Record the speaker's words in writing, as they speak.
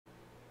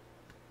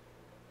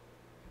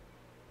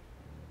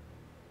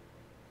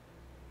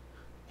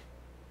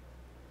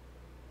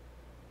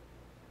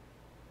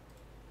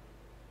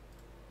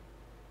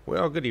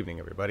Well, good evening,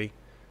 everybody.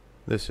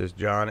 This is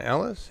John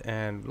Ellis,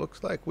 and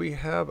looks like we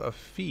have a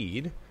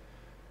feed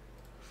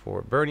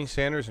for Bernie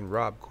Sanders and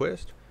Rob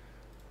Quist.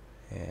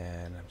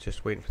 And I'm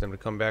just waiting for them to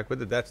come back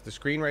with it. That's the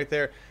screen right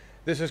there.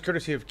 This is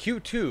courtesy of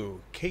Q2,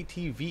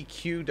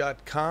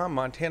 KTVQ.com,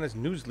 Montana's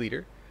news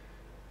leader.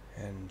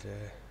 And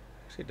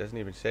actually, it doesn't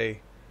even say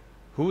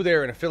who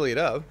they're an affiliate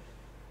of,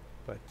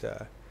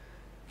 but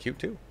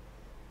Q2.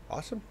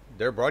 Awesome.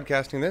 They're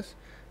broadcasting this,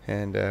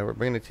 and we're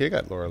bringing it to you.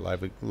 Got Laura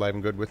live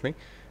and good with me.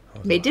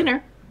 Made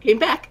dinner. Came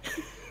back.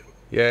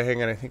 Yeah,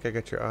 hang on. I think I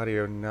got your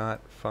audio not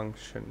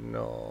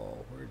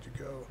functional. Where'd you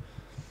go?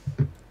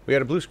 We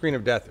had a blue screen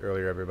of death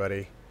earlier,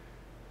 everybody.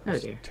 Oh,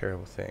 It's dear. a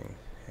terrible thing.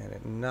 And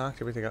it knocked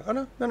everything out.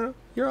 Oh, no.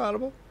 You're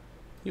audible.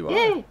 You are.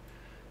 Yay.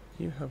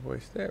 You have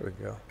voice. There we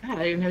go. God, I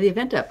don't even have the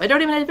event up. I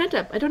don't even have the event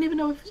up. I don't even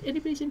know if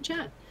anybody's in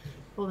chat.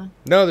 Hold on.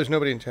 No, there's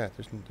nobody in chat.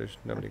 There's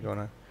nobody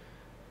going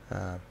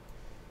on.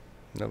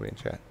 Nobody in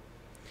chat.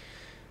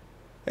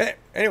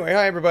 Anyway,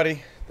 hi,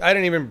 everybody. I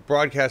didn't even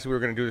broadcast that we were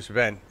going to do this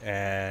event,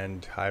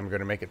 and I'm going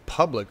to make it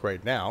public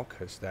right now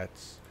because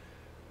that's...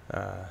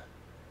 said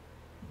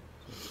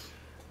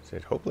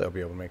hopefully I'll be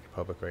able to make it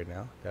public right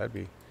now. That'd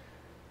be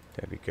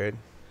good.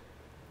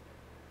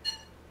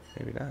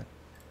 Maybe not.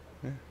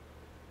 Yeah,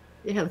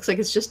 it looks like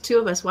it's just two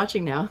of us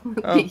watching now.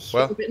 Oh,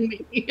 well.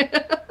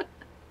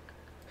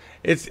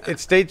 It's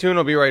stay tuned.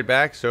 I'll be right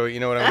back. So you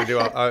know what I'm gonna do?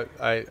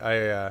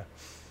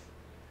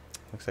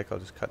 Looks like I'll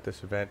just cut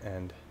this event,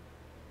 and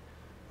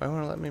why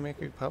won't it let me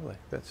make it public?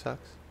 That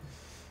sucks.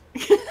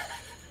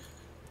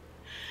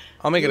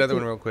 I'll make another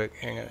one real quick.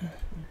 Hang on.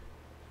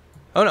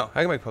 Oh no,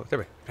 I can make it public. There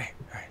we go. Bang.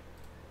 All right.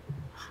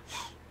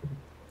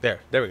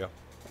 There we go.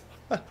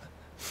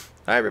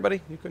 Hi everybody.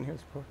 You couldn't hear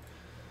this before.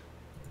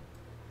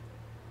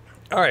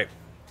 All right.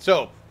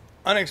 So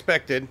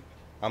unexpected.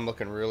 I'm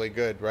looking really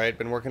good, right?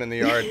 Been working in the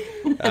yard.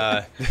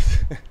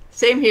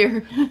 Same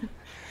here. All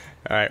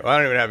right. Well, I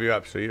don't even have you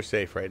up, so you're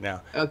safe right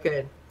now. Oh,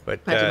 good.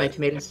 But Planted my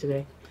tomatoes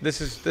today.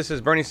 This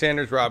is Bernie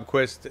Sanders, Rob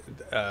Quist,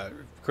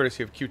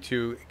 courtesy of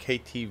Q2,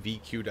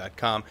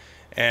 KTVQ.com,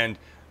 and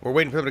we're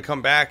waiting for them to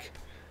come back,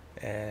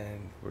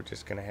 and we're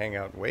just gonna hang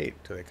out and wait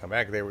till they come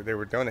back. They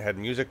were done. They had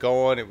music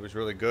going. It was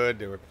really good.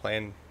 They were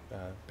playing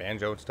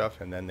banjo and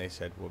stuff, and then they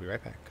said we'll be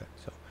right back.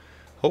 So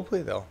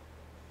hopefully they'll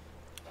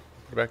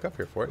put it back up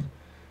here for us.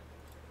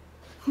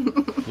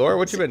 Laura,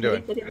 what you been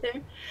doing?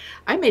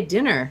 I made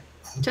dinner.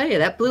 I tell you,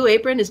 that blue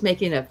apron is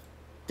making a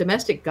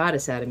domestic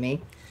goddess out of me.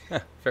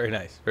 Very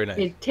nice. Very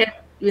nice.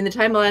 In the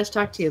time I last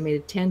talked to you, I made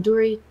a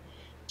tandoori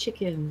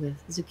chicken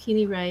with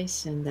zucchini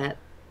rice and that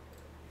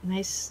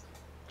nice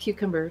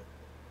cucumber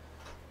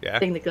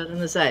thing that goes on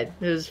the side.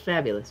 It was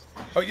fabulous.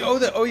 Oh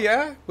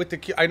yeah, with the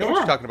I know what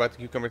you're talking about, the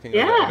cucumber thing.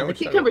 Yeah, I know the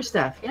cucumber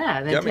stuff. Yeah,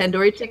 and then Yummy.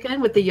 Tandoori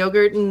chicken with the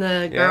yogurt and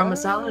the garam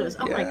masala. It was,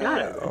 my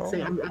god!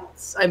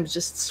 I'm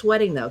just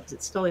sweating though because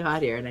it's totally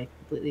hot here, and I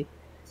completely.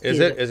 Is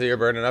it you're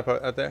burning up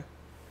out there?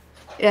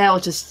 Yeah, well,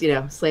 just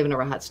slaving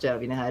over a hot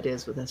stove. You know how it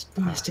is with us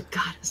domestic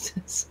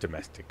goddesses.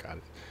 Domestic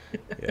goddess.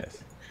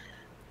 Yes.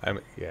 I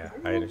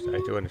understand.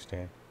 I do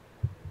understand.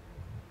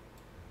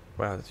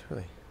 Wow, that's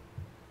really.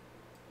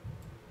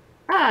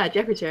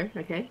 Jeffrey's here.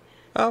 Okay.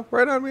 Oh,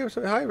 right on. We have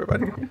hi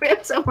everybody. We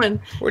have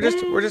someone. We're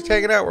just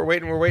hanging out. We're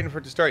waiting for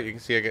it to start. You can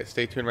see.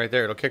 Stay tuned right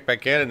there. It'll kick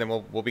back in, and then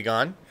we'll be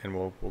gone, and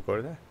we'll go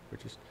to that. We're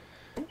just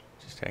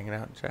hanging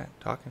out and chat,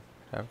 talking,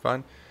 having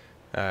fun.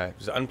 It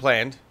was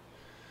unplanned.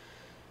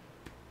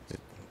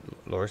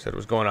 Laura said it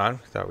was going on.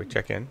 Thought we'd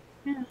check in.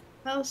 Yeah,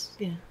 that was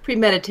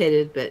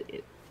premeditated, but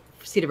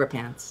seat of our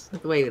pants,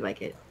 the way we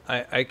like it.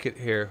 I could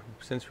hear,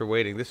 since we're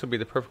waiting, this will be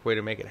the perfect way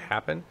to make it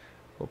happen.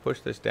 We'll push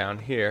this down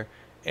here,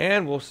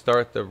 and we'll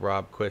start the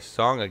Rob Quist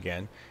song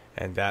again,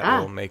 and that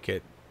will make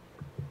it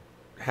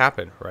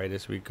happen right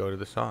as we go to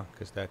the song,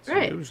 because that's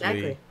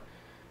usually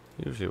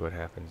what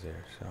happens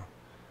there. So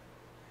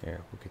here,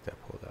 we'll get that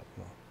pulled up.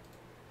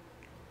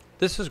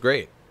 This is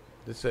great.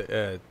 This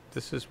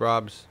is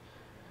Rob's.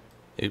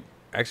 He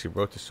actually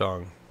wrote the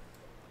song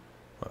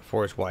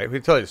for his wife. He'll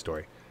tell you the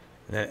story,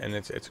 and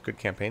it's a good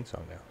campaign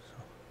song now.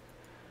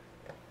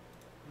 So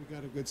we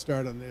got a good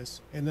start on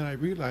this, and then I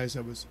realized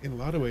in a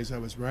lot of ways I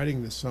was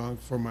writing this song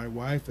for my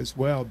wife as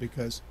well,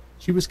 because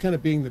she was kind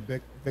of being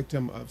the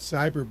victim of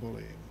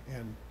cyberbullying,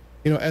 and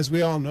as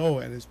we all know,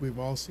 and as we've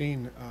all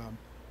seen,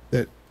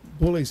 that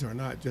bullies are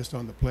not just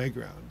on the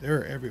playground;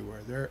 they're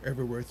everywhere. They're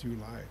everywhere through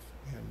life,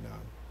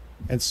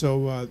 and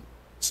so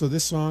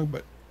this song,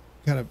 but.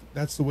 Kind of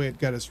that's the way it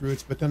got its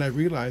roots, but then I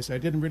realized I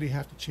didn't really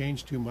have to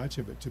change too much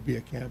of it to be a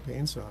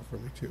campaign song for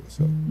me too.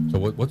 So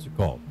what's it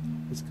called?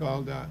 It's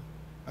called "I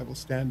Will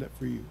Stand Up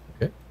for You."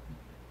 Okay.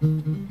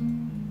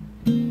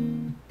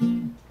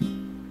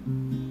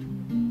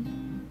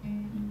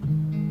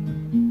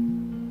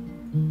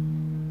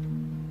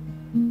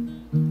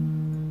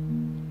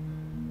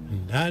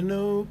 And I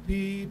know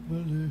people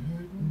are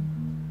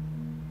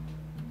hurting.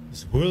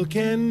 This world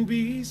can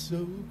be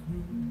so cruel.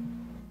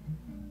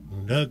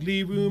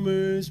 Ugly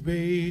rumors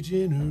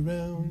raging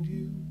around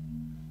you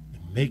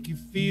that make you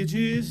feel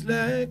just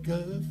like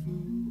a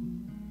fool.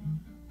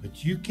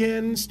 but you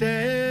can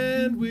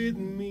stand with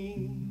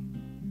me,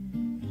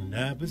 and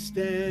I will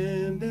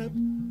stand up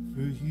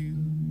for you.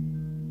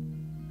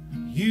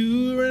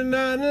 You are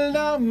not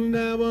alone,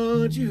 I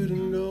want you to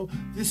know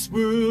this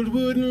world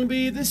wouldn't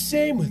be the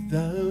same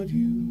without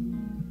you.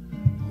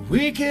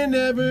 We can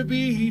never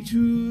be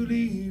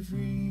truly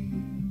free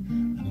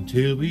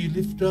until we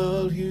lift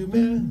all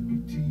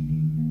humanity.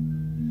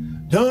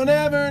 Don't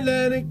ever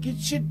let it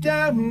get you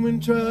down when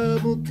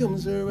trouble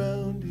comes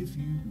around. If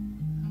you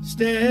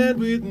stand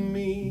with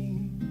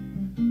me,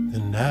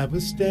 then I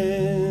will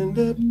stand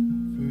up for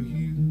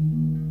you.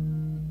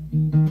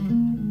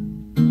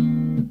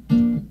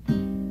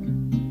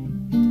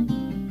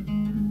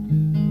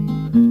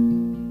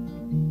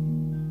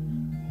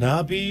 And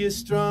I'll be a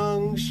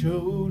strong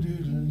shoulder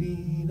to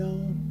lean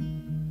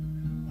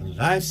on when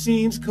life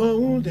seems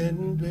cold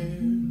and bare.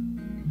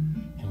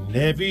 In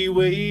every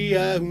way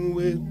I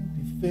will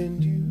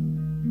defend you.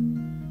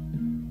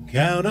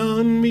 Count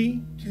on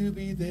me to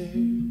be there,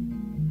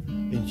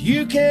 and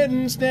you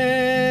can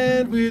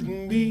stand with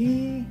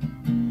me,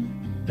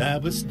 and I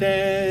will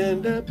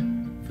stand up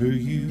for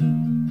you.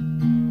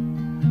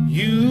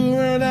 You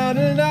are not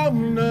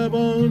alone, I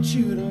want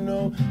you to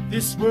know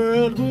this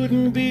world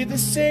wouldn't be the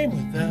same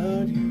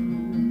without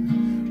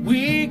you.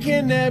 We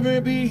can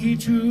never be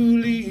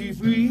truly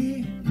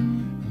free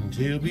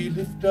until we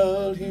lift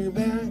all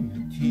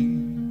humanity.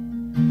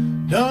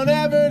 Don't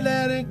ever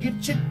let it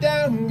get you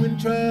down when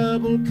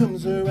trouble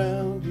comes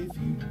around. If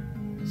you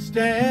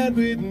stand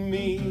with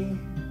me,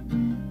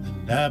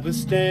 then I will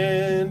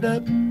stand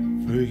up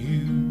for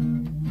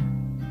you.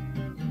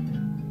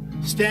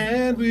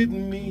 Stand with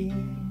me,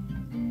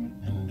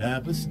 and I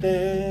will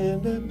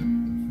stand up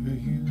for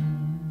you.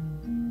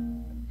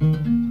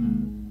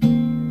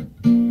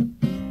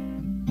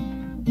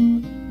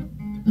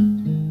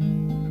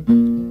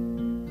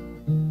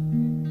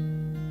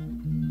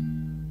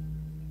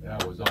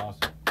 That was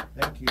awesome.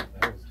 Thank you.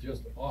 That was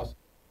just awesome.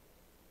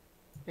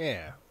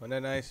 Yeah, wasn't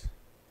that nice?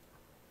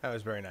 That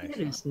was very nice. It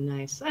is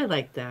nice. I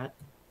like that.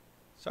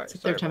 Sorry, It's the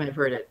third time I've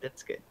heard it.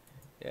 That's good.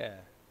 Yeah,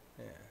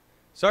 yeah.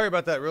 Sorry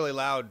about that really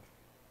loud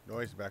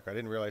noise in the background. I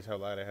didn't realize how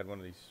loud I had one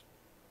of these.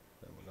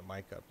 When the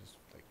mic up, just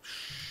like,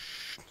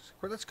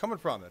 where that's coming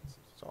from? It's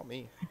all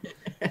me.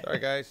 Sorry,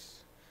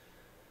 guys.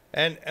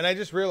 And I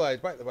just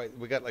realized, by the way,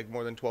 we got like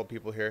more than 12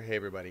 people here. Hey,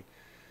 everybody.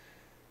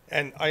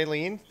 And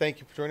Eileen, thank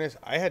you for joining us.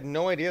 I had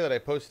no idea that I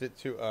posted it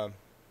to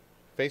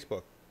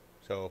Facebook.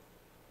 So,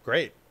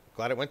 great.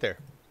 Glad it went there.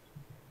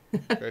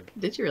 Good.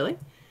 Did you really?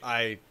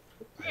 I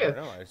don't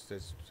know. I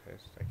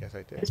guess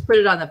I did. Just put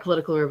it on the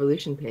Political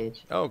Revolution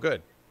page. Oh,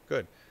 good.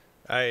 Good.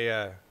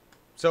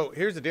 So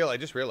here's the deal. I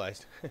just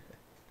realized.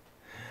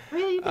 Oh,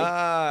 yeah, you did.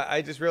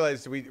 I just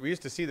realized we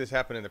used to see this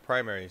happen in the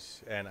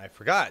primaries, and I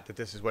forgot that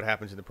this is what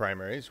happens in the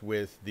primaries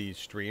with these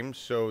streams.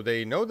 So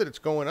they know that it's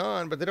going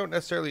on, but they're not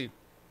necessarily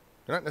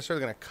going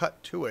to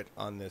cut to it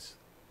on this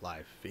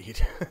live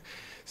feed.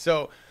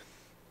 So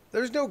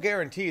there's no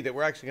guarantee that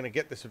we're actually going to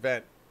get this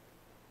event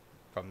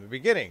from the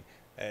beginning.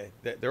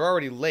 They're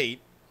already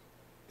late.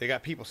 They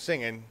got people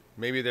singing.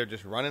 Maybe they're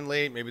just running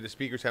late. Maybe the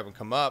speakers haven't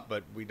come up,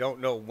 but we don't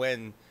know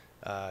when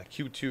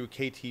Q2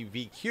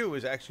 KTVQ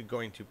is actually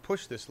going to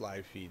push this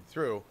live feed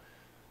through,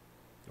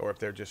 or if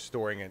they're just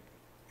storing it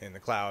in the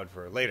cloud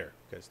for later,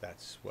 because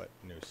that's what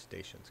news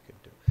stations can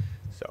do.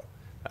 So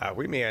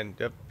we may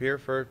end up here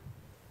for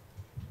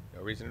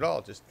no reason at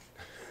all, just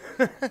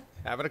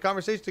having a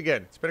conversation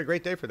again. It's been a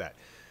great day for that.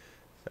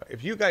 So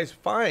if you guys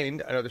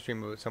find another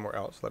stream of it somewhere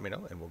else, let me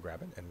know, and we'll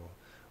grab it and we'll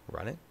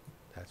run it.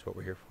 That's what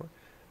we're here for.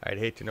 I'd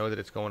hate to know that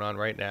it's going on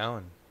right now,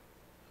 and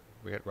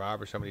we got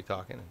Rob or somebody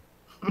talking.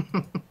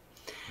 And,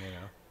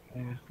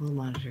 Yeah, we'll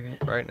monitor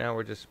it. Right now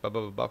we're just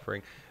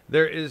buffering.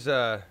 There is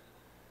there's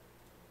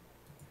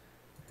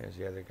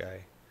the other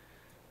guy.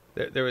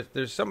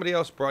 There's somebody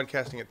else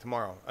broadcasting it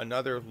tomorrow.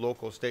 Another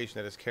local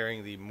station that is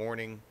carrying the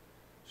morning,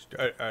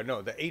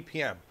 the 8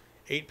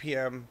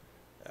 p.m.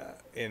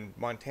 In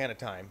Montana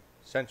time,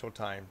 Central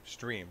Time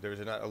stream. There's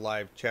a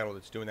live channel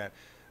that's doing that,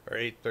 or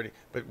 8:30.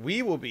 But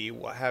we will be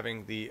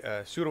having the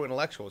Pseudo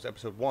Intellectuals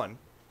episode 1,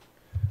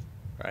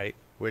 right?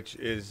 Which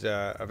is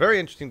a very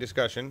interesting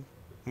discussion.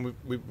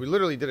 We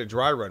literally did a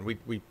dry run.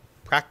 We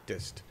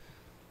practiced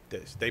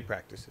this. They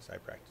practiced this. I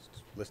practiced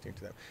listening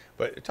to them.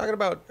 But talking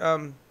about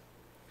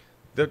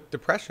the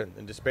depression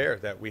and despair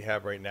that we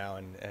have right now,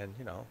 and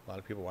you know, a lot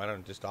of people, why don't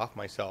I just off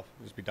myself,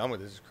 just be done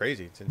with this? It's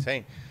crazy. It's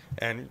insane.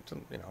 And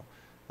you know,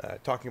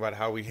 talking about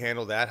how we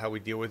handle that, how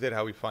we deal with it,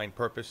 how we find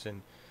purpose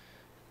in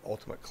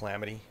ultimate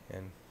calamity,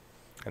 and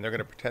they're going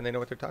to pretend they know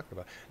what they're talking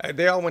about.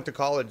 They all went to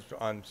college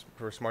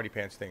for smarty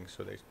pants things,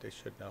 so they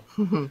should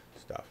know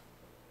stuff.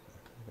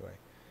 Anyway,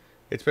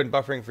 it's been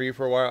buffering for you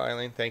for a while,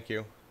 Eileen. Thank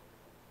you.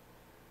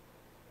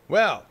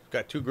 Well,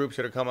 got two groups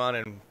that have come on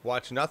and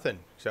watch nothing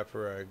except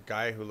for a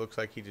guy who looks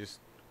like he just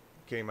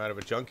came out of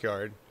a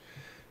junkyard.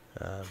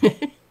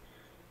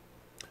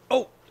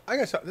 Oh, I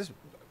got something. This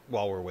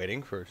while we're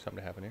waiting for something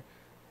to happen here.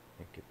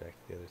 Let me get back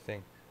to the other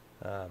thing.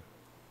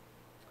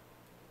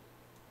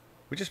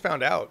 We just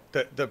found out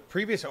that the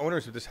previous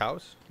owners of this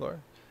house, Laura,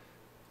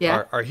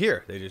 are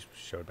here. They just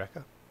showed back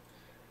up.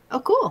 Oh,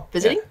 cool.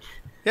 Visiting?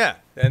 Yeah,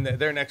 and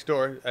they're next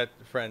door at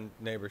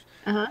neighbors.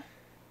 Uh-huh.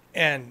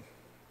 And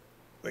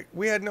like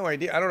we had no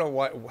idea. I don't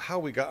know how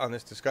we got on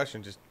this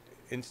discussion just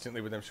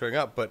instantly with them showing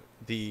up, but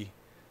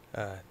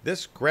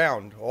this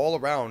ground all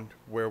around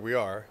where we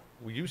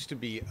used to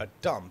be a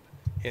dump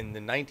in the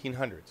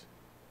 1900s.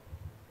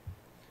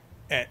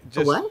 And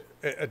just what?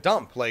 A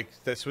dump. Like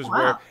this was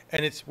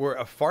where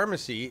a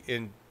pharmacy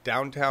in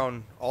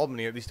downtown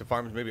Albany, at least a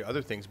pharmacy, maybe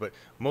other things, but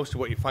most of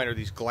what you find are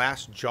these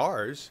glass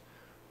jars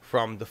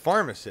from the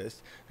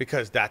pharmacist,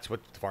 because that's what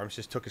the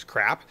pharmacist took his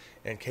crap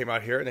and came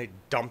out here and they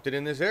dumped it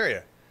in this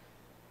area.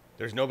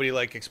 There's nobody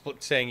like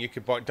saying you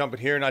could dump it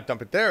here, not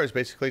dump it there. It's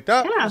basically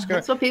dump. Yeah,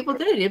 that's what people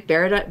did. You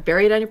bury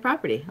it on your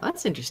property. Well,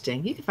 that's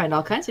interesting. You can find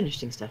all kinds of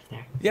interesting stuff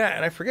there. Yeah,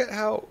 and I forget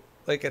how,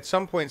 like at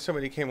some point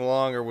somebody came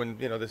along, or when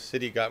the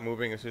city got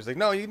moving, and so it was like,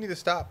 no, you need to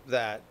stop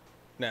that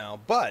now.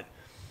 But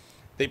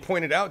they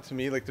pointed out to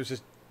me like there's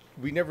this.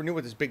 We never knew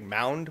what this big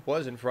mound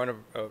was in front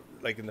of,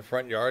 like in the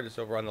front yard. It's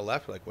over on the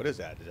left. Like, what is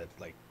that? Is that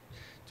like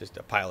just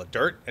a pile of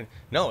dirt? And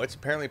no, it's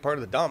apparently part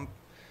of the dump.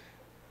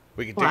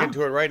 We can dig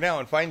into it right now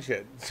and find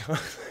shit. So,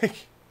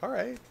 like, all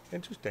right,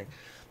 interesting.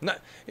 Not,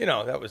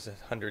 that was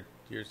 100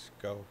 years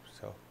ago,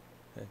 so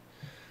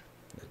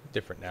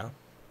different now.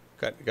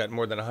 Got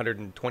more than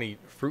 120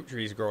 fruit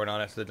trees growing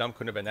on it, so the dump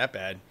couldn't have been that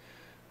bad.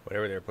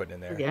 Whatever they were putting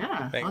in there.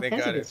 Yeah, all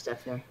kinds of good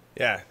stuff there.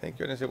 Yeah, thank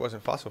goodness it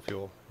wasn't fossil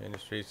fuel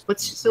industries.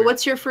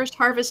 What's your first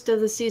harvest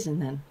of the season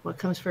then? What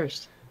comes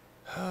first?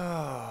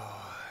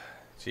 Oh,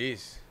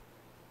 jeez.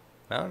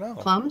 I don't know.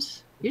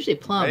 Plums? Usually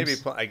plums.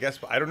 Maybe, I guess.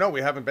 I don't know.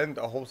 We haven't been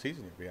a whole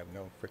season yet. We have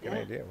no freaking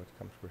idea what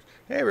comes first.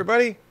 Hey,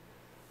 everybody.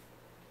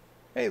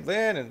 Hey,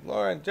 Lynn and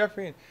Laura and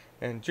Jeffrey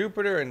and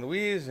Jupiter and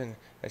Louise and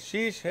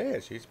Ashish. Hey,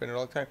 Ashish, it's been a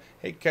long time.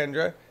 Hey,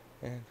 Kendra.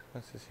 And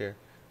what's this here?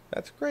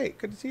 That's great.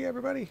 Good to see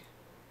everybody.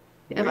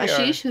 Yeah,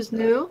 Ashish, who's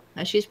new.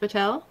 Ashish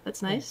Patel.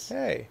 That's nice.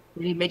 Hey.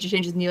 We need major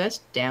changes in the U.S.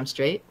 Damn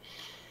straight.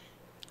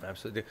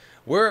 Absolutely.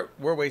 We're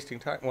wasting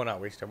time. Well,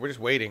 not wasting time. We're just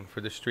waiting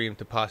for the stream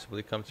to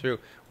possibly come through.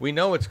 We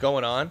know what's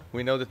going on.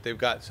 We know that they've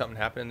got something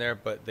happening there,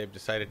 but they've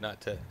decided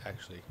not to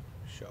actually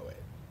show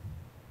it.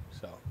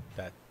 So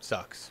that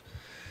sucks.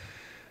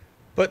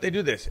 But they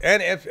do this.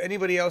 And if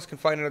anybody else can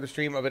find another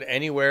stream of it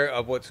anywhere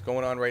of what's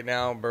going on right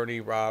now, Bernie,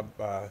 Rob,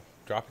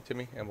 drop it to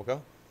me and we'll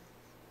go.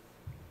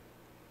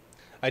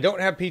 I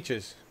don't have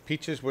peaches.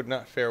 Peaches would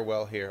not fare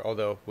well here,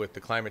 although with the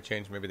climate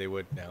change, maybe they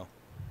would now.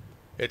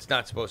 It's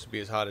not supposed to be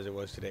as hot as it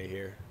was today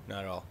here.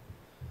 Not at all.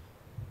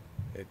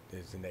 It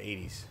is in the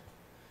 80s.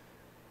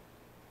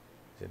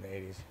 It's in the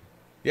 80s.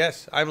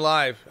 Yes, I'm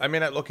live. I may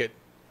not look it.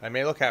 I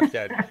may look half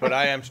dead, but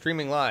I am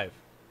streaming live.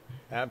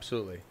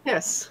 Absolutely.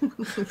 Yes.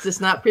 This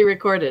is not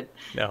pre-recorded.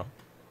 No.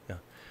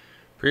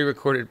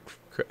 Pre-recorded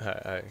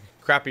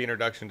crappy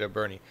introduction to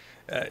Bernie.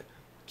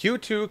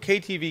 Q2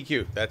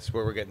 KTVQ. That's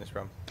where we're getting this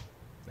from.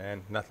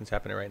 And nothing's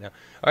happening right now.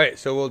 All right,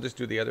 so we'll just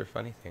do the other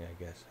funny thing,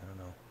 I guess. I don't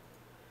know.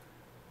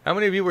 How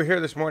many of you were here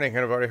this morning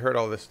and have already heard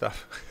all this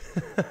stuff?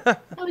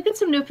 Oh, we got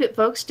some new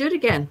folks. Do it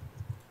again.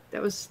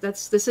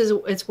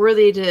 It's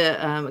worthy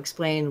to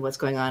explain what's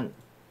going on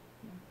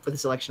for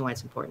this election, why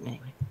it's important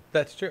anyway.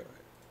 That's true.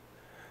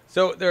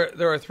 So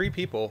there are three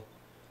people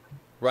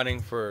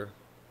running for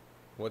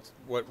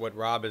what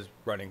Rob is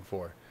running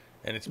for,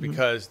 and it's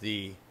because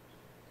the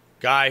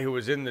guy who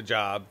was in the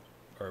job,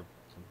 or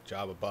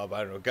job above,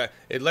 I don't know,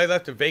 it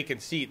left a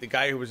vacant seat. The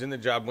guy who was in the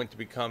job went to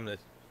become the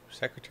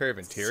Secretary of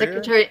Interior.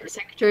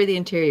 Secretary of the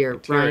Interior,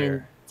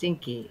 Ryan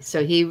Zinke.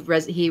 So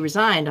he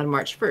resigned on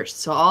March 1st.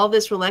 So all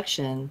this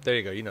election. There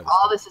you go. You know.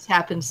 All this has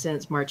happened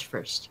since March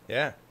 1st.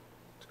 Yeah.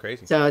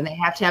 Crazy. So, and they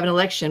have to have an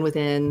election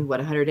within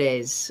 100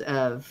 days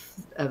of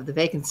the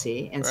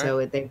vacancy, and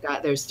so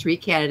there's three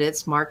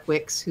candidates: Mark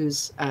Wicks,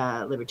 who's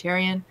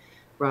libertarian,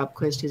 Rob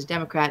Quist, who's a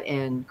Democrat,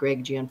 and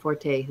Greg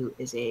Gianforte, who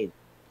is a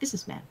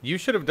businessman. You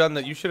should have done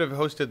that. You should have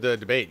hosted the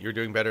debate. You're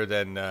doing better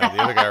than the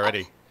other guy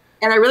already.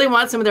 And I really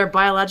want some of their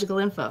biological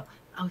info.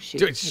 Oh shoot!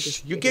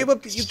 Dude, you gave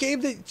up. You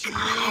gave the.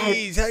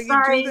 Jeez, how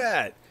you do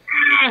that?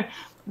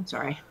 I'm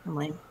sorry. I'm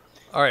lame.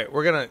 All right,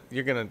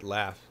 you're gonna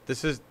laugh.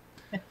 This is.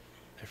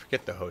 I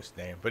forget the host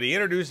name, but he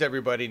introduced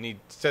everybody and he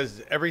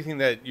says everything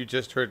that you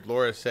just heard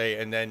Laura say,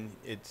 and then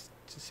it's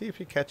to see if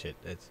you catch it.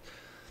 It's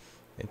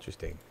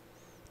interesting.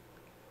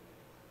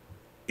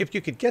 If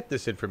you could get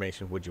this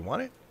information, would you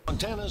want it?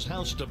 Montana's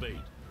House Debate.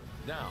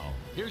 Now,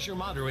 here's your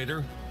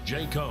moderator,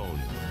 Jay Cone.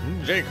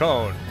 Jay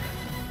Cone.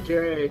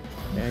 Jay.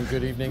 And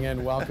good evening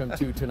and welcome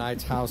to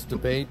tonight's House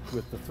Debate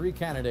with the three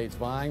candidates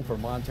vying for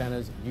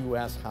Montana's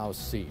U.S. House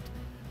seat.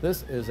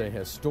 This is a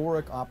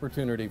historic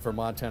opportunity for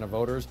Montana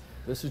voters.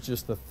 This is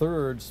just the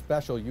third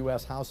special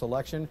U.S. House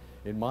election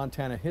in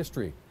Montana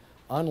history.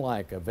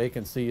 Unlike a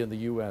vacancy in the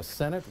U.S.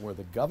 Senate, where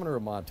the governor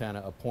of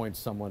Montana appoints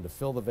someone to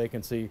fill the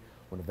vacancy,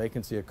 when a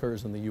vacancy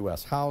occurs in the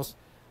U.S. House,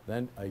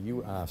 then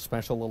a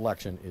special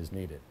election is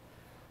needed.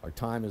 Our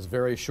time is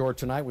very short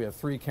tonight. We have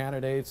three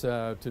candidates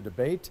to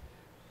debate,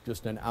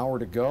 just an hour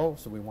to go,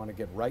 so we want to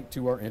get right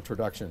to our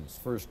introductions.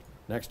 First,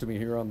 next to me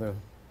here on the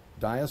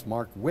dais,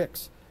 Mark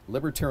Wicks,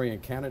 Libertarian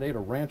candidate, a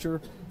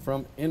rancher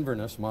from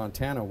Inverness,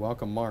 Montana.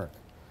 Welcome, Mark.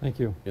 Thank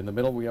you. In the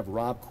middle, we have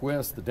Rob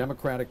Quist, the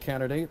Democratic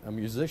candidate, a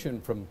musician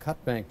from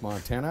Cutbank,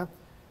 Montana,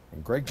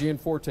 and Greg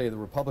Gianforte, the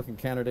Republican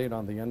candidate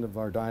on the end of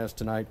our dais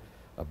tonight,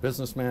 a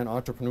businessman,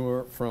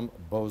 entrepreneur from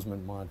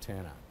Bozeman,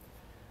 Montana.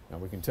 Now,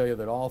 we can tell you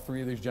that all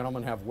three of these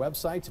gentlemen have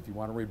websites. If you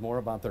want to read more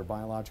about their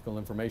biological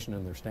information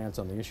and their stance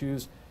on the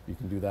issues, you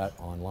can do that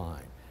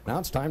online. Now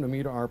it's time to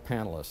meet our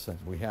panelists, and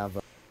we have...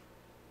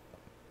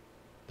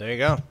 There you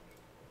go.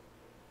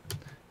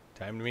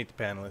 Time to meet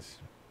the panelists.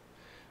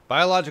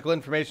 Biological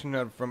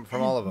information from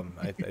all of them.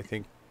 I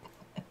think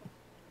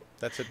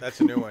that's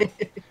a new one.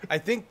 I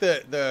think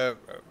the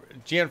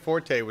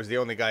Gianforte was the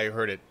only guy who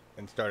heard it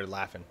and started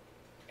laughing.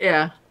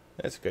 Yeah.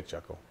 That's a good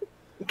chuckle.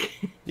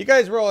 You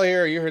guys were all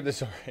here. You heard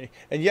this already.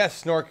 And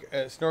yes, Snork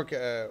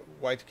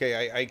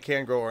Y2K, I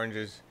can grow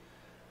oranges.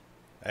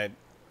 I've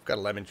got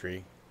a lemon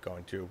tree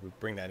going too. We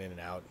bring that in and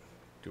out,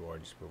 do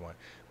oranges if we want.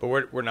 But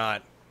we're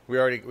not.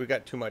 We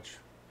got too much.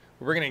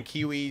 We're bringing in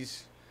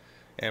kiwis,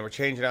 and we're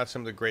changing out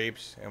some of the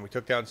grapes, and we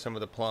took down some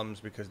of the plums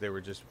because they were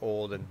just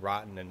old and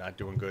rotten and not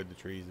doing good, the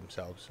trees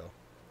themselves. So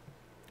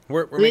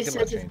we're making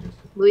more changes.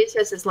 Louise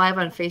says it's live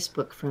on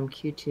Facebook from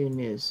Q2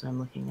 News, so I'm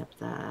looking up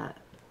that.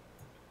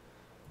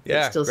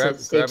 Yeah, it still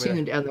says stay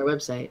tuned on their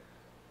website.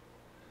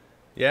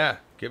 Yeah,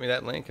 give me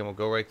that link and we'll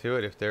go right to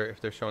it if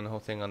they're showing the whole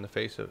thing on the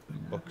Facebook.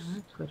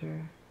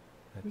 Twitter.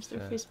 Where's their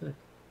Facebook?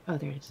 Oh,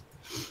 there it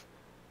is.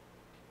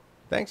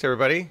 Thanks,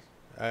 everybody.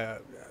 I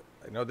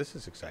know this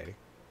is exciting.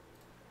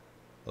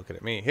 Looking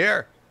at me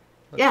here.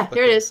 Yeah,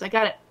 there it is. I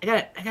got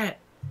it.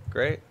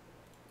 Great.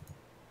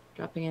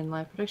 Dropping in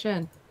live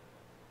production.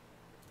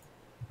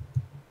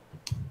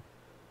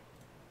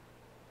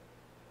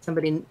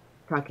 Somebody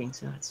talking,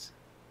 so it's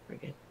very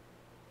good.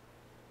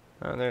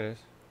 Oh, there it is.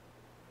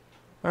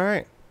 All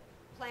right.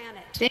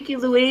 Planet. Thank you,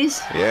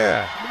 Louise.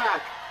 Yeah.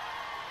 Rock.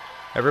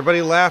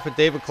 Everybody laugh at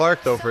David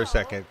Clark, though, for a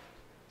second.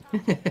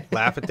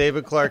 Laugh at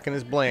David Clark and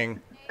his bling.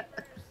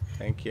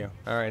 Thank you.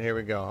 All right, here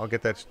we go. I'll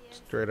get that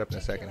straight up in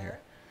a second here.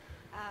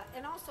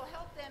 And also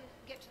help them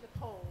get to the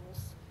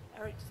polls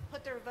or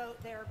put their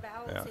ballots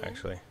in.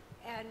 Actually.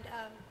 And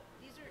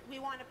we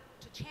want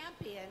to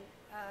champion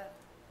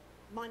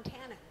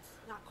Montanans,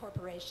 not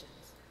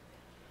corporations.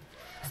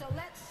 So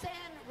let's send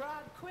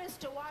Rob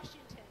Quist to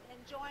Washington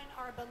and join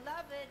our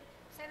beloved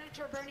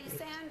Senator Bernie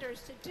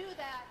Sanders. To do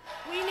that,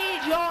 we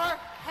need your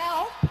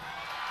help.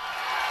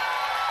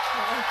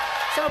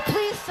 So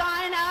please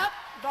sign up,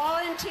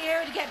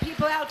 volunteer to get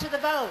people out to the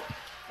vote.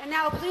 And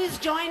now please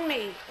join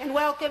me in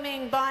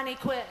welcoming Bonnie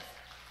Quist.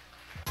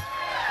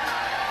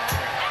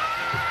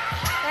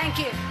 Thank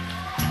you.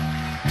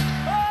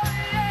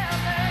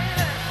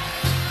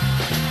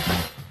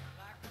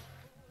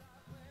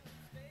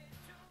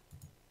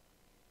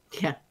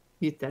 Yeah,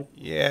 mute that.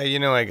 Yeah, you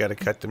know I got to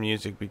cut the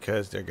music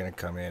because they're going to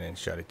come in and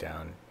shut it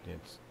down.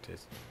 It's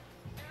just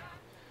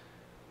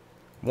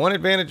one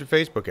advantage of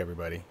Facebook,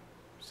 everybody.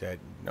 Said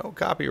no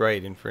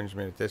copyright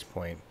infringement at this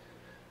point.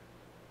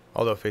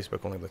 Although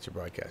Facebook only lets you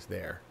broadcast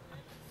there.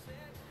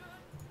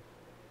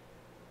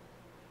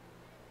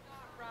 Not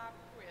Rob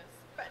Quist,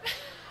 but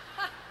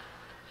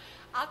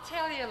I'll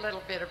tell you a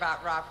little bit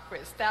about Rob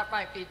Quist. That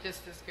might be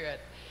just as good.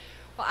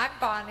 Well, I'm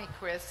Bonnie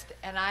Quist,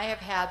 and I have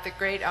had the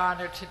great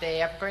honor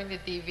today. I'm going to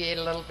deviate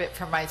a little bit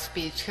from my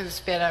speech because it's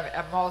been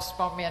a most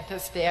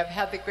momentous day. I've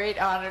had the great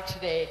honor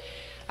today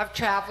of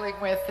traveling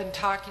with and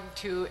talking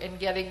to and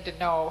getting to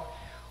know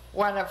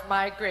one of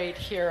my great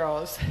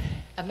heroes,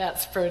 and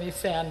that's Bernie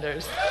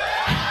Sanders.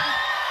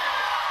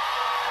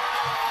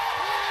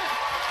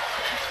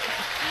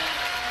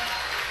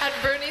 And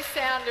Bernie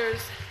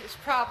Sanders is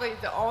probably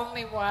the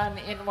only one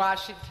in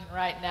Washington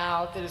right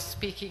now that is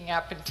speaking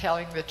up and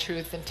telling the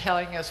truth and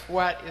telling us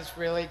what is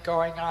really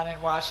going on in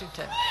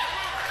Washington.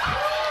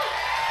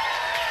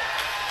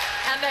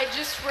 And I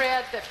just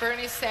read that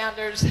Bernie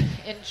Sanders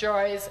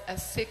enjoys a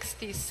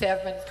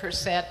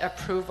 67%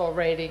 approval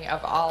rating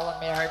of all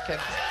Americans.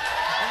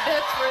 And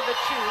that's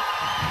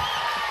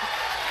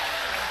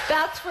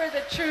where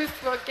the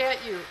truth will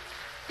get you.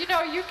 You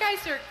know, you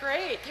guys are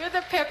great. You're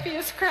the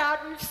peppiest crowd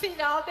we've seen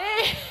all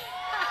day.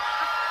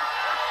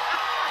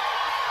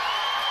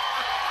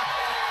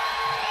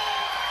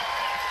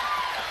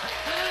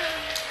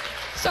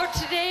 So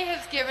today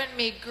has given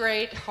me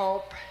great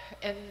hope.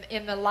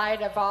 In the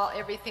light of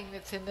everything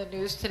that's in the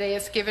news today,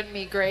 it's given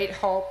me great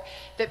hope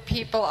that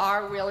people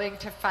are willing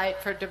to fight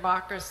for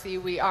democracy.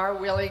 We are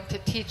willing to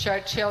teach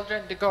our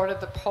children to go to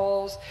the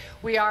polls.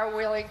 We are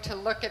willing to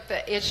look at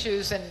the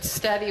issues and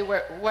study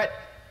what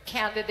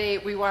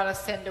candidate we want to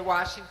send to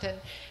Washington.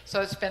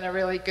 So it's been a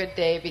really good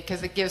day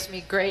because it gives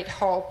me great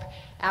hope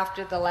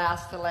after the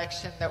last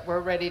election that we're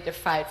ready to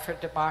fight for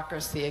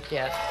democracy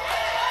again.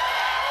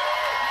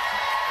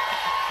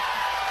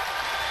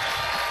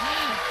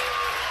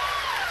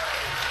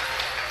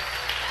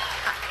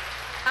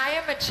 I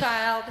am a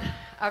child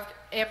of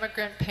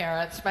immigrant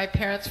parents. My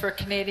parents were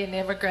Canadian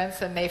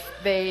immigrants, and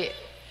they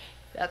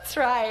that's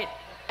right.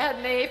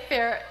 And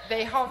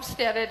they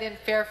homesteaded in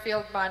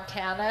Fairfield,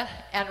 Montana,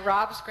 and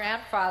Rob's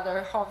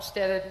grandfather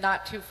homesteaded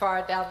not too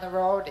far down the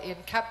road in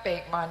Cut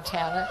Bank,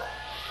 Montana.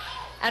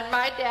 And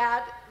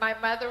my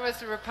mother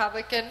was a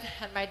Republican,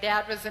 and my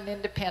dad was an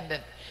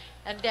independent.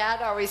 And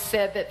Dad always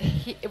said that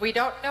we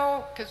don't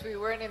know because we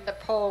weren't in the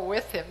poll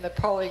with him, the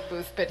polling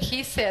booth, but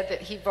he said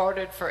that he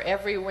voted for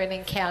every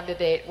winning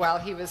candidate while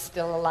he was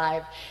still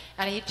alive.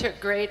 And he took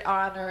great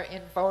honor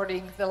in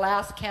voting. The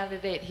last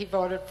candidate he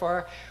voted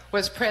for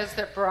was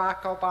President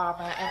Barack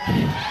Obama.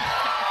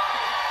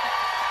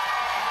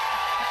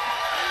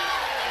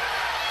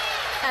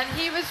 And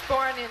he was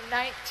born in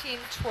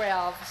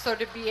 1912, so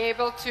to be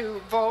able to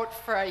vote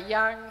for a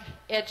young,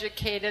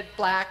 educated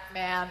black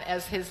man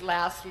as his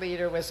last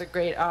leader was a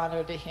great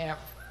honor to him.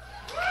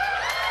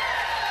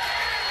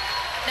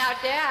 Now,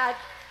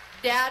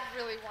 Dad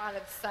really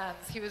wanted sons.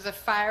 He was a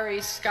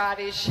fiery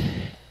Scottish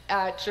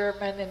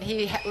German, and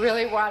he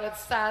really wanted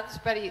sons,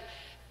 but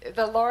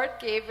the Lord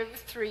gave him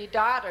 3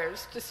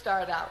 daughters to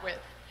start out with.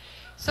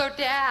 So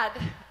Dad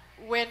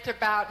went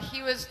about,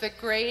 he was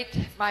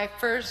my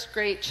first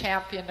great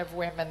champion of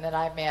women that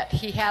I met.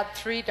 He had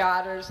 3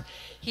 daughters.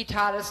 He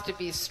taught us to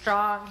be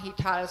strong. He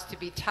taught us to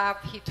be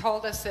tough. He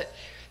told us that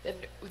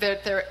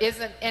there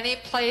isn't any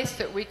place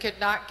that we could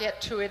not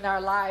get to in our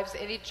lives,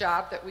 any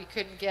job that we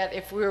couldn't get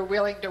if we were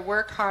willing to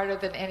work harder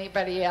than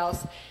anybody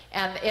else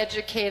and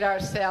educate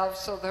ourselves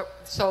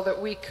so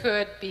that we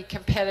could be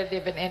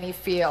competitive in any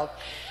field.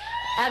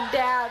 And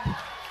Dad,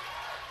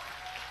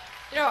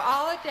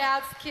 all of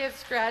Dad's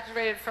kids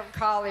graduated from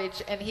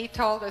college, and he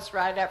told us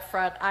right up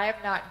front, I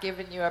have not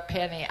given you a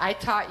penny. I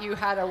taught you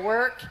how to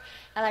work,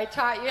 and I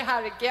taught you how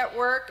to get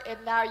work, and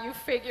now you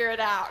figure it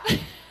out.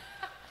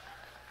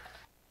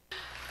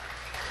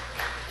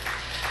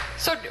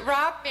 So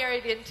Rob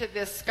married into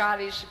this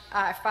Scottish,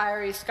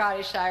 fiery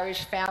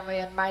Scottish-Irish family,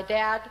 and my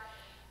dad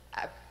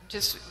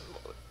just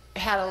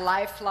had a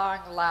lifelong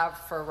love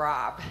for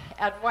Rob.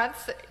 And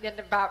once, in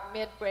about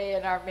midway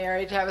in our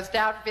marriage, I was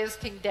down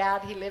visiting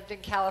Dad. He lived in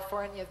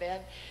California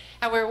then.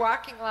 And we were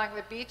walking along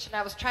the beach, and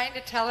I was trying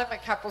to tell him a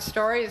couple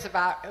stories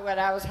about what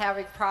I was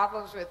having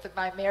problems with in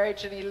my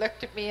marriage, and he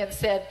looked at me and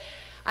said,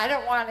 I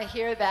don't want to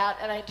hear that,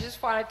 and I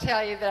just want to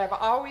tell you that I'm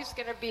always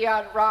going to be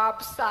on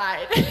Rob's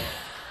side.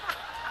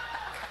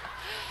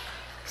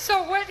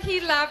 So what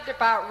he loved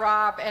about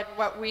Rob and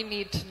what we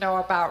need to know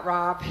about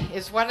Rob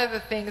is one of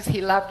the things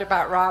he loved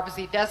about Rob is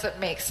he doesn't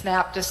make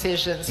snap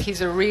decisions.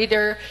 He's a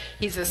reader,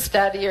 he's a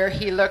studier,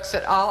 he looks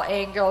at all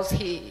angles,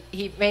 he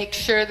makes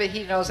sure that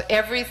he knows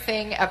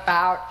everything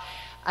about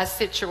a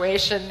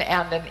situation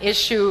and an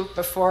issue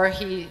before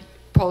he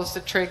pulls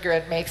the trigger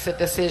and makes a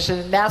decision.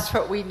 And that's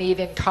what we need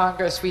in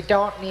Congress. We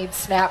don't need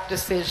snap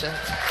decisions.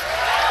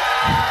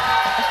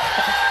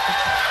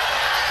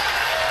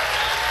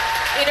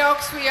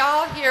 Because we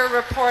all hear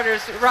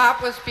reporters.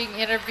 Rob was being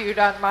interviewed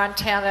on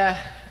Montana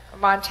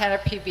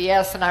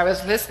PBS, and I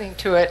was listening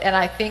to it, and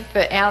I think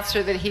the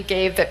answer that he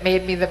gave that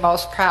made me the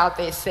most proud,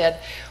 they said,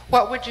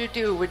 what would you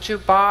do? Would you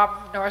bomb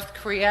North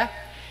Korea?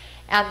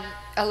 And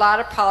a lot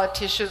of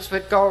politicians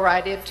would go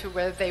right into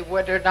whether they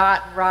would or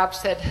not, and Rob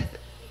said,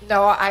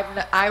 no,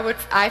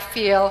 I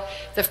feel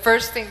the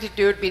first thing to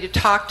do would be to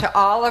talk to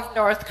all of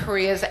North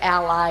Korea's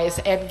allies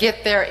and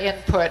get their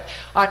input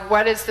on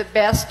what is the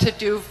best to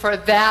do for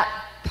that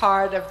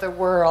part of the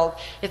world.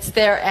 It's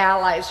their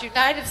allies.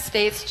 United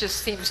States just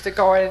seems to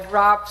go in. And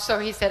Rob, so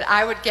he said,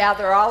 I would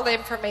gather all the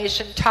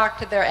information, talk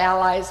to their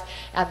allies,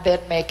 and then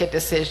make a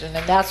decision.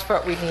 And that's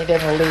what we need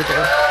in a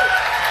leader.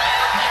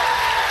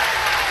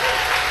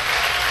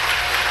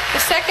 The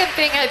second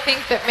thing I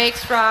think that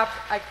makes Rob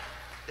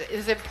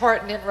is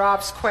important in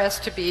Rob's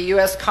quest to be a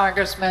U.S.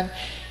 Congressman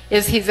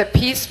is he's a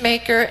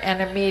peacemaker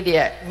and a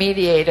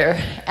mediator.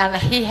 And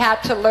he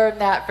had to learn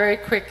that very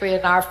quickly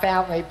in our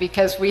family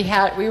because we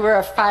were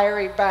a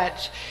fiery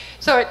bunch.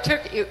 So it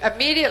took,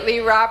 immediately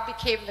Rob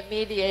became the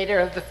mediator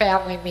of the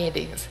family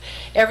meetings.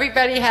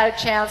 Everybody had a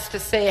chance to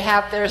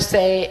have their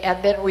say,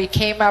 and then we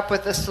came up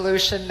with a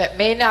solution that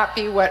may not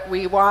be what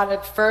we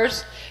wanted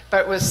first,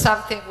 but was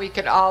something we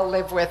could all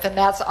live with. And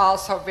that's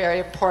also very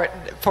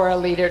important for a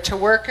leader, to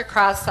work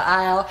across the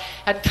aisle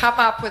and come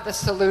up with a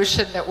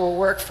solution that will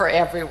work for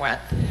everyone.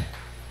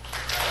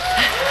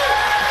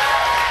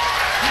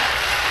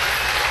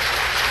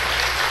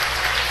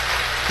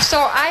 So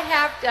I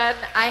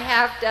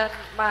have done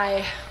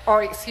my,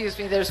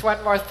 there's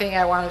one more thing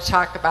I want to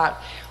talk about.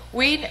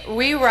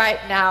 We right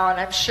now, and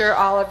I'm sure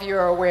all of you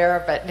are aware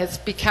of it, and it's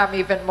become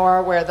even more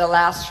aware the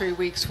last 3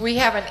 weeks, we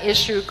have an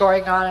issue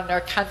going on in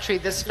our country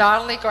that's not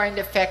only going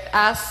to affect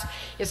us,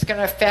 it's going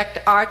to affect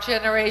our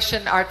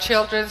generation, our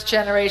children's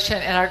generation,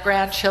 and our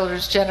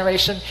grandchildren's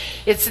generation.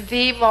 It's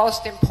the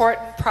most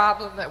important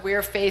problem that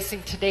we're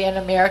facing today in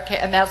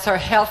America, and that's our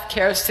health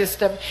care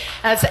system.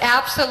 And it's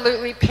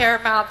absolutely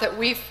paramount that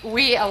we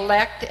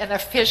elect an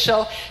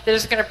official that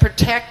is going to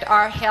protect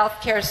our health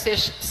care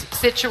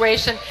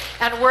situation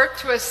and work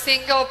to a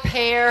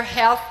single-payer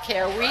health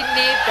care. We need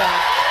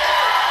that.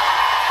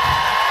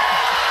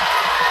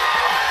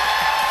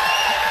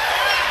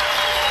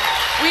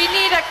 We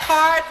need a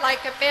card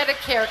like a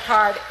Medicare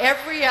card.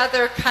 Every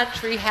other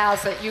country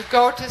has it. You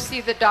go to see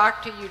the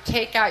doctor, you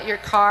take out your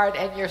card,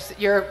 and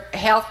your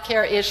health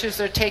care issues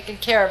are taken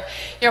care of.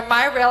 You know,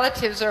 my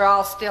relatives are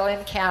all still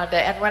in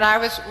Canada, and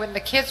when the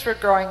kids were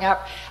growing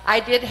up, I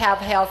did have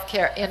health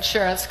care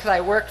insurance because I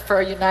worked for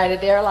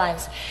United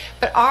Airlines.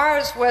 But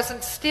ours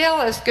wasn't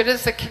still as good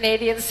as the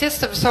Canadian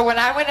system. So when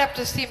I went up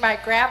to see my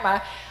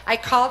grandma, I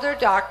called her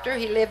doctor.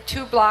 He lived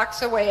 2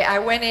 blocks away. I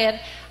went in.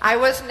 I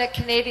wasn't a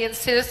Canadian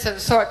citizen,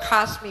 so it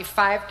cost me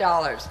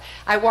 $5.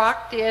 I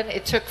walked in.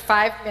 It took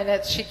 5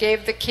 minutes. She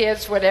gave the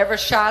kids whatever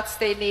shots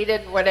they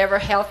needed, whatever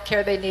health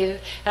care they needed,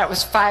 and it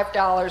was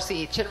 $5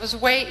 each. It was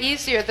way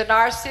easier than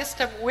our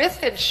system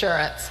with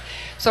insurance.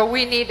 So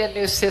we need a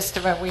new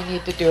system, and we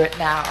need to do it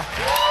now.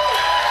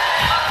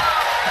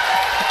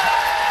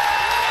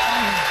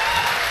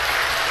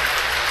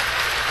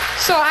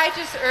 So I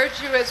just urge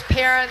you as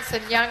parents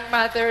and young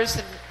mothers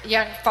and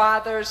young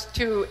fathers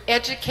to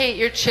educate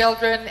your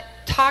children,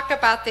 talk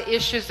about the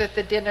issues at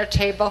the dinner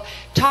table,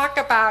 talk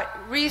about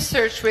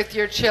research with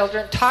your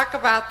children, talk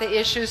about the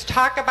issues,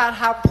 talk about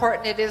how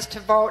important it is to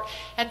vote,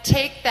 and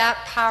take that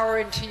power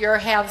into your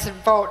hands and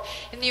vote.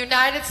 In the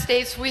United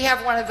States, we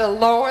have one of the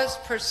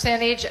lowest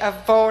percentage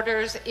of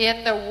voters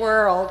in the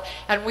world,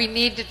 and we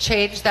need to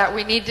change that.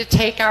 We need to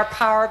take our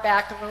power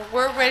back, and when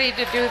we're ready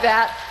to do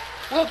that,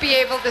 we'll be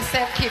able to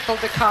send people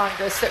to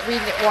Congress that we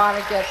want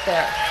to get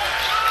there.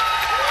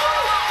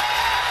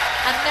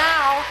 And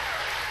now,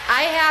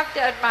 I have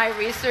done my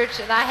research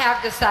and I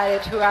have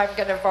decided who I'm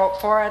going to vote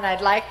for, and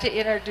I'd like to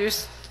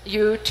introduce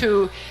you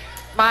to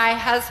my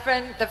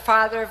husband, the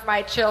father of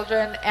my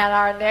children, and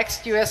our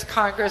next U.S.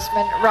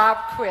 Congressman, Rob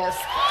Quist.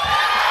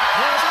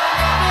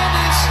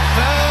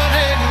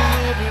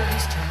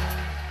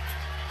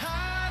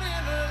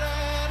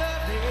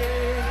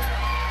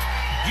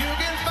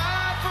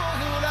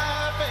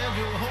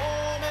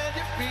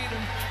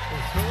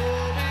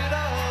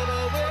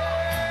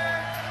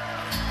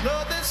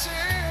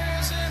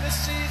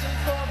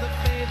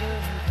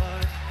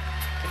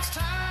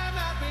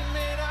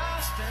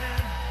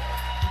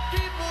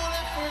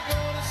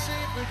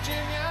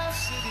 Virginia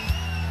City,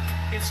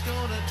 it's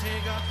gonna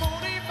take a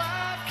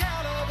 45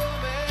 caliber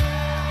man.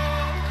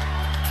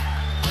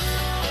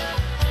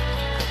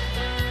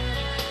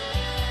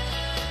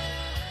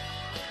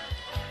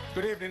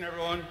 Good evening,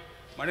 everyone.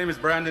 My name is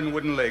Brandon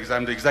Wooden Legs.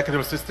 I'm the executive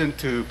assistant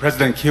to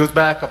President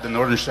Kielsback of the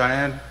Northern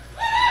Cheyenne.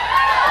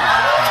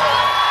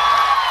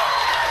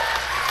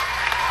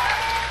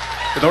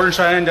 The Northern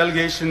Cheyenne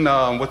delegation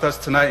with us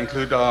tonight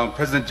include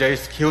President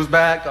Jace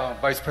Kielsback,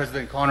 Vice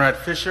President Conrad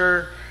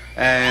Fisher,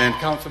 and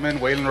Councilman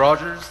Waylon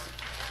Rogers.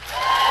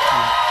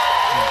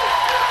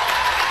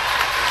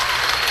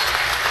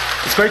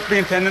 It's great to be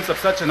in attendance of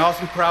such an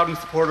awesome crowd in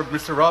support of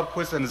Mr. Rob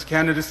Quist and his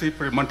candidacy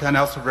for the Montana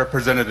House of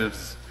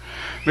Representatives.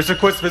 Mr.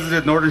 Quist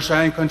visited Northern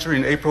Cheyenne Country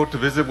in April to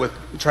visit with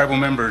tribal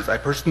members. I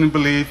personally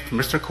believe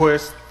Mr.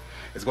 Quist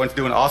is going to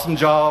do an awesome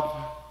job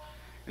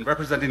in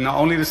representing not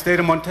only the state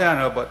of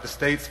Montana, but the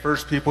state's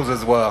First Peoples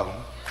as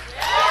well.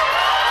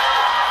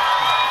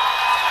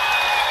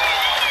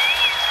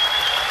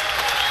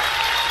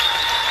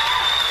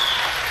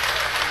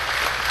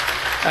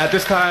 At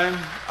this time,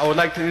 I would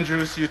like to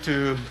introduce you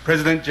to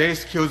President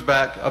Jace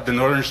Kielsback of the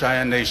Northern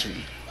Cheyenne Nation.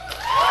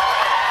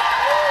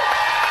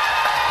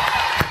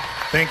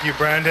 Thank you,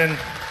 Brandon.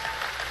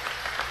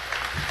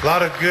 A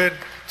lot of good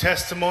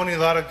testimony, a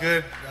lot of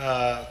good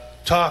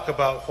talk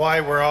about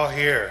why we're all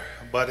here.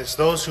 But it's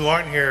those who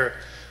aren't here,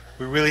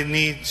 we really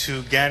need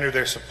to garner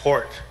their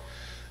support.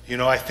 You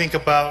know, I think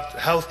about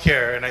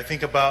healthcare, and I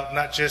think about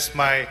not just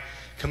my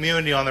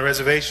community on the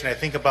reservation, I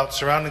think about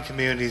surrounding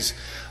communities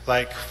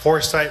like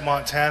Forsyth,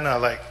 Montana,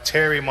 like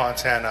Terry,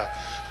 Montana,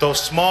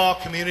 those small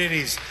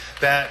communities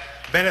that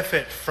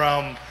benefit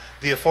from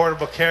the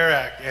Affordable Care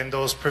Act and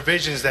those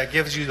provisions that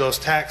gives you those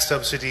tax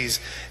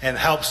subsidies and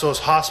helps those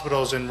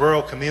hospitals in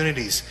rural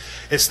communities.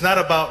 It's not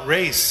about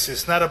race,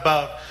 it's not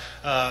about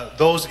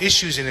those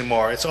issues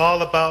anymore. It's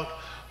all about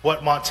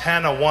what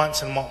Montana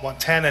wants and what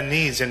Montana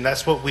needs, and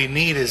that's what we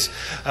need is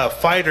a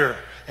fighter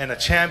and a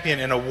champion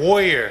and a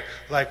warrior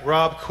like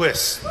Rob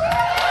Quist.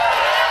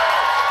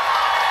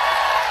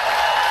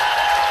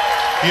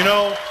 You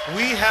know,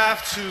 we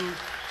have to,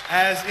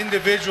 as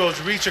individuals,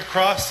 reach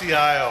across the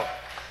aisle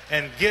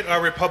and get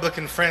our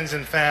Republican friends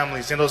and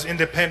families and those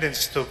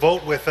independents to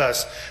vote with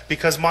us,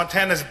 because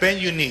Montana's been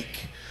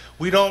unique.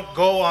 We don't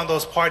go on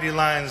those party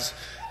lines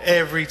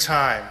every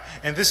time,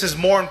 and this is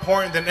more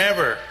important than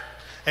ever.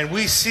 And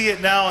we see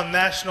it now in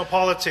national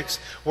politics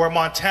where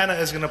Montana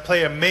is going to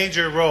play a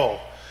major role.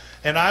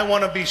 And I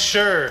want to be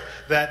sure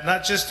that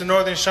not just the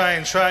Northern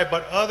Cheyenne tribe,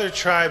 but other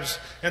tribes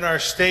in our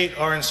state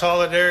are in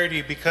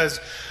solidarity, because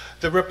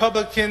the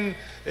Republican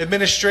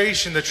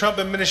administration, the Trump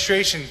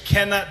administration,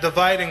 cannot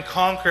divide and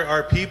conquer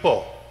our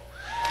people.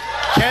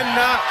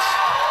 Cannot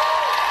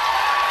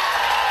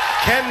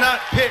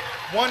pick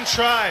one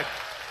tribe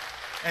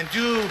and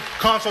do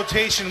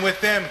consultation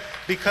with them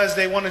because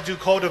they want to do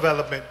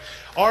co-development.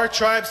 Our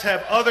tribes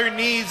have other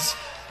needs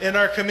in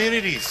our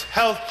communities,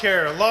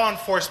 healthcare, law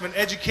enforcement,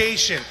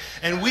 education,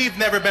 and we've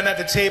never been at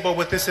the table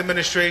with this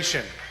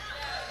administration.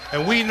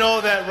 And we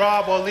know that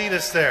Rob will lead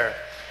us there.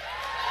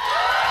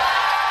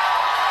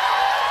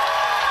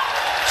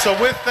 So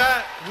with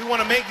that, we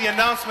want to make the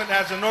announcement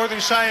as a Northern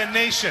Cheyenne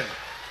Nation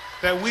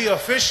that we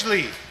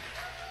officially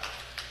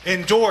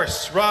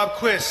endorse Rob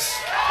Quist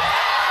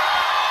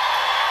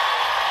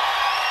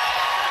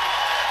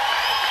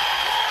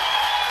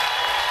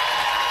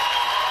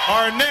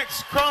our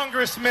next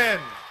congressman.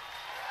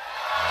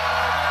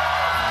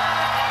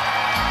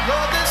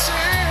 Lord, this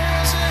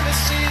isn't a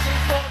season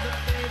for the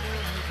faint of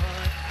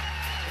heart.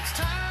 It's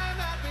time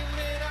that we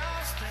made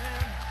our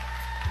stand.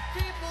 The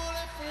people,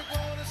 if we're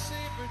going to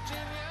see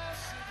Virginia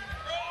City.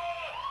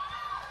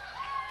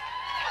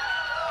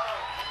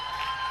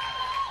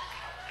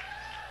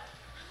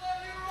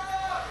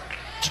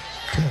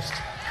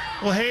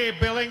 Well, hey,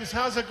 Billings,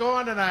 how's it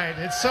going tonight?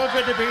 It's so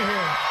good to be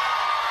here.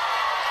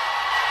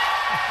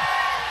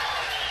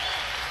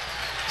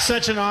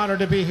 Such an honor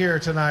to be here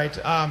tonight.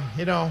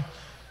 You know,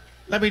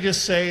 let me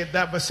just say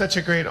that was such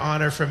a great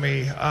honor for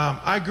me.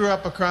 I grew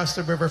up across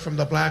the river from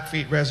the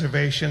Blackfeet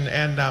Reservation,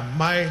 and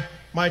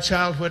my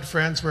childhood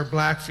friends were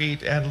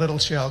Blackfeet and Little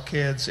Shell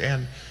kids.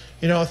 And,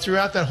 you know,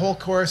 throughout that whole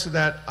course of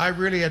that, I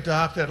really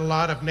adopted a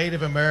lot of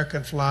Native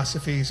American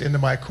philosophies into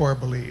my core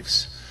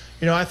beliefs.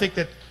 You know, I think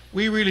that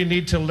we really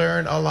need to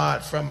learn a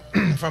lot from,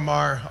 from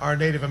our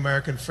Native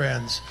American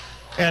friends.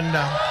 And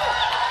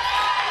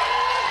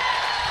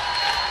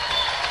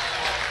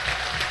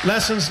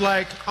lessons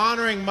like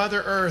honoring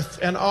Mother Earth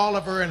and all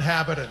of her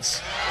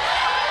inhabitants.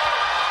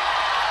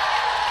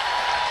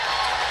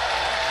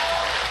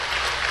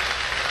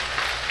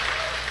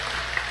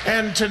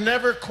 And to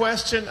never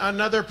question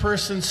another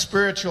person's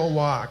spiritual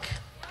walk.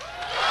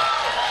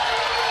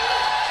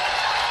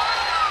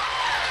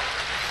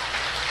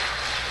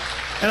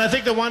 And I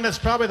think the one that's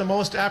probably the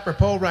most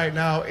apropos right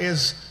now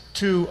is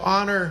to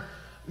honor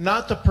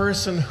not the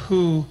person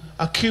who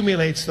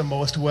accumulates the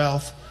most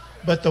wealth,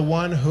 but the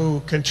one who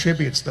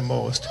contributes the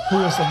most, who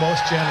is the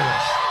most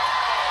generous.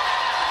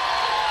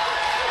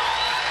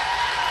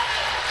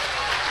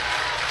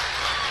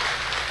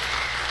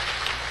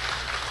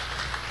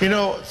 You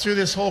know, through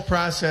this whole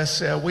process,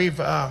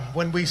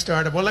 when we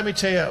started, well, let me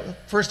tell you,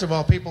 first of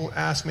all, people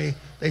asked me,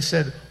 they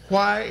said,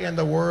 why in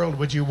the world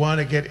would you want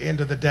to get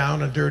into the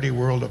down and dirty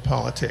world of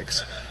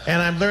politics?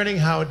 And I'm learning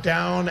how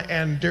down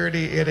and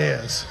dirty it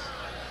is.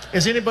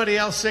 Is anybody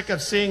else sick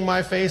of seeing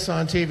my face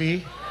on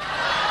TV?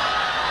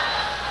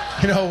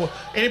 You know,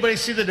 anybody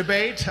see the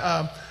debate?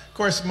 Of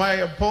course, my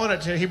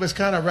opponent, he was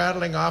kind of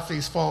rattling off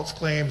these false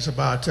claims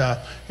about,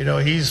 you know,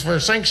 he's for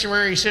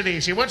sanctuary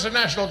cities. He wants a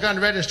national gun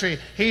registry.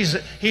 He's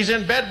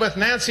in bed with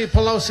Nancy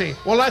Pelosi.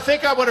 Well, I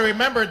think I would have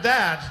remembered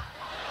that.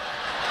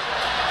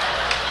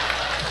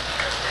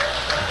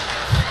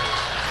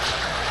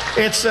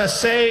 It's a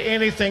say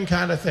anything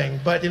kind of thing.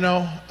 But, you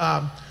know,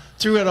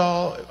 through it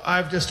all,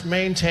 I've just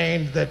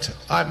maintained that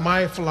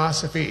my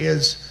philosophy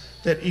is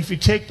that if you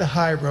take the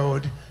high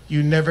road,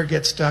 you never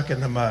get stuck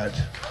in the mud.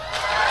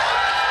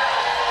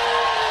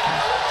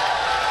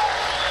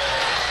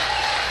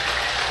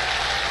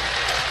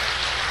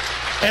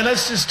 And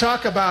let's just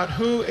talk about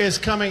who is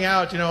coming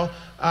out, you know,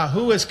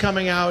 who is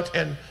coming out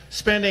and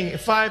spending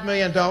 $5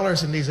 million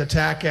in these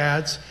attack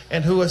ads,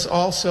 and who is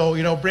also,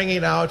 you know,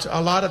 bringing out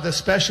a lot of the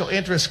special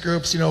interest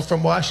groups, you know,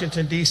 from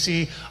Washington,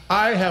 D.C.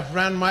 I have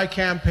run my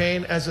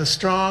campaign as a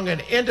strong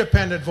and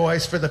independent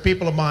voice for the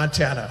people of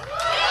Montana.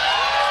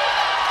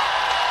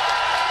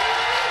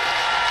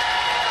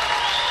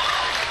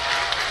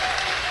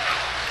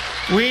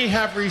 We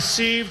have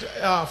received,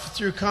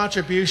 through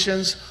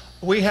contributions,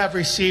 we have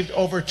received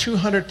over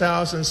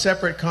 200,000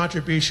 separate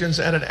contributions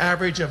at an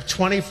average of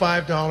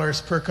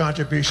 $25 per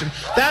contribution.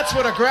 That's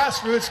what a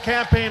grassroots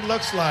campaign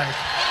looks like.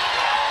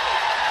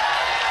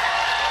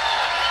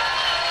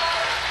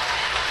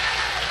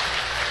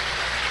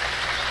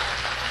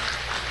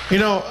 You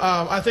know,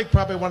 I think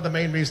probably one of the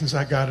main reasons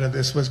I got into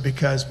this was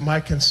because my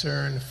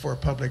concern for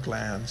public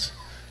lands.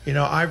 You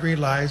know, I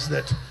realized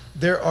that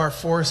there are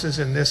forces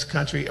in this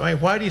country. I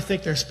mean, why do you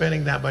think they're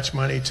spending that much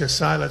money to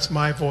silence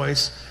my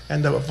voice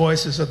and the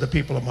voices of the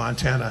people of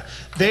Montana?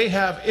 They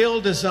have ill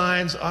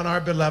designs on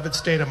our beloved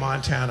state of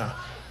Montana.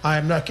 I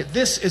am not kidding.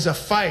 This is a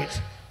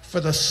fight for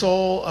the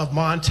soul of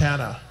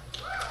Montana.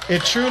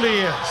 It truly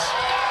is.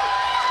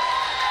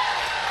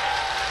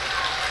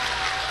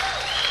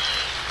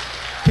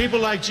 People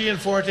like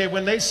Gianforte,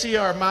 when they see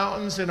our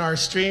mountains and our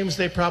streams,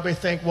 they probably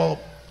think, well,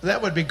 that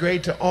would be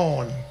great to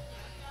own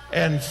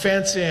and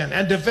fence in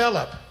and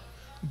develop.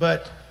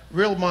 But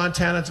real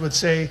Montanans would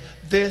say,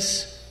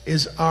 this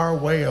is our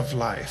way of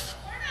life.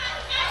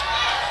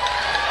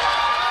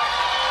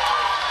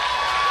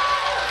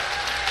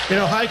 You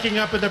know, hiking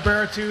up in the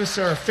Beartooth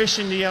or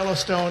fishing the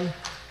Yellowstone,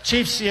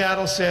 Chief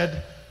Seattle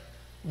said,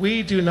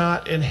 we do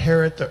not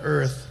inherit the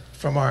earth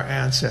from our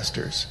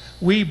ancestors.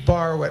 We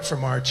borrow it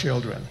from our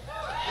children.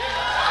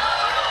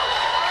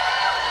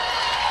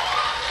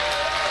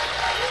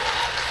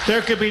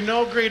 There could be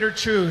no greater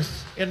truth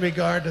in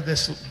regard to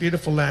this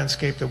beautiful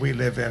landscape that we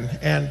live in.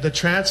 And the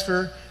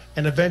transfer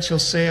and eventual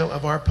sale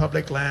of our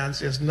public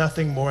lands is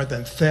nothing more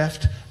than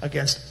theft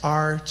against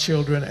our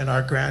children and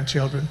our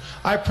grandchildren.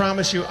 I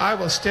promise you, I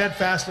will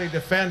steadfastly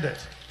defend it.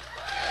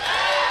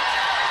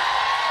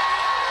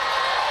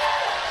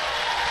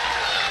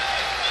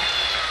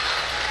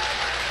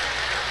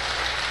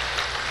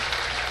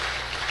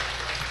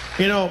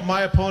 You know,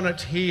 my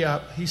opponent, he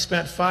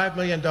spent $5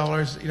 million,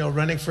 you know,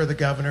 running for the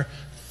governor.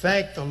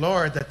 Thank the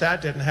Lord that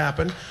that didn't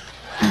happen.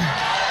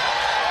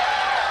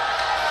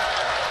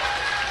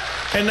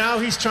 And now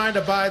he's trying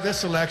to buy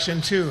this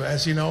election too.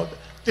 As you know,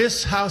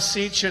 this House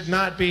seat should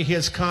not be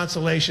his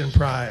consolation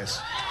prize.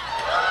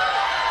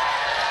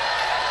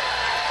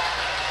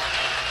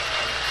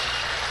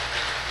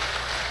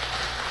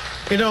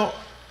 You know,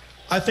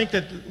 I think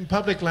that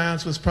public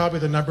lands was probably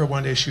the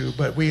 #1 issue,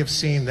 but we have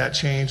seen that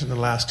change in the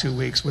last 2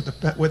 weeks with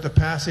the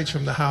passage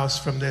from the House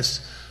from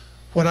this,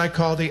 what I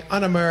call the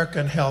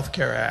Un-American Health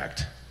Care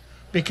Act.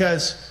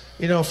 Because,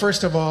 you know,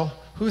 first of all,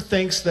 who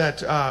thinks that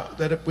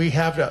that we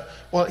have to?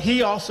 Well,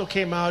 he also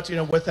came out, you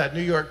know, with that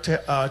New York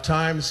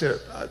Times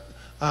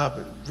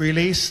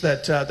release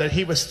that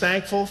he was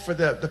thankful for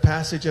the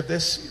passage of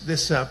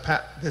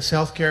this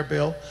health care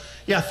bill.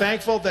 Yeah,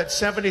 thankful that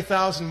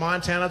 70,000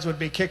 Montanans would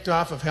be kicked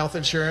off of health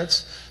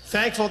insurance.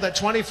 Thankful that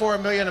 24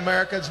 million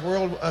Americans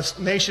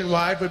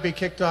nationwide would be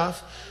kicked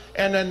off.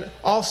 And then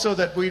also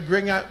that we'd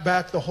bring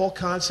back the whole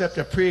concept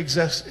of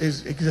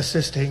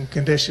pre-existing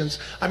conditions.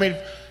 I mean,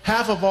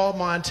 half of all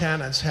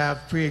Montanans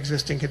have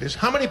pre-existing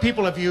conditions. How many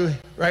people of you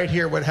right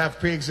here would have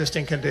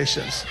pre-existing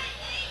conditions?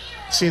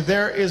 See,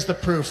 there is the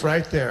proof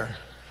right there.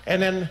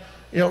 And then,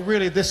 you know,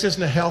 really, this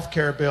isn't a health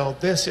care bill.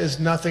 This is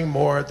nothing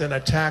more than a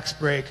tax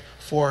break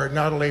for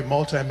not only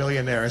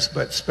multimillionaires,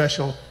 but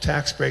special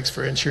tax breaks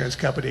for insurance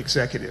company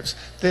executives.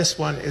 This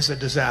one is a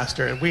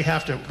disaster, and we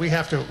have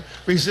to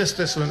resist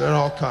this one at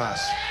all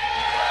costs.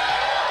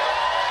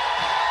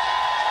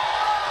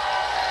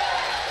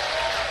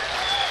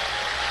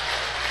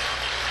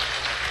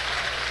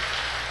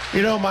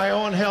 You know, my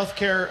own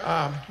healthcare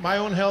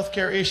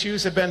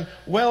issues have been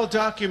well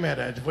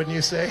documented, wouldn't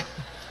you say?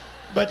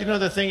 But you know,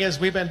 the thing is,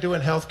 we've been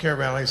doing healthcare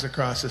rallies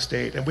across the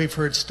state, and we've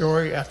heard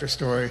story after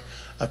story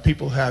of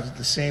people who have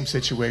the same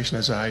situation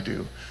as I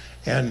do.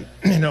 And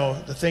you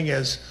know, the thing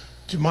is,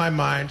 to my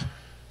mind,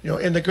 you know,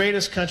 in the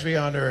greatest country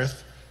on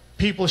earth,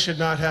 people should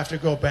not have to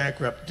go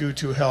bankrupt due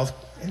to health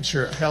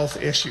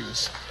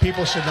issues.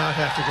 People should not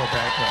have to go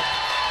bankrupt.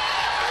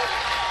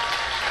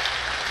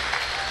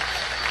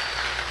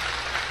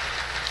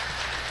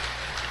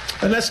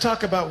 And let's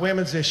talk about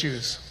women's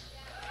issues.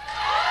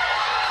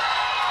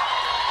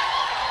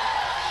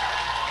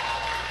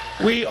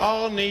 We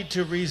all need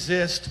to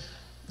resist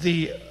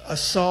the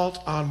assault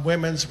on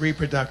women's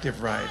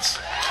reproductive rights.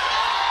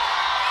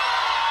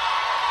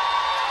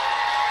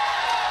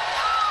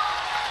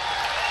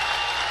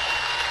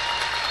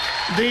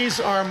 These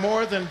are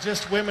more than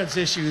just women's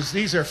issues.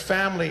 These are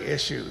family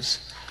issues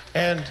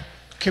and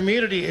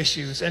community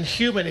issues and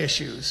human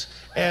issues.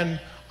 And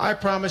I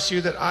promise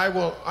you that I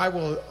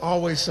will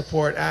always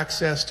support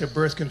access to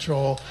birth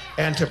control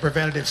and to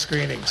preventative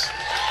screenings.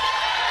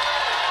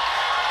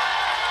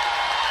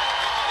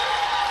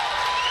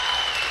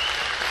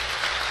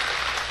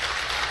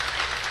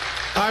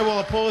 I will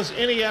oppose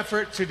any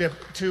effort to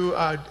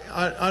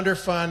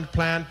underfund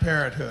Planned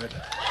Parenthood.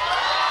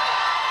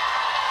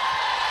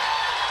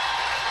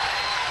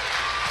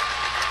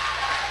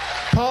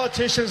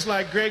 Politicians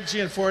like Greg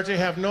Gianforte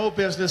have no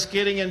business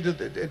getting into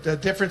the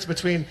difference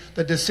between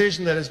the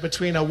decision that is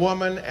between a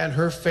woman and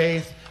her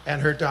faith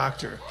and her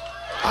doctor.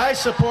 I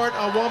support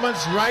a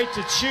woman's right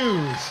to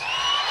choose.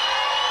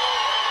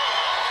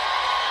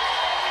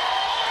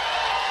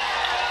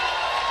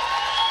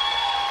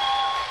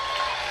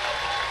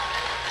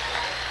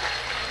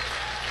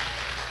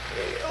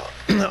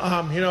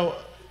 You know,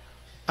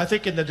 I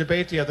think in the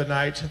debate the other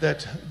night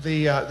that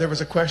there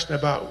was a question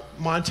about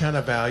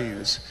Montana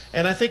values.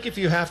 And I think if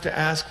you have to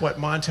ask what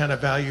Montana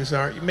values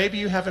are, maybe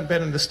you haven't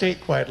been in the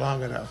state quite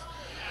long enough.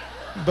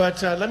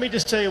 But let me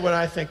just tell you what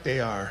I think they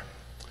are.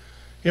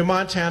 You know,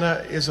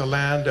 Montana is a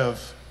land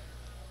of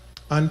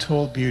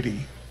untold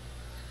beauty,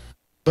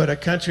 but a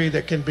country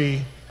that can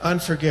be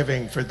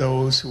unforgiving for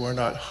those who are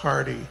not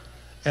hardy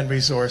and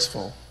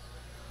resourceful.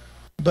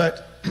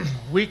 But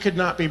we could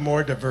not be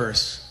more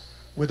diverse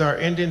with our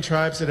Indian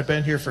tribes that have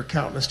been here for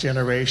countless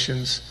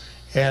generations,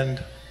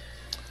 and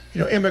you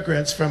know,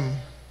 immigrants from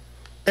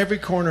every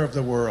corner of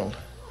the world.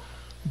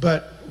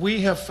 But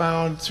we have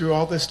found through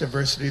all this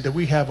diversity that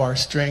we have our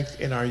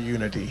strength in our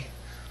unity.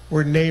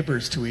 We're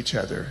neighbors to each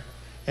other,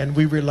 and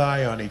we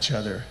rely on each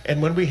other. And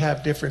when we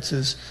have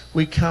differences,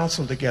 we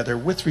counsel together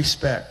with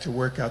respect to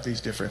work out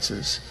these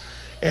differences.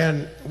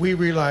 And we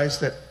realize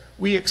that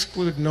we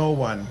exclude no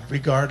one,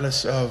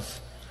 regardless of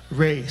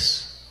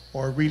race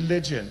or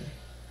religion,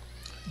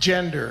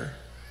 gender,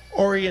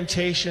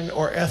 orientation,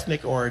 or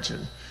ethnic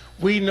origin.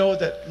 We know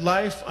that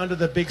life under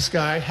the big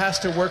sky has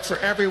to work for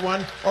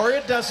everyone, or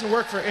it doesn't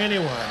work for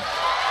anyone.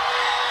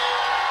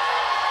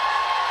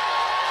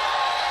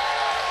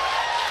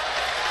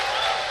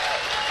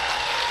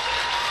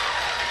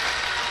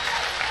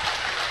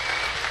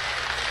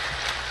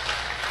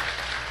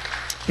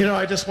 You know,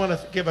 I just want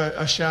to give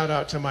a shout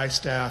out to my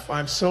staff.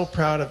 I'm so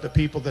proud of the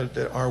people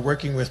that are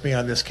working with me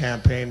on this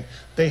campaign.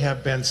 They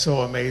have been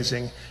so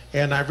amazing.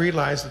 And I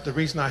realize that the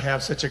reason I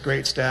have such a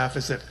great staff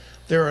is that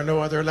there are no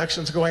other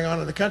elections going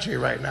on in the country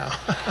right now.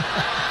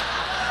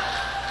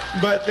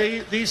 But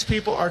these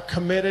people are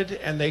committed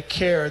and they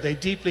care, they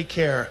deeply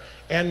care.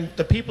 And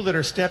the people that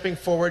are stepping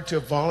forward to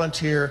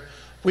volunteer,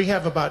 we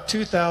have about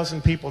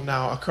 2,000 people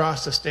now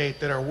across the state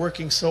that are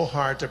working so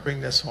hard to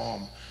bring this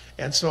home.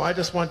 And so I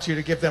just want you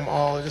to give them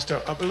all just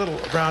a little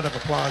round of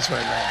applause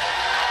right now.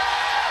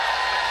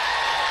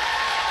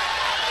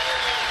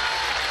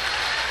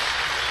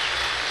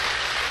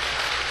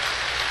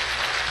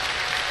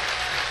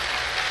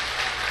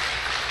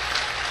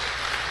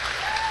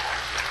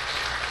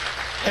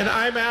 And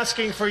I'm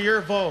asking for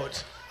your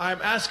vote. I'm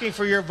asking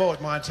for your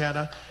vote,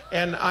 Montana.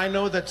 And I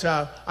know that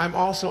I'm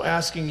also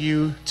asking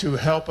you to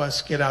help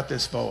us get out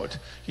this vote.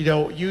 You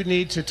know, you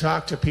need to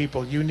talk to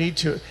people. You need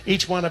to,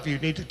 each one of you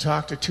need to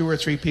talk to 2 or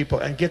 3 people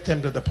and get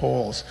them to the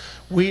polls.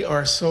 We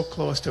are so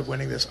close to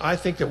winning this. I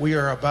think that we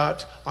are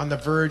about on the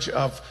verge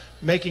of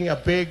making a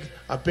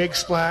big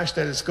splash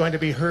that is going to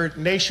be heard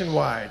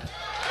nationwide.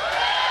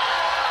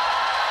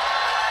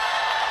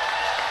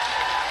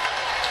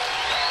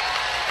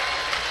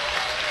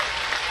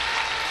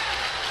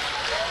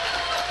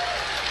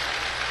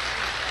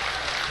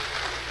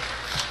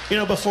 You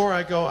know, before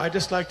I go, I'd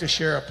just like to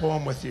share a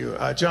poem with you.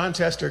 John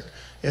Tester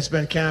has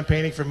been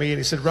campaigning for me, and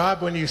he said,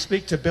 Rob, when you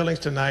speak to Billings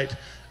tonight,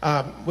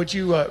 would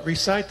you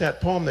recite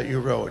that poem that you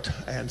wrote?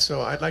 And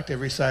so I'd like to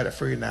recite it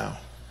for you now.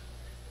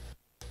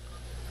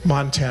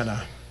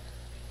 Montana.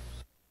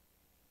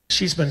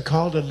 She's been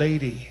called a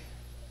lady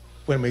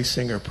when we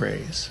sing her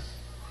praise.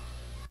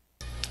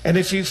 And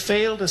if you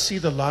fail to see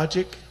the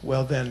logic,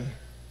 well then,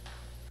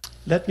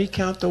 let me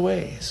count the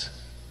ways.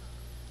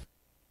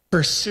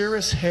 Her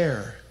cirrus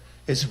hair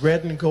is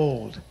red and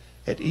gold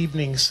at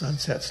evening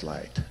sunset's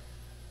light.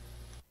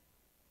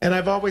 And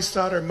I've always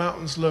thought her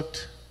mountains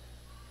looked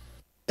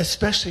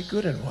especially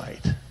good in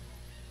white.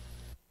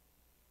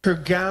 Her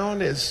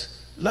gown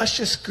is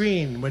luscious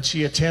green when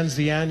she attends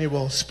the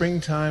annual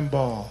springtime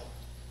ball.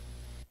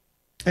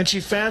 And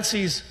she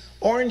fancies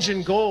orange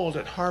and gold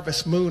at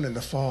harvest moon in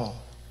the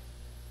fall.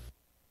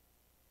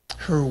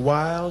 Her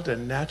wild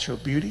and natural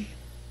beauty,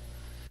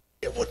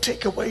 it will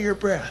take away your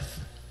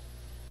breath.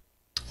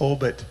 Oh,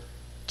 but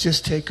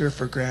just take her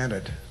for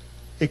granted.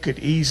 It could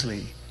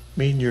easily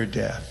mean your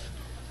death.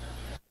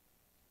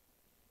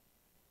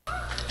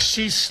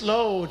 She's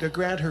slow to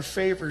grant her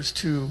favors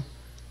to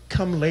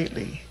come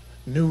lately,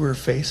 newer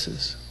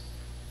faces.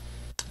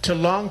 To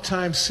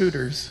longtime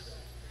suitors,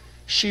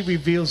 she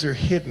reveals her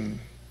hidden,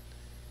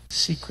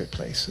 secret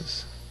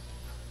places.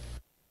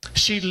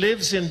 She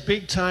lives in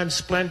big-time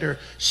splendor.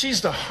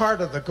 She's the heart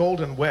of the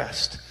Golden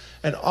West,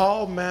 and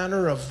all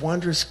manner of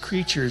wondrous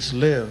creatures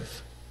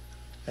live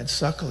and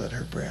suckle at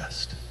her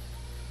breast.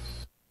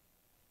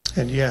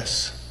 And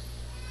yes,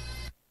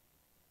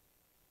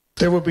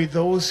 there will be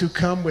those who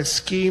come with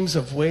schemes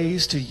of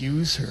ways to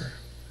use her,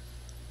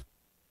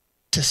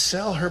 to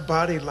sell her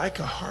body like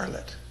a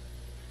harlot,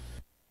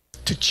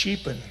 to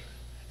cheapen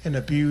and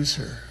abuse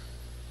her.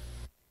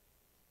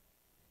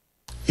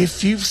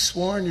 If you've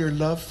sworn your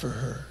love for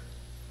her,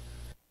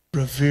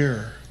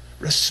 revere,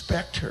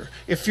 respect her.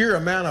 If you're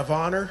a man of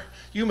honor,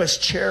 you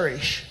must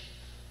cherish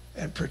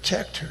and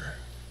protect her.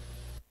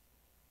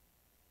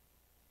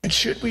 And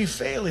should we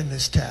fail in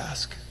this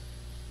task,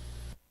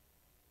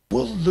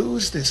 we'll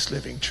lose this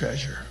living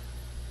treasure.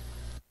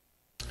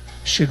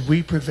 Should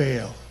we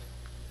prevail,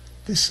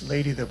 this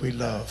lady that we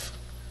love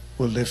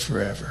will live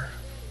forever.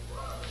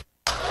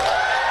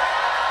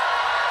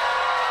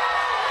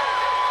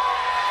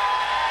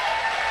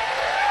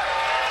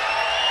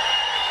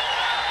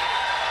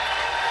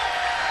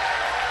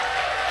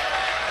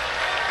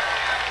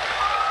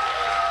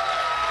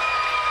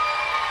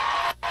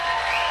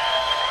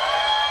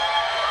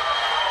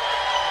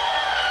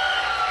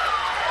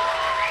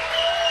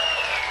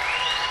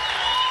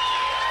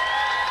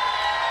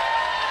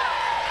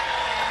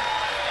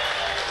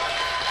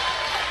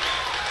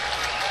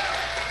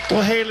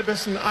 Well, hey,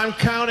 listen, I'm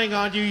counting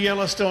on you,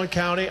 Yellowstone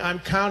County. I'm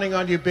counting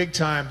on you big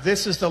time.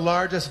 This is the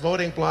largest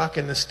voting bloc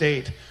in the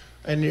state.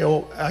 And, you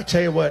know, I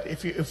tell you what,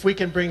 if we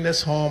can bring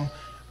this home,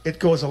 it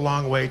goes a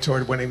long way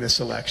toward winning this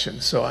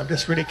election. So I'm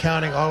just really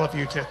counting all of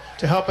you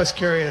to help us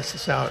carry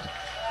this out.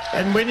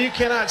 And when you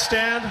cannot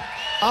stand,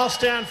 I'll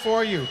stand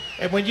for you.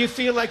 And when you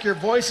feel like your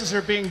voices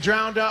are being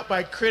drowned out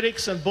by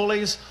critics and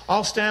bullies,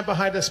 I'll stand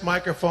behind this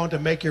microphone to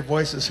make your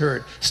voices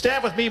heard.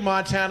 Stand with me,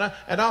 Montana,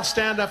 and I'll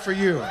stand up for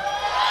you.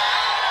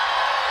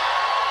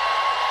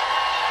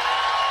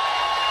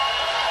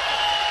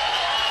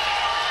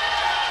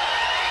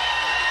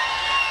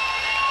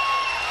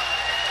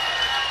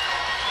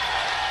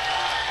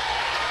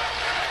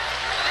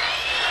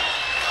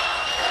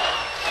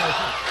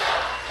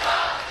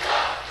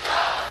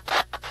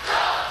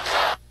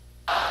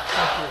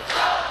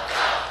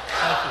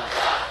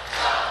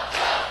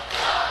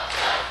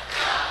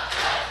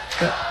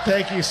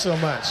 Thank you so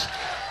much.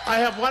 I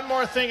have one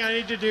more thing I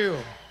need to do.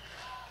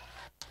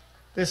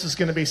 This is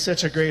going to be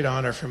such a great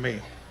honor for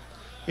me.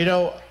 You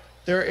know,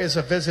 there is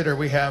a visitor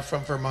we have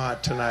from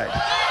Vermont tonight.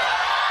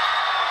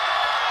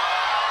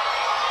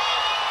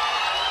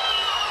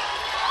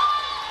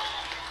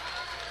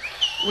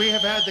 We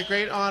have had the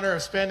great honor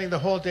of spending the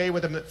whole day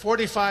with him.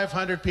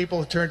 4,500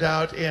 people turned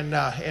out in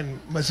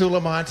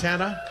Missoula,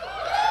 Montana.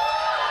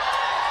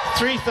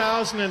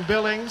 3,000 in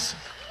Billings.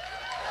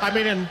 I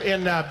mean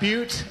in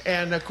Butte.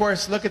 And of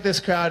course, look at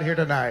this crowd here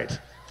tonight.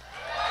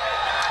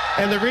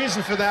 And the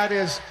reason for that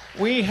is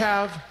we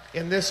have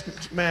in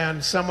this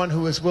man someone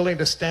who is willing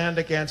to stand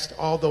against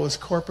all those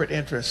corporate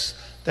interests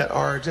that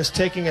are just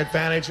taking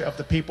advantage of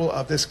the people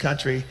of this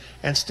country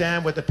and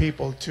stand with the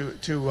people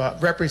to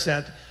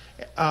represent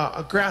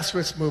a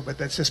grassroots movement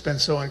that's just been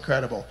so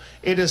incredible.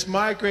 It is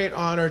my great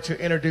honor to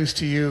introduce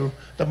to you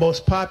the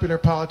most popular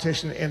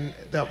politician in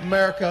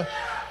America,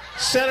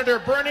 Senator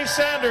Bernie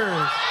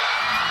Sanders.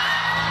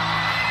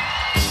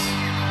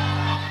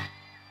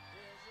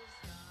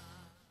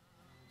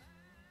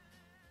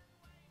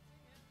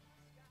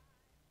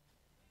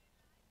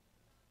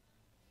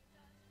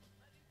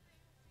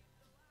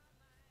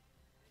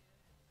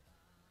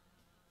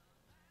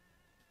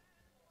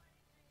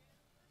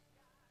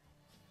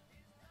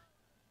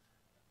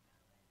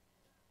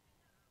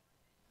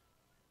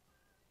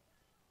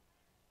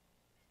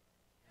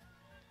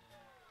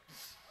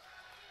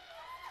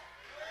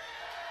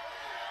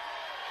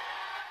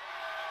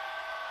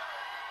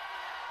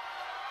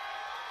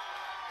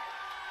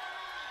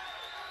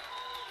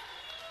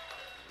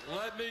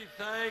 Let me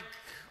thank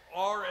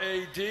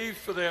RAD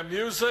for their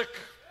music.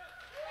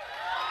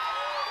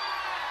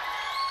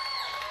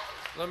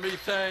 Let me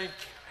thank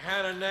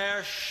Hannah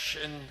Nash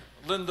and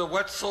Linda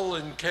Wetzel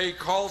and Kay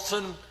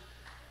Carlson.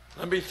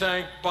 Let me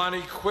thank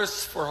Bonnie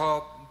Quist for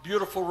her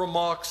beautiful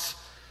remarks.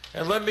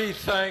 And let me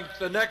thank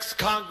the next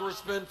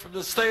congressman from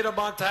the state of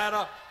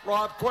Montana,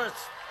 Rob Quist.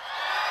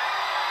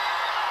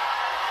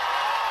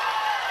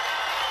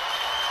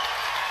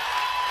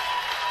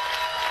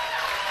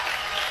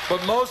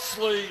 But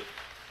mostly,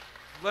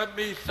 let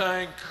me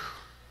thank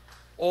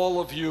all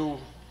of you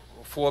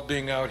for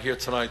being out here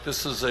tonight.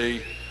 This is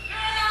a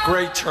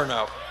great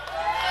turnout.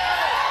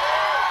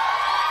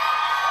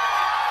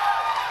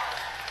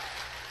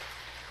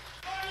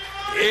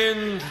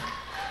 And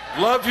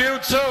love you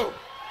too.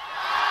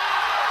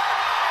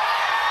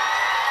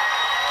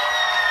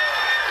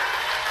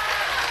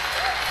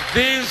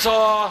 These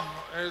are,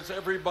 as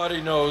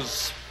everybody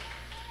knows,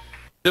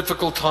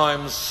 difficult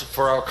times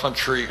for our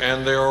country,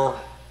 and there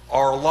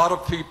are a lot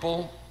of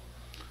people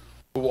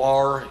who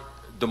are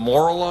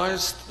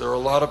demoralized. There are a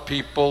lot of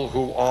people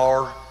who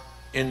are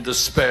in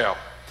despair.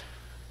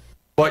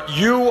 But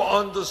you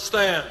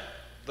understand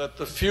that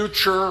the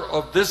future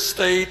of this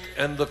state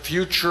and the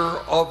future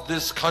of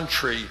this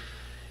country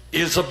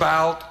is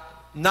about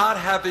not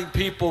having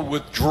people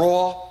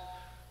withdraw,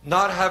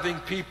 not having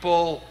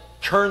people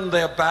turn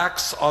their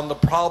backs on the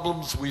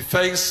problems we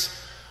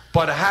face,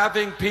 but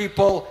having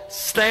people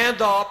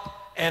stand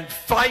up and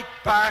fight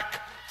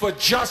back for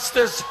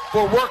justice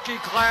for working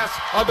class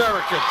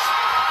Americans.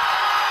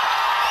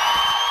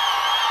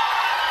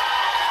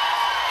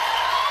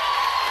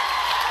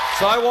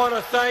 So I want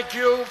to thank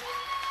you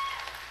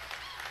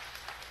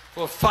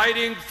for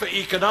fighting for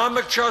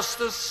economic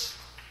justice,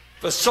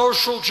 for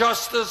social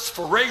justice,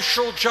 for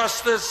racial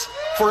justice,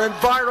 for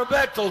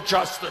environmental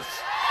justice.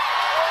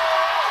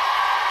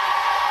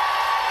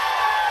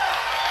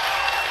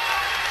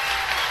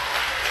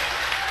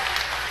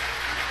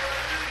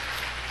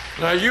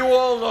 Now, you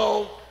all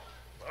know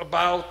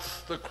about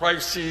the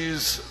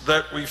crises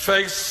that we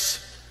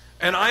face,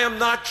 and I am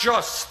not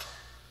just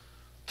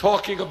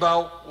talking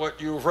about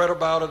what you've read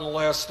about in the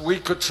last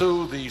week or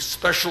two, the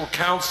special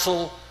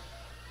counsel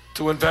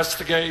to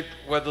investigate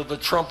whether the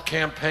Trump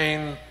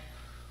campaign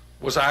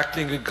was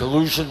acting in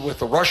collusion with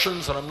the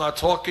Russians, and I'm not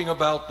talking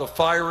about the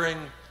firing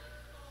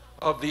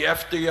of the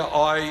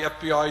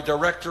FBI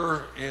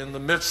director in the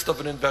midst of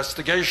an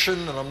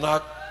investigation, and I'm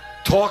not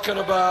talking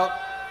about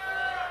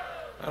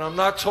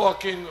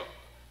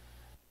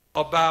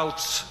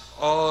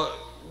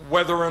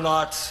whether or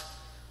not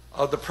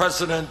the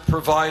president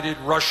provided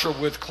Russia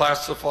with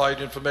classified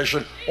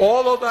information.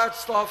 All of that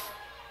stuff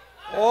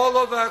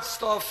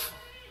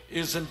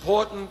is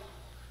important,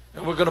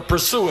 and we're going to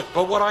pursue it.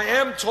 But what I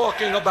am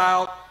talking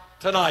about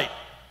tonight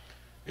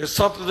is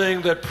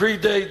something that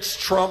predates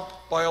Trump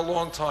by a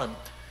long time.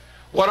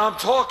 What I'm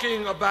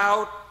talking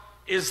about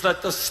is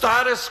that the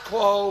status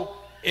quo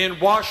in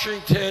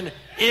Washington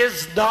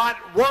is not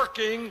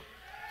working.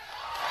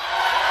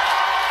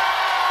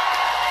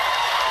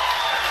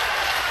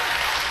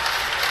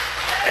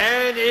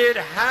 And it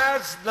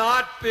has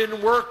not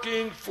been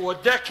working for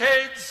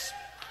decades.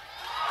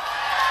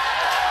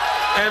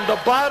 And the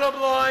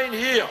bottom line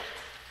here,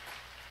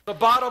 the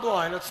bottom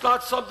line, it's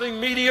not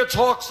something media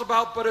talks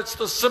about, but it's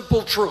the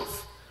simple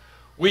truth.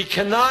 We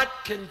cannot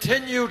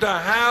continue to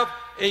have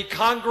a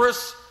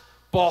Congress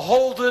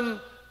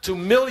beholden to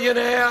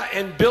millionaire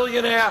and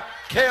billionaire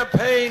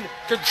campaign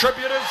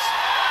contributors.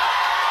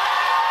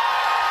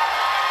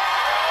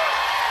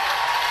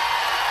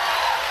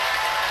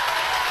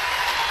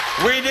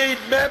 We need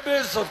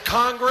members of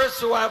Congress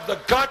who have the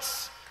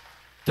guts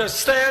to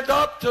stand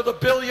up to the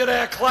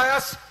billionaire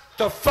class,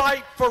 to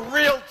fight for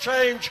real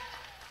change.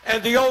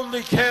 And the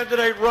only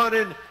candidate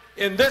running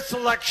in this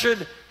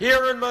election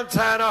here in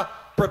Montana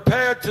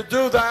prepared to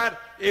do that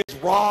is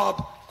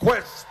Rob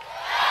Quist.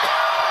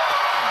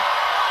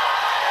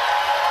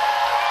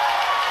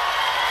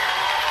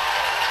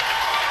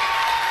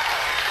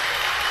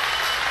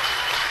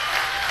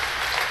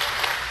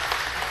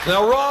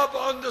 Now, Rob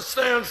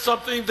understands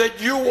something that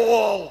you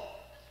all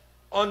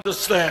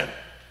understand,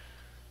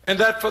 and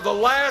that for the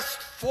last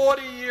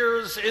 40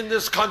 years in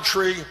this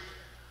country,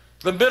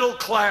 the middle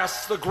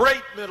class, the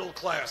great middle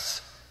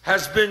class,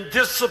 has been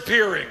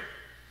disappearing.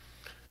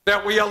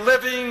 That we are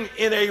living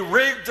in a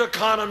rigged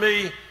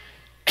economy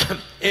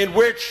in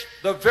which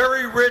the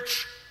very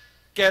rich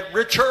get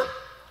richer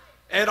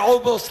and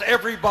almost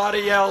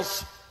everybody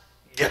else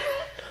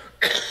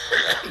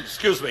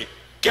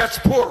gets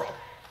poorer.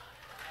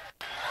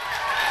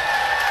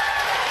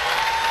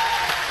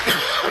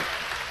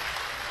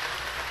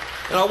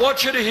 And I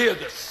want you to hear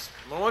this.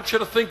 I want you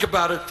to think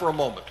about it for a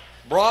moment.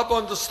 Rob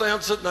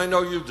understands it, and I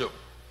know you do.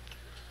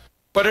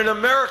 But in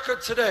America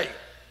today,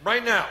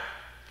 right now,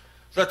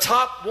 the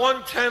top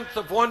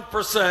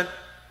 0.1%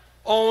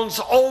 owns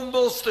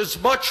almost as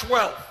much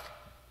wealth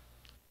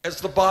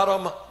as the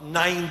bottom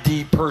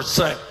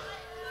 90%.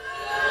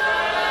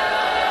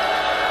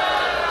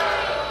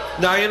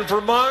 Now, in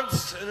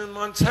Vermont and in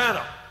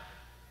Montana,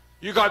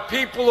 you got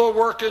people who are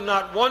working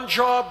not one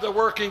job, they're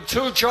working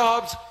 2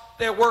 jobs,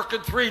 they're working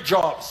 3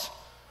 jobs.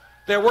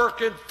 They're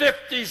working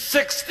 50,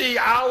 60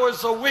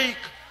 hours a week.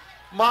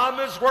 Mom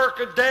is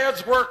working,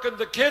 dad's working,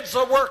 the kids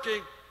are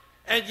working,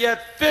 and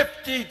yet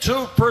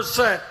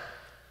 52%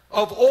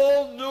 of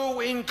all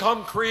new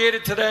income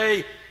created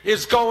today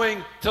is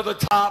going to the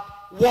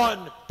top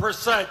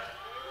 1%.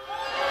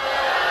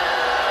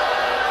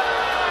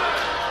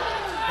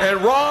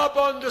 And Rob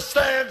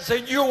understands,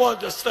 and you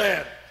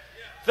understand,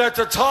 that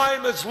the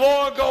time is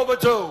long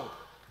overdue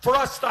for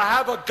us to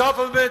have a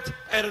government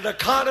and an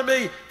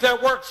economy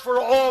that works for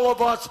all of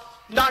us,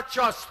 not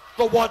just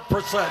the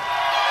 1%.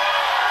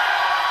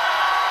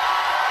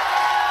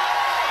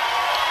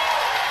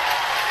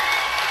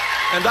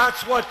 And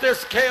that's what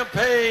this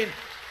campaign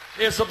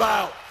is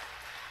about.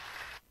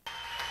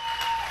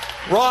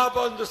 Rob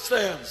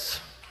understands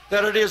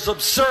that it is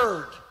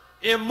absurd,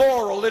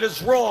 immoral, it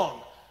is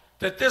wrong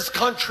that this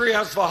country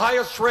has the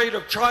highest rate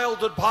of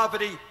childhood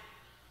poverty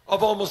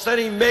of almost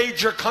any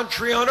major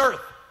country on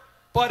earth.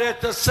 But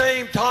at the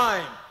same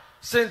time,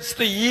 since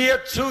the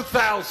year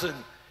 2000,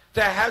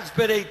 there has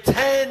been a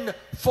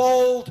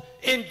 10-fold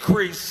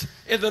increase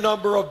in the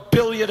number of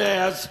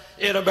billionaires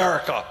in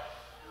America.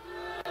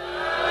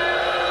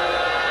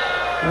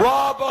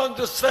 Rob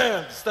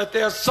understands that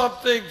there's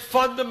something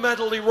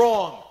fundamentally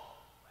wrong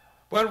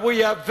when we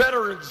have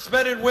veterans,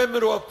 men and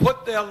women who have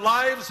put their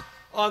lives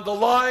on the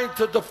line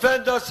to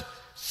defend us,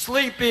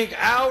 sleeping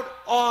out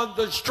on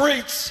the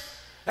streets,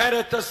 and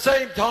at the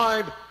same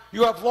time,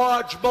 you have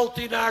large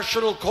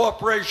multinational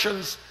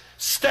corporations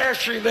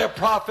stashing their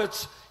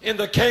profits in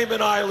the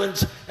Cayman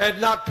Islands and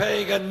not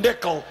paying a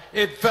nickel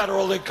in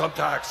federal income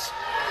tax.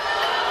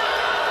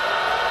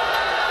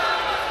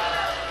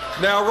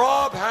 Now,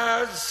 Rob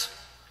has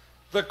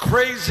the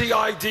crazy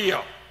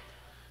idea,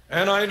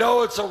 and I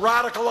know it's a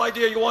radical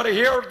idea. You want to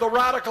hear the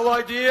radical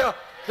idea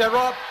that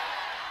Rob,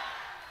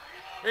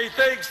 he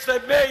thinks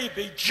that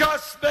maybe,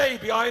 just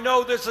maybe, I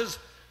know this is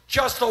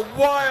just a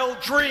wild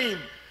dream,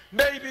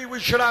 maybe we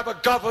should have a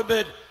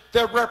government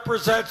that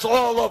represents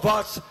all of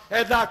us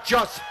and not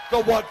just the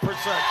 1%.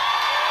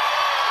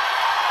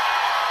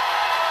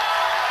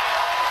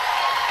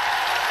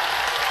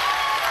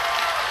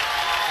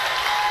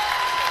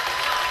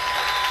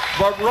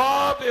 But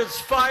Rob is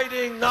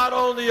fighting not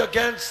only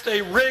against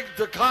a rigged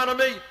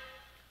economy,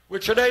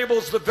 which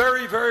enables the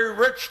very, very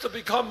rich to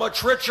become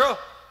much richer,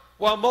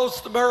 while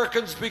most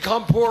Americans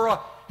become poorer.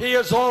 He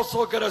is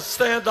also going to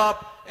stand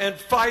up and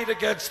fight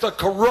against the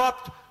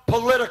corrupt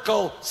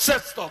political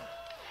system.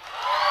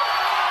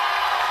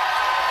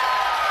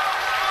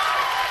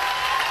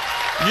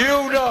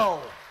 You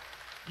know,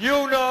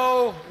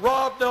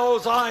 Rob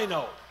knows, I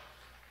know,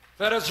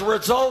 that as a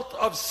result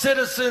of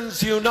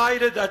Citizens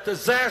United, that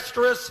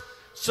disastrous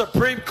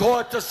Supreme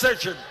Court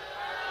decision,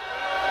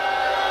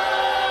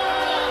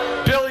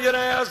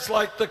 billionaires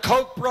like the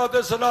Koch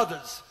brothers and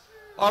others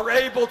are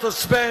able to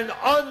spend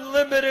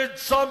unlimited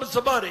sums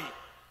of money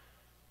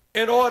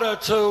in order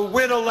to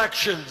win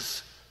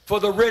elections for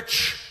the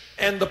rich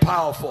and the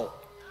powerful.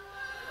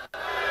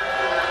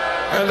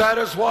 And that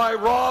is why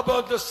Rob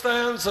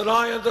understands and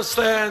I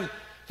understand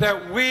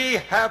that we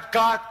have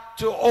got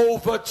to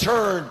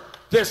overturn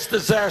this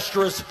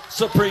disastrous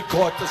Supreme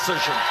Court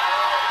decision.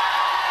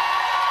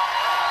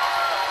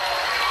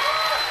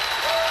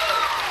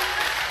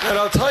 And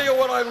I'll tell you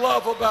what I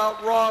love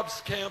about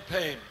Rob's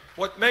campaign,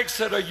 what makes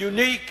it a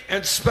unique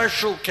and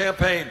special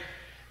campaign.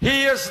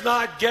 He is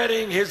not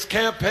getting his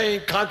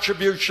campaign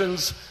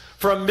contributions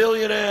from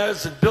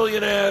millionaires and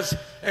billionaires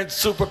and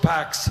super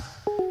PACs.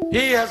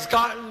 He has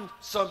gotten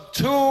some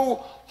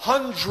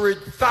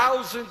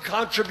 200,000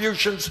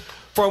 contributions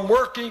from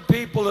working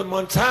people in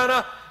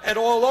Montana and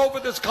all over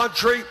this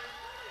country,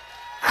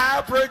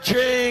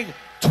 averaging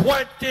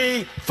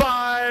 $25.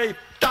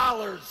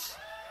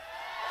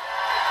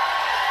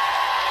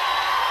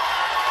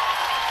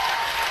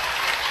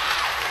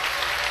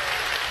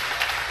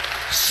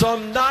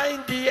 Some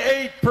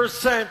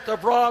 98%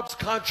 of Rob's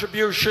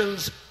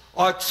contributions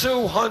are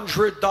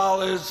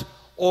 $200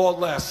 or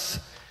less.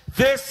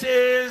 This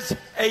is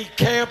a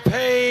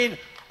campaign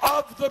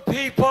of the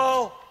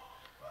people,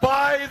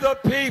 by the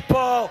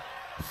people,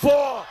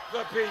 for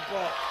the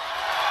people.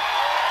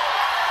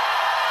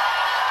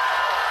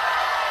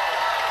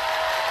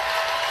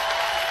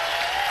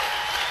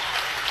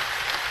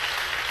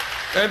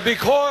 And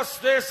because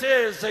this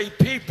is a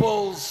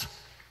people's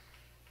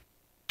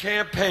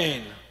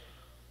campaign,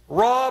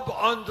 Rob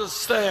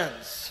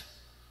understands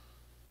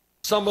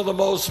some of the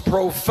most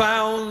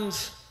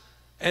profound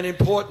and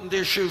important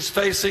issues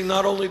facing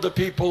not only the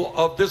people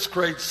of this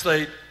great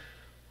state,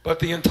 but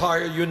the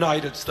entire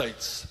United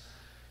States.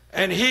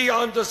 And he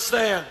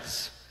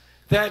understands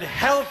that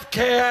health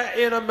care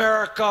in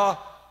America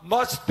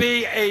must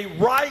be a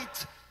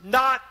right,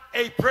 not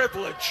a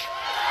privilege.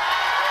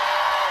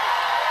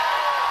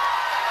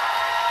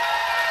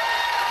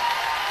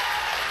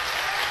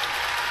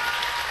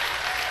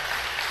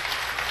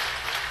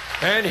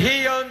 And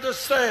he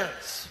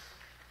understands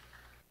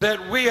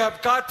that we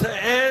have got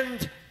to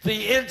end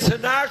the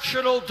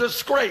international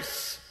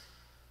disgrace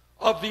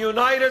of the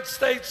United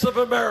States of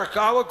America,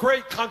 our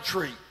great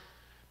country,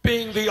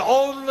 being the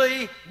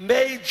only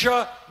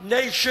major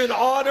nation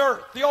on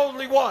earth, the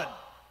only one,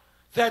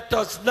 that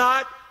does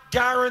not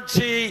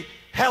guarantee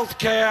health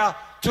care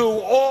to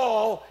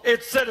all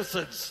its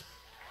citizens.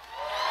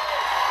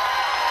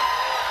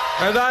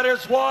 And that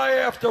is why,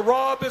 after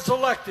Rob is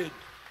elected,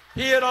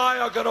 he and I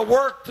are going to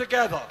work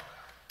together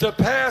to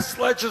pass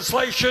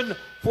legislation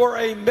for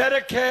a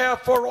Medicare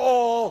for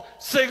all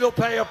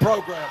single-payer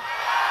program.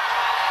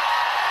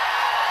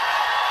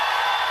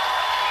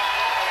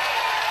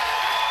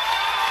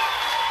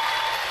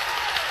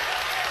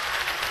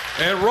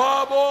 And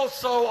Rob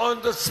also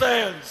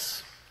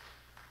understands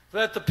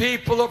that the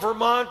people of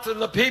Vermont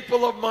and the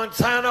people of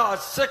Montana are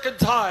sick and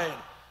tired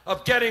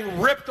of getting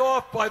ripped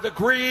off by the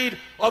greed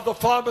of the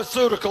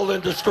pharmaceutical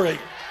industry.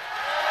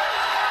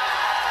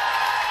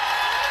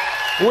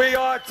 We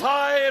are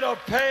tired of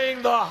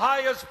paying the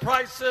highest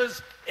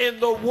prices in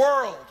the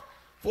world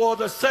for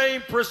the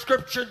same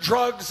prescription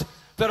drugs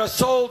that are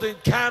sold in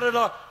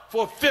Canada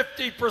for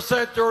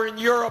 50% or in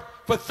Europe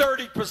for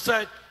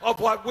 30% of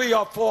what we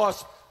are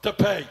forced to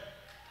pay.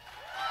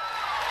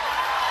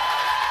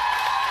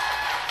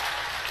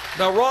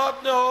 Now,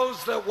 Rob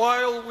knows that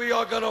while we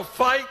are going to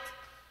fight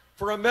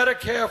for a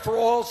Medicare for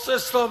all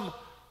system,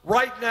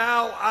 right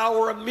now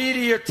our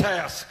immediate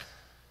task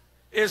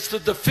is to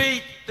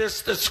defeat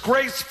this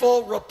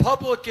disgraceful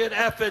Republican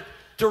effort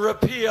to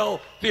repeal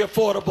the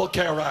Affordable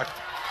Care Act.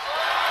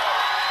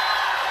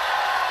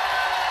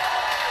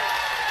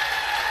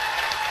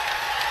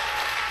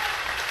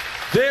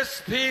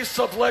 This piece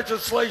of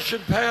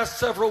legislation passed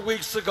several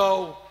weeks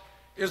ago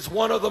is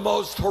one of the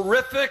most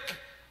horrific,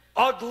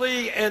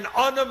 ugly, and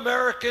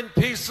un-American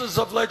pieces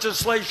of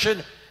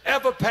legislation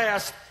ever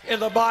passed in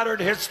the modern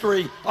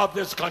history of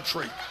this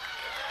country.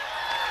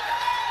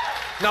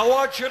 Now, I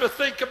want you to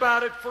think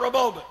about it for a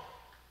moment.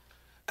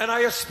 And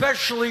I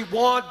especially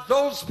want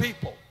those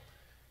people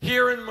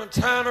here in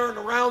Montana and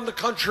around the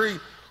country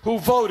who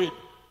voted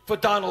for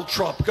Donald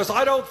Trump, because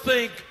I don't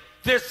think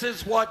this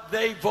is what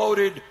they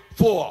voted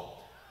for.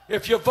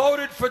 If you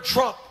voted for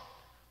Trump,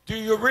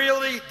 did you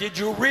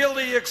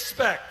really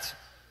expect,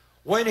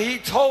 when he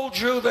told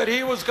you that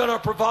he was going to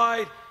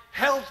provide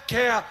health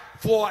care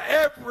for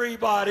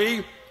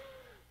everybody,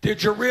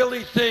 did you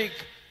really think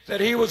that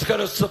he was going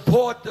to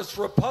support this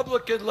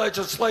Republican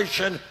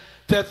legislation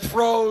that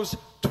throws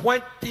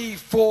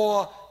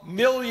 24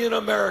 million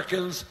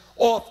Americans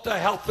off the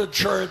health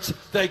insurance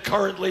they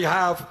currently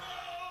have,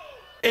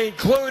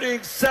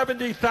 including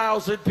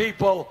 70,000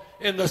 people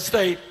in the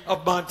state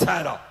of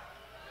Montana?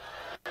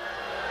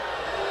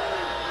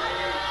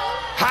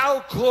 How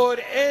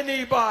could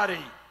anybody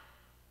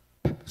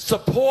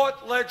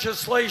support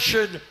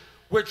legislation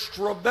which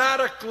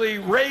dramatically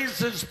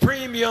raises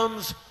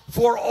premiums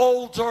for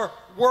older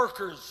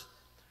workers?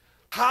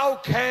 How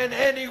can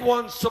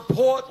anyone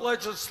support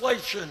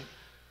legislation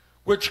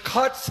which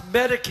cuts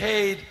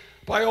Medicaid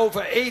by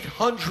over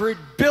 $800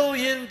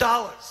 billion?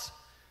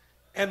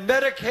 And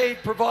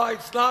Medicaid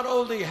provides not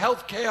only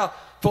health care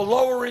for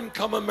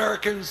lower-income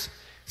Americans,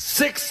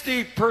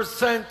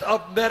 60%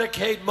 of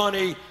Medicaid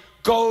money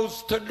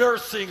goes to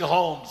nursing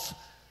homes.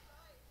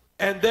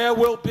 And there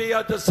will be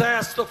a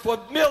disaster for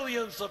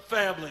millions of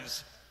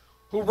families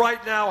who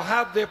right now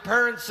have their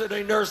parents in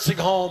a nursing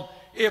home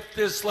if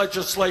this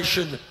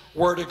legislation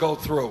were to go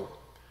through.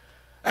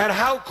 And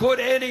how could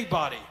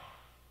anybody,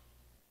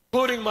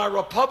 including my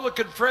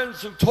Republican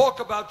friends who talk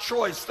about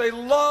choice, they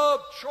love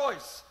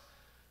choice.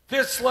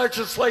 This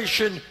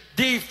legislation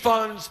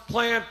defunds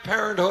Planned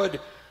Parenthood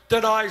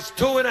denies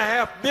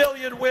 2.5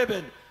 million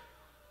women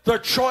the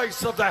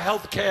choice of the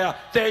health care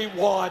they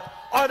want.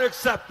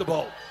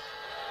 Unacceptable.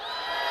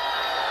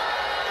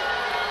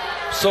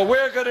 So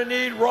we're going to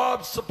need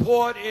Rob's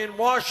support in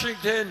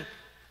Washington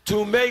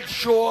to make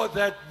sure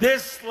that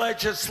this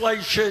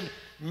legislation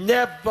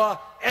never,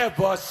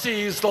 ever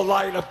sees the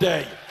light of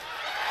day.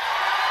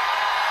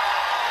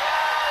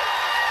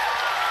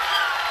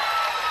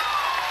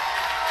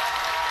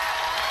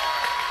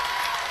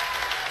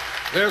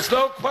 There's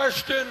no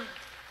question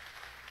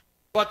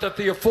but that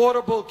the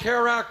Affordable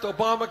Care Act,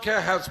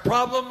 Obamacare, has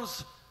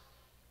problems.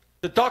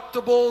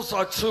 Deductibles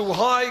are too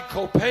high,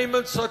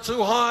 co-payments are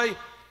too high,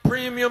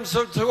 premiums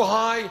are too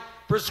high,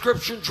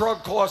 prescription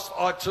drug costs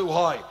are too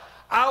high.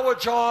 Our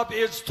job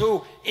is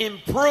to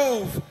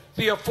improve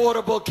the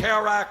Affordable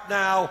Care Act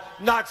now,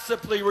 not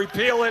simply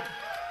repeal it.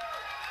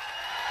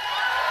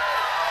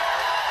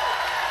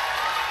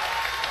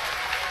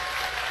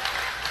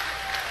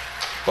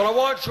 But I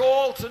want you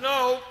all to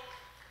know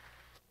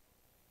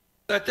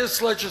that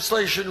this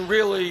legislation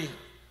really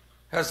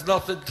has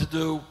nothing to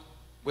do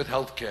with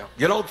health care.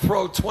 You don't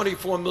throw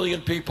 24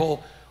 million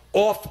people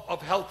off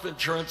of health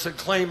insurance and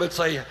claim it's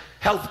a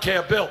health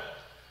care bill.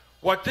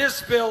 What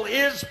this bill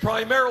is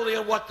primarily,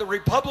 and what the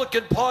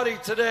Republican Party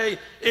today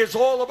is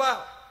all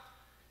about,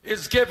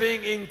 is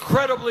giving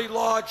incredibly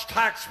large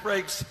tax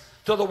breaks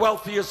to the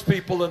wealthiest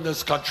people in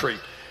this country.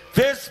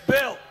 This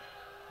bill,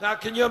 now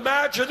can you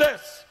imagine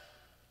this?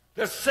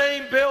 The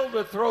same bill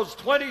that throws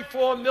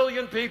 24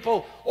 million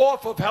people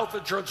off of health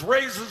insurance,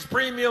 raises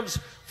premiums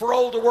for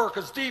older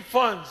workers,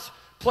 defunds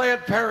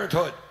Planned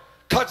Parenthood,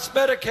 cuts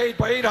Medicaid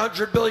by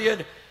 $800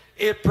 billion.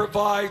 It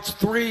provides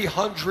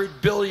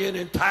 $300 billion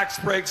in tax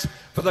breaks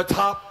for the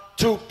top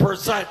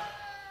 2%.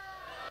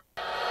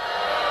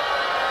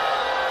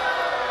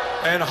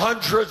 And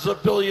hundreds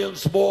of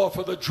billions more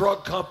for the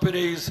drug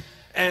companies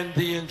and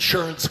the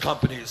insurance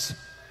companies.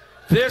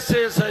 This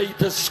is a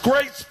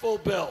disgraceful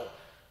bill.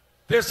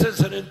 This is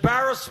an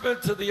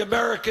embarrassment to the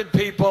American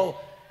people,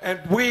 and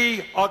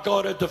we are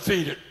going to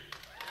defeat it.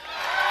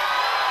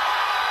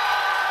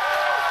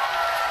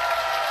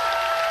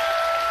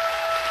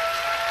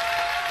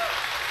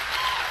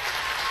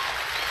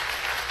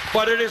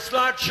 But it is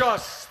not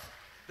just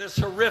this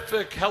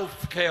horrific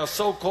health care,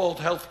 so-called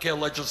health care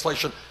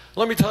legislation.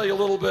 Let me tell you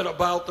a little bit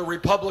about the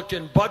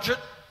Republican budget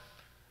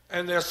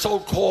and their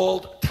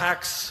so-called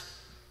tax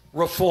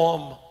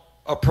reform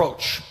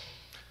approach.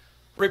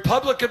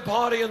 Republican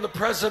Party and the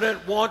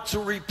president want to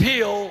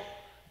repeal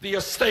the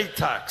estate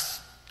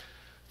tax.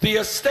 The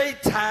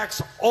estate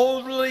tax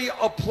only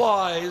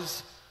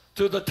applies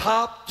to the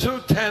top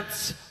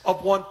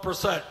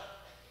 0.2%.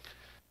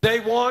 They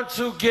want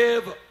to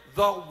give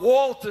the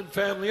Walton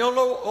family, you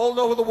all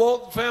know who the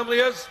Walton family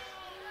is?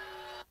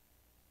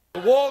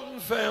 The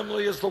Walton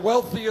family is the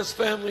wealthiest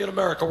family in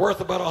America,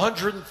 worth about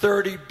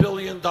 $130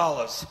 billion.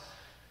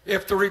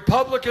 If the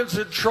Republicans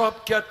and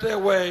Trump get their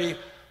way,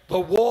 the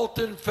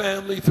Walton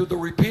family, through the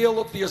repeal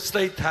of the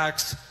estate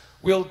tax,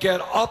 will get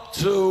up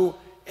to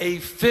a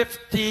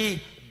 $50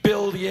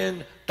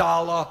 billion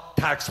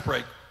tax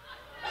break.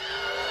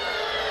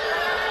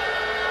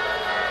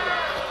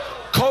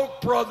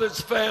 Koch brothers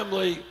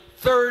family,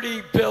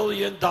 $30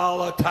 billion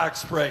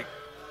tax break.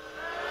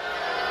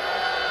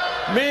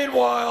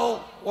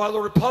 Meanwhile, while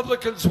the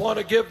Republicans want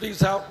to give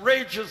these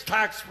outrageous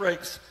tax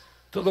breaks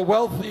to the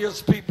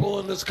wealthiest people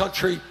in this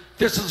country,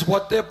 this is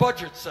what their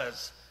budget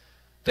says.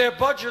 Their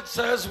budget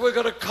says we're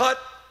going to cut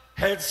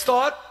Head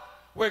Start,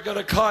 we're going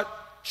to cut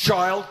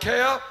child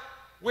care,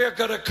 we're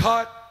going to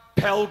cut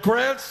Pell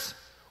Grants,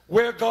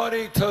 we're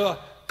going to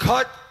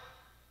cut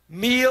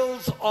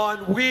Meals on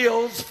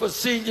Wheels for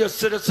senior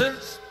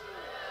citizens,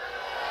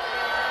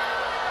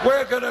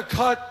 we're going to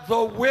cut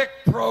the WIC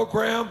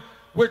program,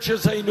 which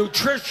is a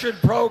nutrition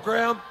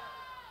program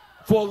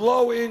for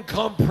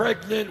low-income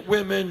pregnant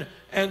women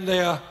and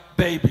their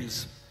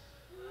babies.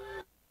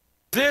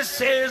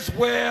 This is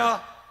where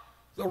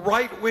the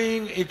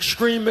right-wing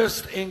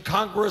extremists in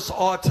Congress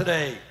are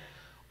today.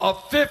 A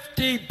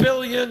 $50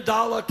 billion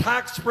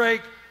tax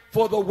break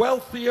for the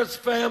wealthiest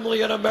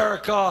family in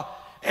America,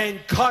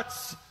 and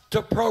cuts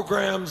to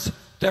programs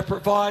that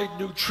provide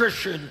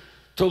nutrition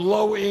to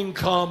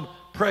low-income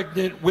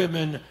pregnant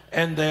women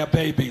and their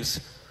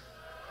babies.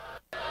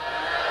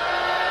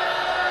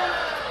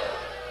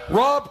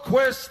 Rob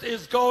Quist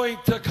is going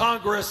to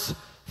Congress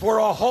for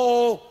a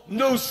whole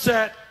new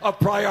set of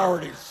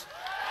priorities.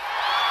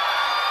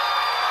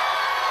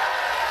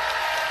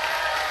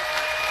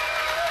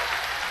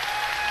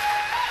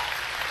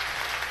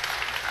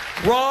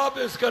 Rob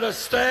is going to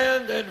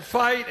stand and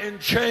fight and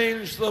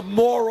change the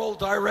moral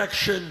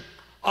direction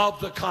of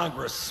the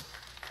Congress.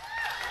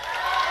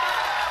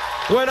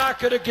 We're not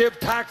going to give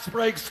tax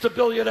breaks to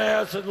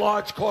billionaires and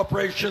large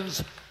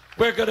corporations.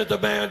 We're going to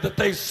demand that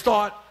they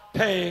start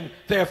paying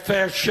their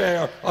fair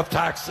share of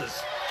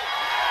taxes.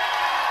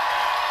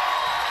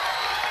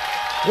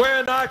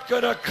 We're not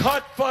going to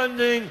cut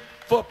funding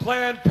for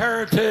Planned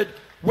Parenthood.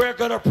 We're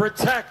going to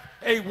protect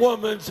a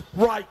woman's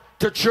right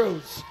to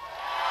choose.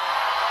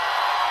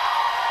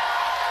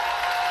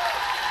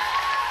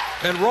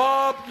 And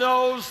Rob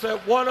knows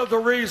that one of the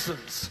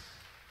reasons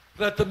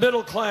that the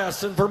middle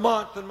class in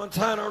Vermont and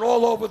Montana and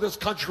all over this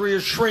country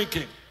is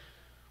shrinking,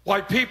 why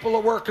people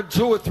are working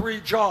 2 or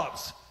 3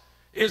 jobs,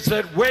 is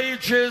that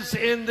wages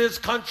in this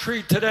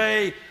country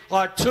today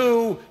are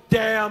too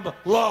damn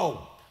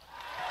low.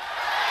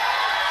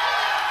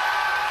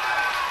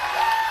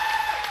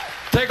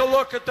 Take a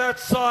look at that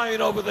sign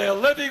over there,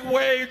 living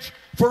wage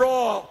for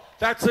all.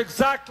 That's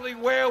exactly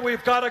where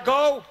we've got to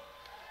go.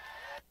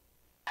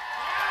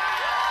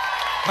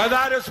 And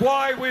that is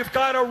why we've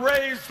got to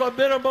raise the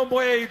minimum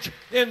wage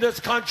in this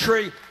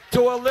country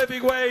to a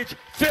living wage,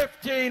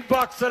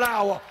 $15 an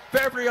hour for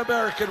every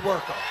American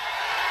worker.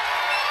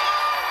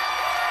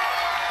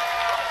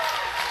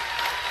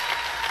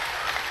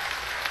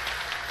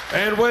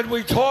 And when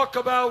we talk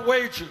about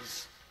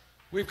wages,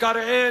 we've got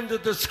to end the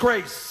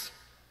disgrace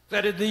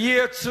that in the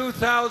year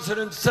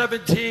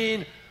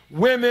 2017,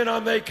 women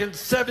are making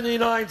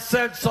 79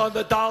 cents on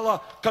the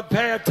dollar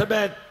compared to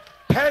men.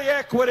 Pay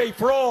equity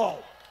for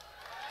all.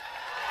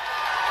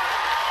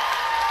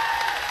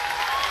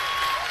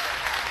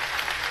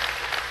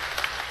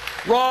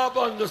 Rob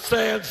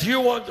understands,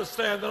 you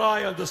understand, and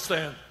I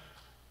understand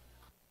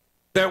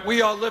that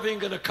we are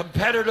living in a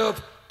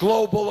competitive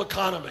global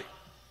economy,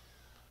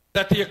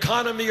 that the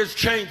economy is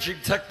changing,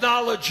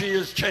 technology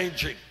is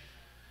changing,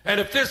 and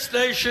if this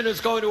nation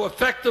is going to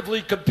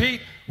effectively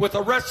compete with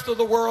the rest of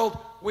the world,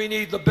 we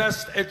need the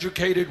best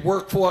educated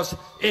workforce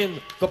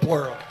in the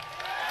world.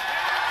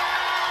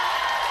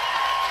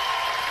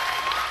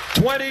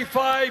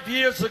 25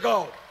 years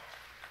ago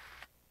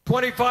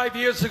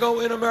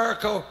in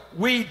America,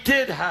 we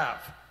did have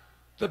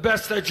the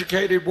best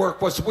educated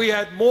workforce. We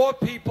had more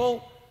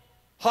people,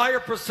 higher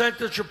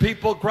percentage of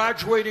people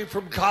graduating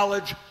from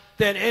college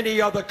than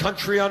any other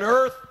country on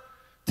earth.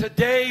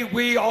 Today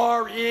we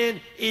are in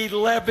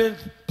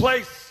 11th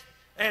place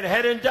and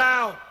heading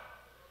down.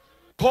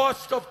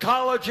 Cost of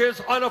college is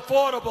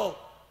unaffordable.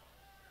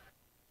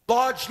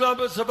 Large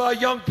numbers of our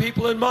young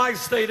people in my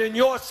state, in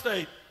your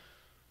state,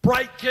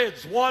 bright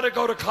kids want to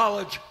go to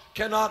college,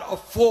 cannot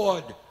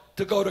afford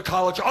to go to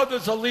college.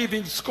 Others are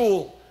leaving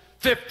school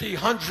 $50,000,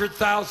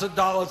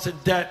 $100,000 in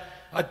debt,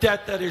 a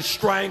debt that is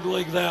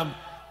strangling them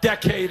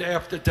decade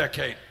after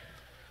decade.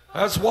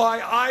 That's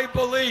why I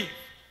believe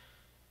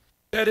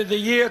that in the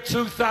year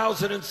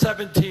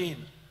 2017,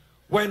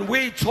 when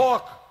we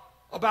talk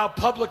about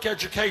public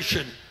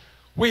education,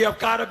 we have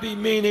got to be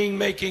meaning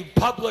making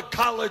public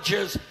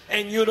colleges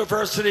and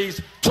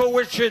universities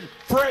tuition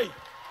free.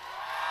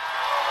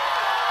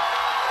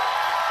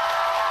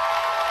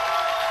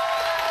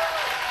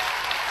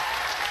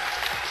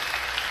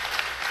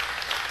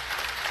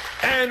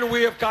 And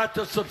we have got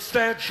to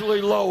substantially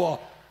lower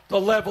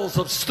the levels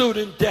of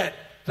student debt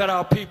that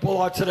our people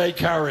are today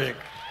carrying.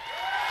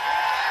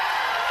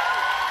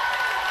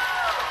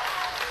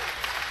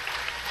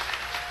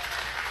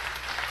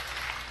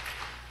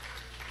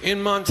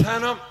 In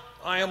Montana,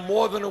 I am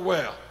more than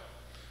aware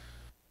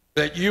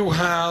that you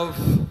have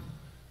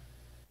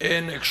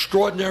an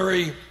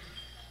extraordinary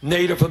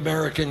Native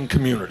American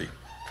community.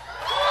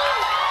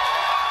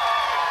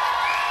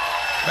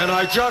 And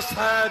I just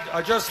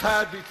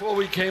had, before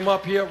we came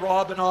up here,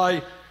 Rob and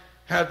I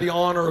had the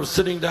honor of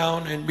sitting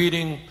down and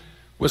meeting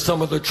with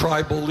some of the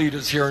tribal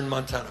leaders here in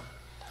Montana.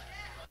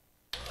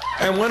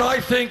 And when I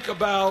think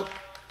about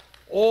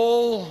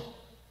all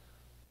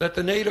that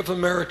the Native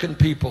American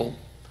people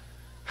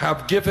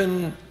have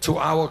given to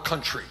our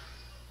country,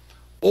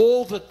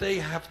 all that they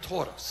have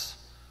taught us,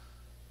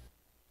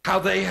 how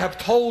they have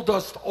told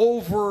us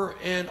over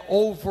and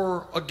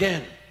over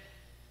again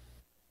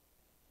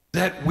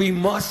that we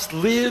must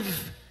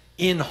live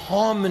in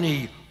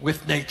harmony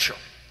with nature.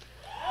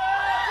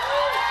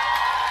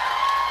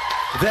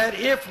 That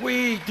if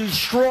we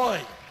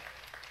destroy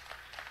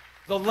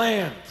the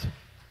land,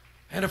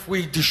 and if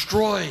we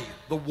destroy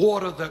the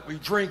water that we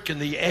drink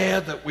and the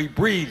air that we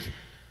breathe,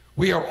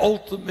 we are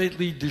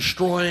ultimately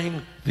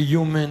destroying the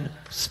human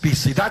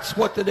species. That's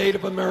what the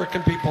Native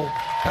American people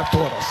have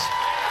taught us.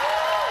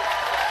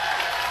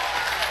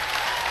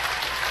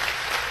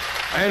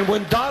 And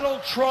when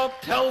Donald Trump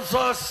tells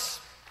us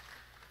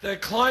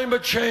that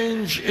climate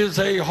change is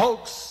a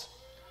hoax,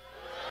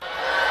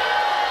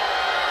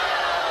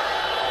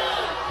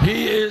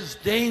 he is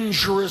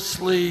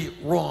dangerously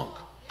wrong.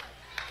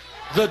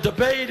 The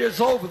debate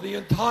is over.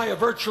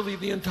 Virtually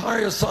the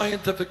entire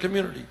scientific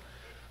community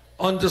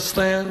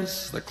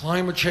understands that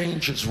climate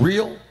change is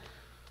real,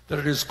 that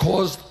it is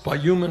caused by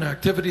human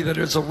activity, that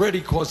it is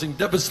already causing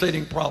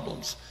devastating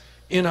problems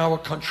in our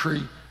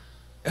country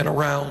and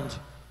around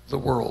the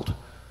world.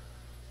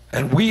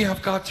 And we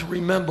have got to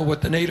remember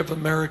what the Native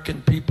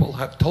American people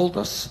have told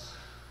us.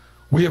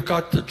 We have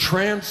got to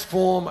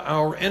transform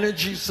our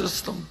energy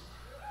system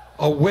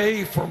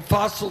away from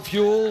fossil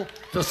fuel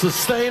to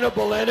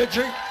sustainable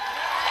energy.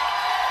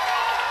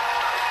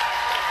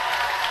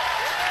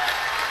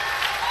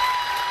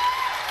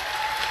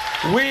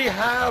 We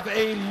have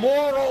a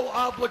moral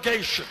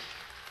obligation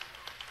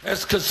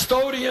as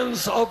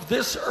custodians of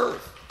this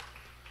earth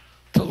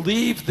to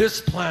leave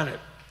this planet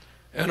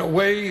in a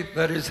way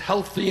that is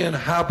healthy and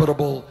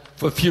habitable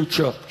for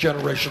future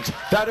generations.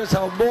 That is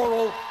our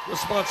moral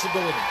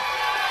responsibility.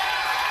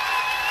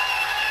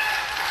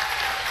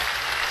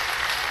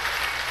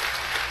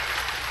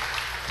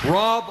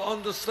 Rob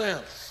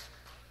understands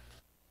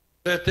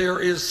that there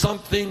is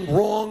something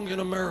wrong in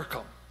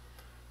America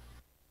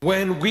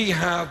when we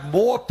have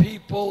more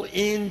people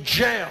in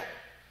jail,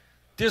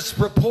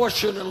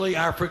 disproportionately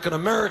African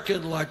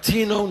American,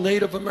 Latino,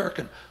 Native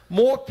American,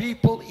 more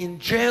people in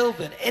jail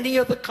than any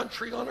other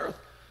country on earth.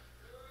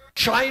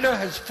 China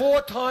has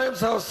 4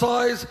 times our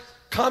size,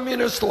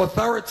 communist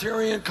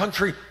authoritarian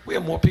country. We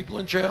have more people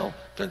in jail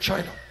than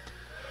China.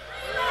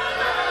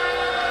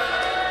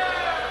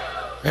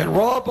 And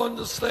Rob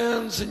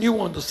understands, and you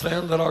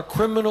understand, that our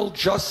criminal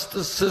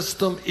justice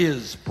system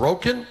is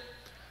broken,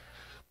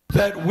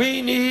 that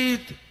we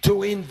need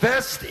to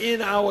invest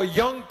in our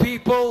young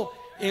people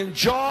in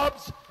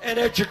jobs and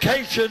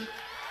education,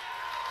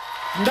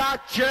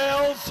 not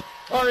jails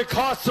or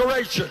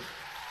incarceration.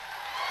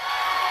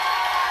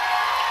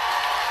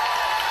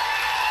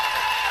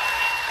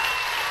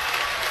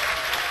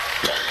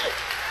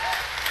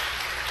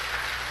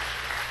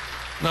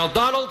 Now,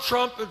 Donald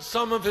Trump and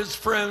some of his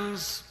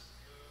friends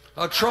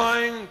are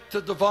trying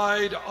to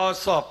divide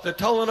us up. They're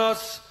telling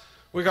us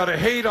we got to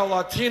hate our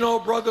Latino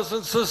brothers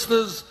and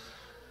sisters,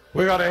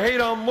 we got to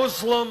hate our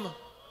Muslim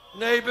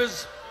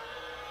neighbors,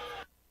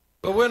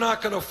 but we're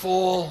not going to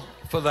fall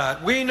for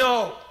that. We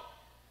know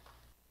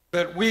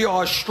that we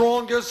are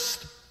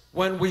strongest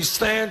when we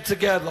stand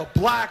together,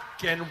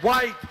 black and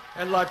white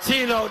and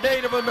Latino,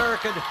 Native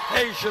American,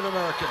 Asian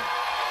American.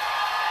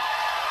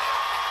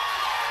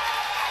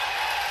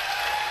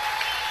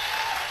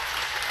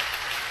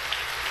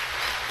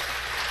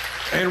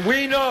 And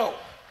we know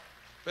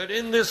that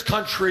in this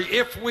country,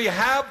 if we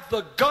have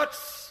the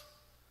guts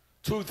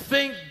to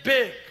think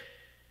big,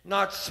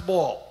 not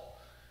small,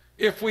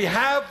 if we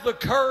have the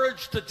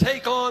courage to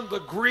take on the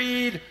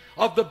greed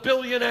of the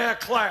billionaire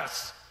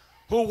class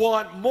who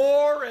want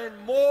more and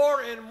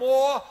more and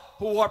more,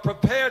 who are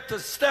prepared to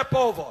step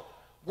over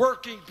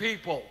working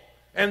people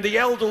and the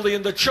elderly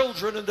and the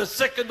children and the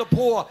sick and the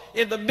poor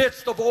in the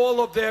midst of all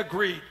of their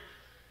greed,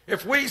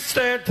 if we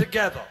stand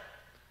together,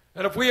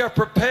 and if we are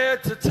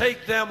prepared to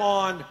take them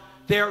on,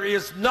 there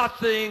is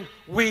nothing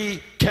we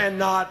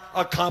cannot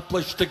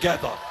accomplish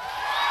together.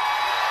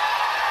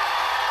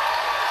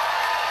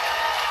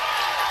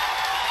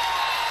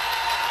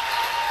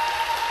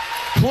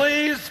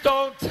 Please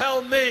don't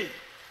tell me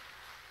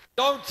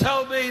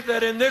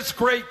that in this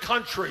great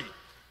country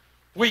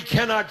we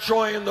cannot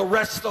join the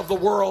rest of the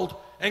world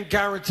and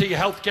guarantee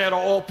health care to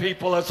all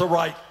people as a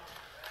right.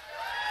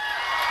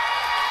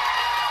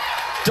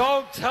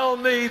 Don't tell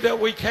me that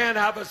we can't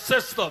have a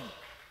system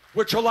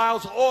which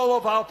allows all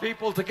of our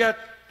people to get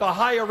the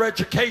higher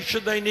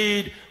education they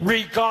need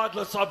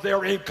regardless of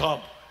their income.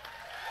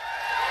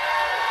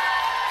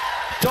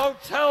 Don't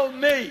tell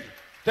me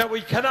that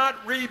we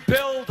cannot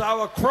rebuild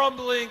our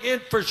crumbling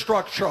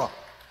infrastructure,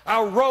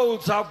 our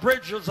roads, our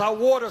bridges, our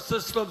water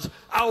systems,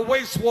 our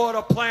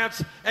wastewater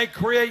plants, and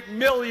create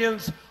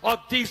millions of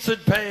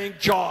decent paying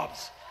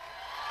jobs.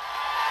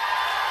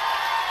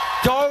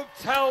 Don't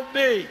tell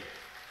me,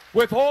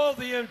 with all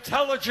the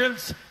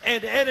intelligence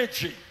and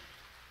energy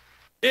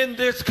in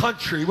this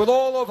country, with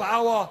all of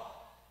our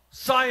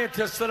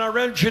scientists and our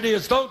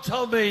engineers, don't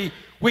tell me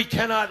we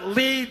cannot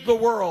lead the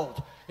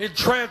world in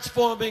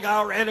transforming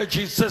our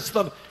energy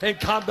system and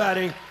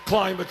combating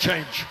climate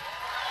change.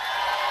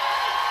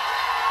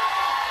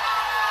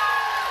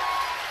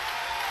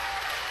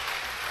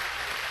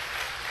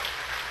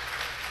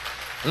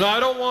 Now, I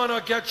don't want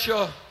to get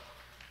you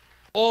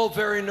all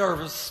very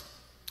nervous,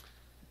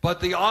 but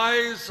the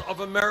eyes of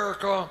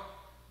America,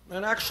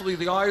 and actually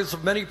the eyes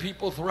of many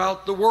people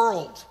throughout the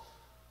world,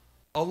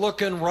 are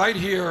looking right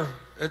here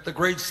at the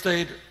great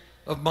state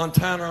of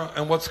Montana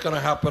and what's going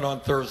to happen on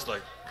Thursday.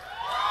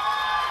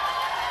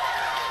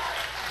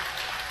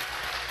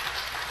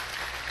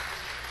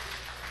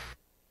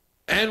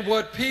 And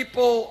what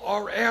people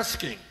are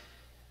asking,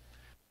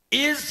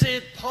 is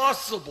it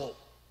possible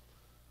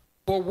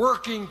for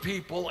working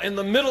people in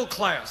the middle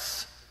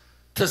class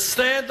to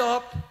stand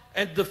up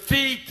and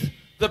defeat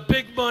the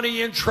big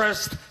money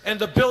interest and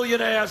the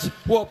billionaires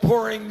who are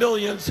pouring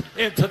millions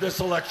into this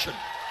election?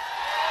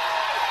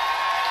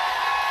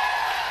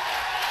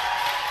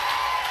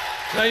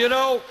 Now, you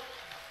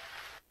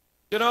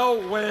know,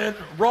 when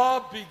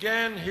Rob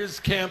began his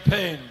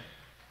campaign,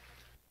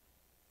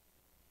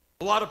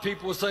 a lot of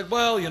people would say,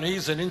 well, you know,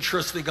 he's an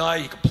interesting guy.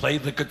 He can play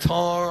the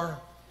guitar,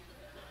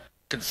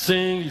 can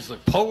sing, he's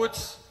like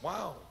poets.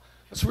 Wow,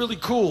 that's really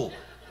cool.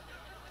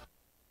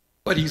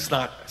 But he's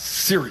not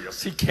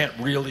serious. He can't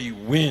really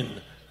win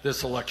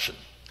this election.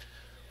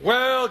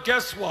 Well,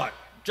 guess what?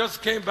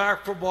 Just came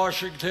back from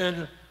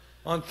Washington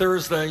on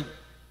Thursday.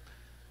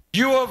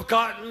 You have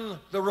gotten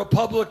the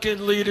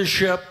Republican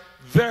leadership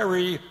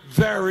very,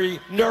 very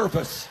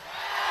nervous.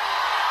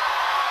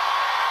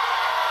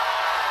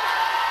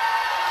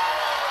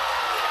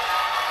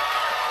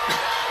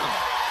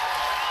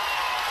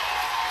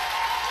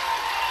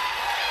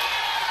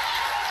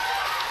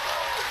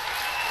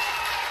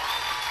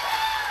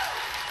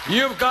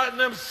 You've gotten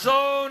them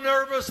so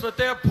nervous that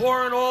they're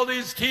pouring all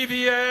these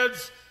TV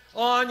ads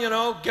on, you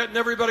know, getting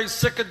everybody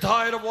sick and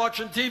tired of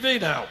watching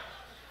TV now.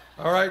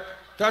 All right?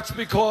 That's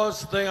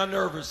because they are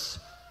nervous.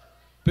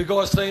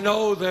 Because they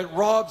know that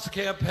Rob's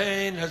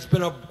campaign has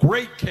been a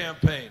great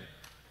campaign.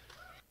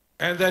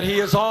 And that he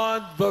is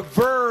on the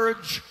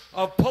verge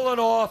of pulling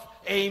off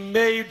a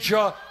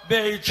major,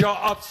 major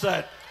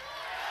upset.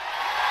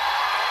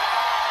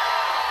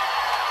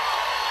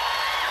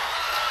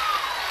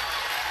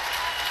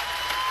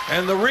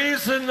 And the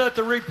reason that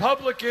the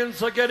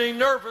Republicans are getting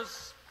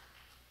nervous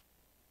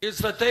is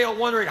that they are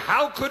wondering,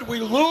 how could we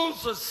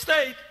lose a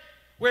state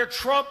where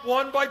Trump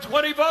won by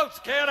 20 votes?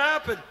 Can't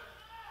happen.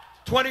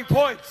 20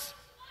 points.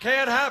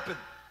 Can't happen.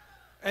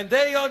 And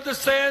they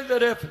understand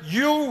that if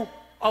you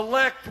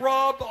elect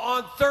Rob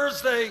on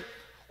Thursday,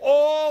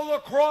 all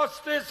across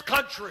this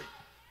country,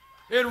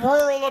 in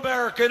rural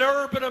America, in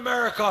urban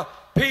America,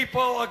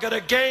 people are going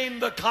to gain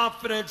the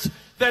confidence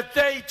that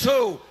they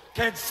too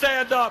can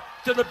stand up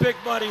to the big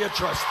money and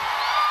trust.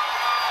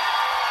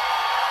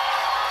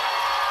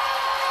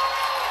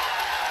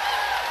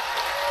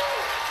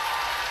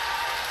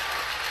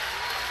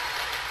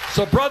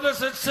 So,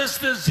 brothers and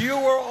sisters, you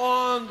are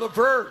on the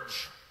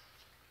verge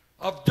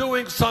of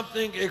doing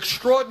something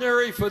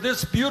extraordinary for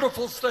this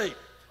beautiful state.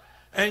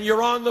 And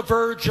you're on the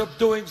verge of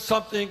doing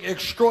something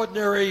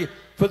extraordinary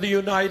for the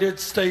United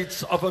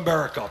States of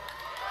America.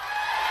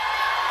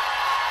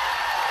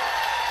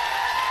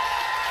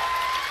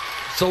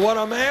 So what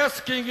I'm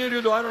asking you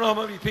to do, I don't know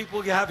how many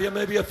people you have here,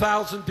 maybe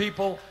 1,000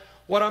 people.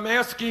 What I'm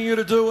asking you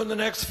to do in the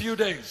next few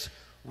days,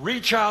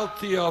 reach out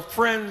to your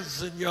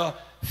friends and your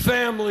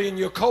family and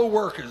your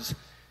co-workers.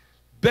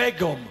 Beg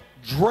them,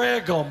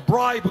 drag them,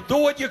 bribe them, do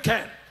what you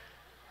can.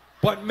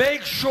 But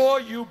make sure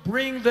you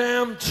bring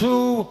them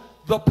to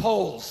the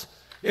polls.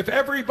 If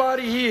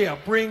everybody here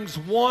brings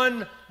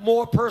one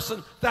more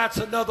person, that's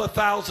another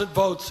 1,000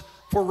 votes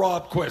for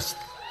Rob Quist.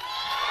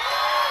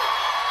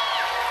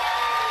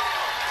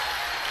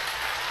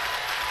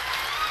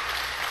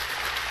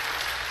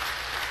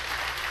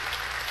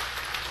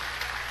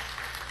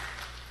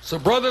 So,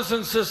 brothers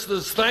and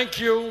sisters, thank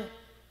you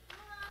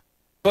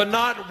for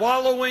not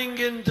wallowing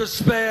in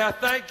despair.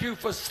 Thank you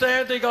for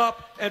standing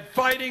up and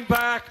fighting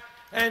back.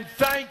 And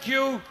thank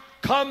you,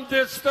 come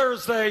this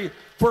Thursday,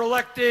 for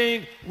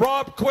electing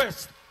Rob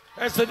Quist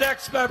as the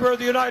next member of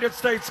the United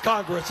States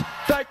Congress.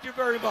 Thank you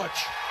very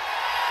much.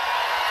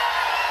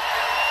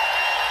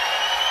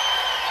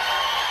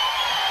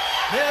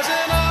 There's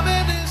an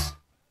ominous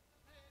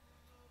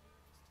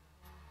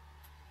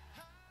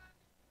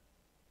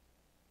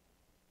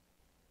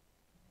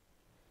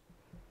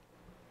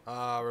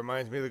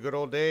Reminds me of the good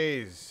old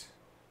days.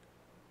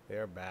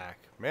 They're back.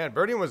 Man,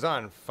 Bernie was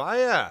on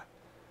fire.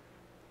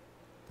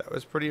 That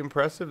was pretty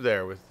impressive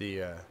there with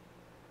the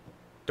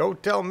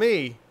Don't Tell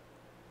Me.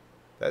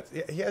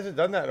 He hasn't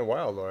done that in a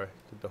while, Laura.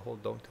 Did the whole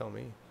Don't Tell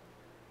Me.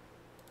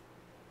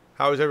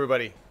 How is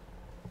everybody?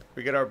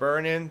 We get our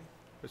burn in. It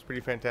was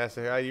pretty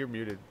fantastic. Ah, you're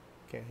muted.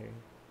 Can't hear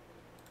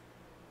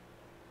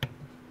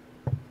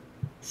you.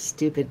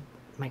 Stupid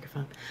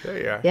microphone.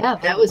 There you are. Yeah,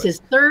 that was his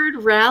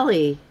third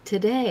rally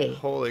today.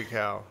 Holy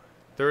cow.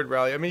 Third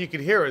rally. I mean, you could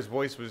hear his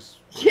voice was...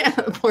 Yeah,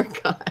 poor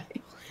guy.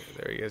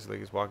 There he is. Like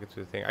he's walking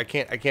through the thing. I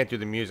can't do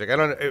the music. I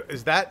don't know.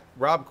 Is that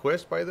Rob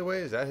Quist, by the way?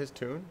 Is that his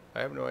tune?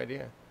 I have no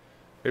idea.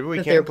 Maybe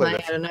we can't play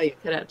that. I don't know. You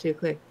cut out too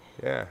quick.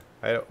 Yeah.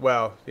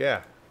 Well,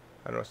 yeah.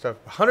 I don't know stuff.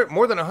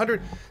 More than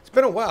 100. It's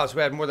been a while since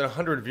we had more than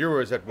 100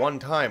 viewers at one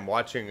time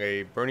watching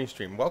a Bernie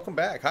stream. Welcome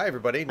back. Hi,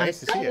 everybody.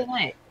 Nice to see you.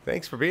 Night.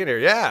 Thanks for being here.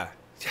 Yeah.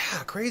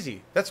 Yeah,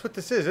 crazy. That's what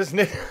this is, isn't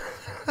it?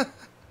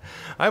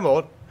 I'm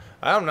old.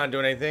 I'm not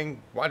doing anything.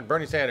 Watch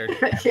Bernie Sanders.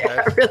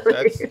 Yeah,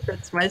 really.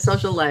 That's my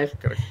social life.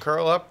 Gonna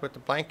curl up with a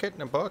blanket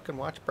and a book and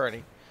watch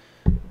Bernie.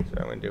 That's what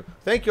I'm gonna do.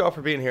 Thank you all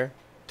for being here.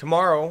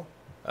 Tomorrow,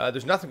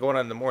 there's nothing going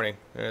on in the morning.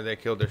 They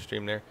killed their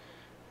stream there.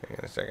 Hang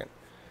on a second.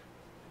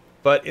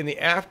 But in the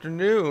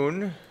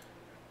afternoon,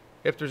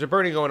 if there's a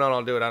Bernie going on,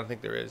 I'll do it. I don't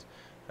think there is.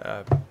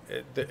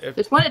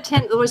 There's one at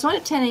 10. There was one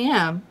at 10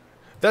 a.m.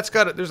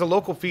 There's a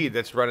local feed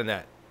that's running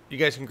that. You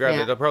guys can grab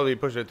it. They'll probably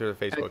push it through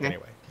the Facebook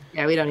anyway.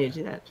 Yeah, we don't need to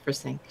do that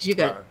first thing. Because you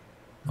got...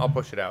 I'll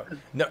push it out.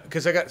 No,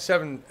 because I got at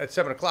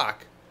 7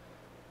 o'clock,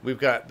 we've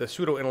got the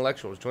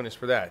pseudo-intellectuals. Join us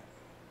for that.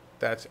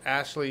 That's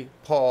Ashley,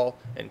 Paul,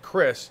 and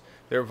Chris.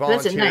 They're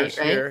volunteers that's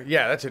at night, here. Right?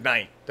 Yeah, that's at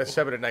night. That's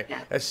 7 at night.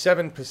 Yeah. That's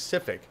 7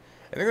 Pacific.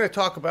 And they're going to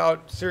talk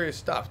about serious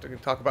stuff. They're going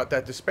to talk about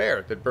that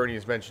despair that Bernie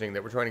is mentioning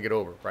that we're trying to get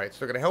over, right? So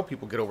they're going to help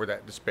people get over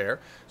that despair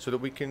so that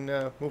we can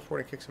move forward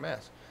and kick some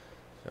ass.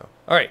 So,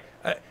 all right.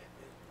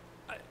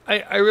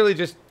 I really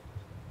just...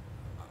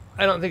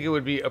 I don't think it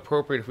would be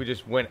appropriate if we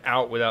just went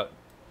out without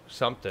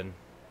something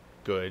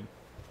good,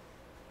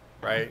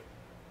 right?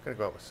 Gotta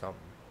go out with something,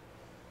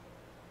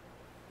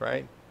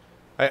 right?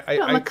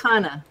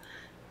 Makana.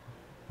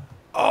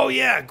 Oh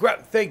yeah,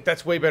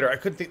 that's way better. I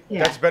couldn't think.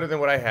 Yeah. That's better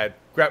than what I had.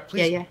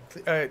 Please.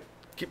 Yeah.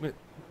 Give me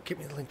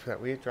the link for that.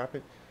 Will you drop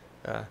it?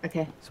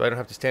 Okay. So I don't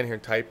have to stand here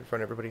and type in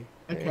front of everybody.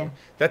 Okay.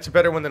 That's a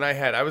better one than I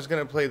had. I was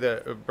going to play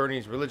the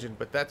Bernie's Religion,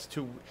 but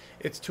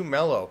it's too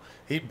mellow.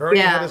 Bernie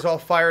had us all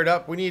fired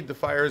up. We need the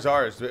Fire Is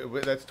Ours.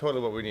 That's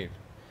totally what we need.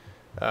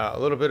 A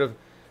little bit of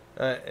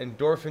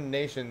endorphin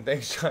nation.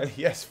 Thanks, Johnny.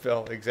 Yes,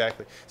 Phil.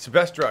 Exactly. It's the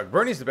best drug.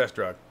 Bernie's the best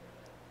drug.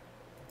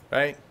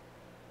 Right?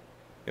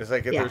 It's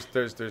like if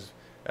there's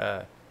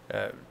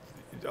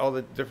all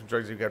the different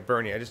drugs you've got.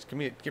 Bernie.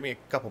 Give me a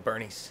couple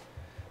Bernies.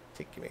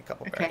 Give me a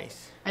couple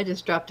Bernies. I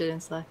just dropped it in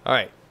Slack. All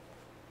right.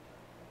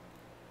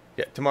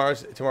 Yeah,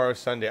 tomorrow's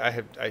Sunday.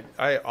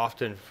 I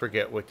often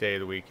forget what day of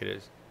the week it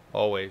is.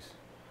 Always.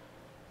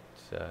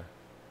 It's,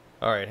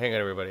 all right, hang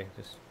on, everybody.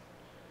 Just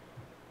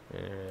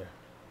there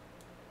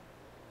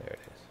it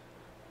is.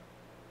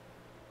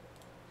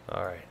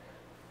 All right.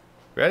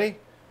 Ready?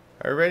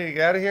 Are we ready to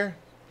get out of here?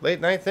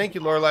 Late night. Thank you,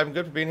 Laura Live and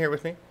Good, for being here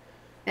with me.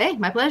 Hey,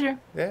 my pleasure.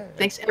 Yeah.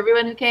 Thanks to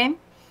everyone who came.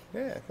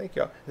 Yeah, thank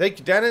you all. Thank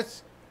you,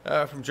 Dennis.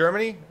 From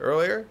Germany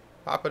earlier,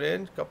 popping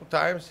in a couple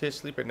times. He's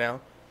sleeping now.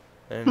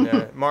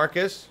 And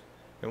Marcus.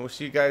 And we'll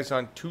see you guys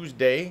on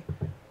Tuesday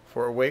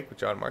for Awake with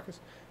John Marcus.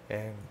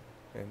 And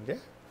yeah,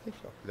 thank you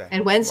all for that.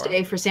 And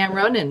Wednesday for Sam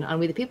Ronan on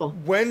We the People.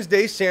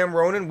 Wednesday, Sam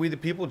Ronan, We the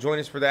People, join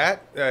us for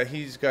that.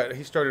 He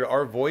started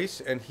Our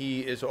Voice, and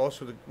he is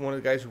also one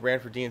of the guys who ran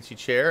for DNC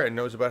chair and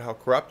knows about how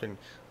corrupt and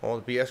all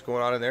the BS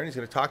going on in there. And he's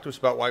going to talk to us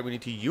about why we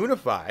need to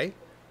unify,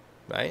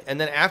 right?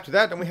 And then after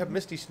that, then we have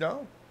Misty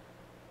Snow.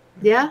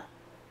 Yeah.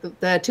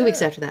 2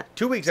 weeks after that.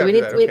 2 weeks so after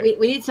that. Okay.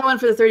 We need someone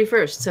for the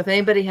 31st. So if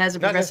anybody has a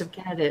progressive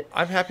candidate.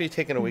 I'm happy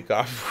taking a week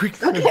off.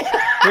 Okay.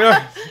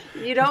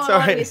 You don't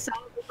want to be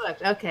solidly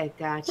booked. Okay,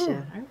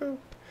 gotcha.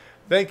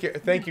 Thank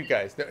you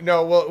guys.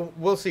 No, well,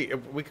 we'll see.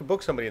 We can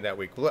book somebody in that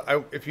week.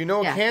 If you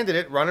know a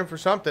candidate running for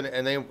something,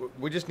 and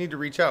we just need to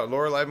reach out.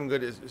 Laura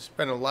Livengood is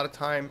spending a lot of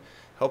time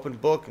helping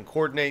book and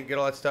coordinate, get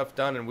all that stuff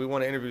done, and we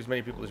want to interview as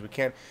many people as we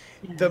can.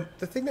 Yeah.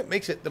 The thing that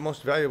makes it the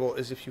most valuable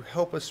is if you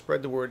help us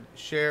spread the word,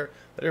 share,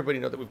 let everybody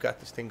know that we've got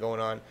this thing going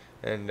on.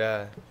 And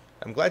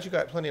I'm glad you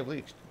got plenty of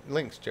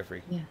links,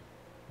 Jeffrey. Yeah.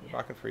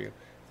 Rocking for you.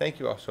 Thank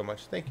you all so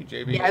much. Thank you,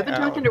 JB. Yeah, I've been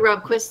talking to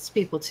Rob Quist's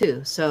people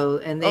too. So,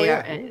 and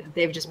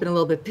they've just been a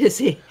little bit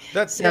busy.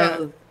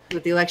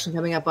 With the election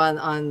coming up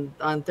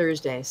on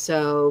Thursday.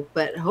 So,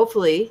 but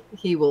hopefully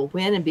he will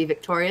win and be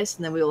victorious,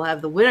 and then we will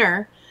have the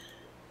winner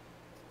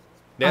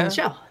on the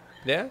show.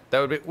 Yeah, that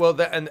would be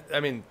and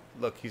I mean,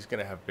 look, he's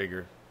gonna have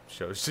bigger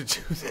shows to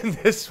do than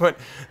this one.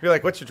 You're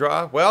like, what's your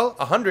draw? Well,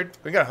 100.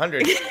 We got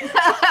 100.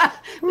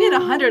 We had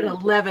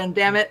 111.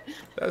 Damn it.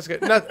 That was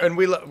good. And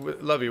we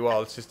love you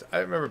all. It's just I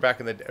remember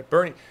back in the day,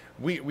 Bernie.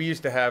 We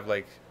used to have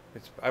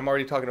I'm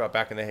already talking about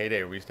back in the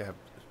heyday. We used to have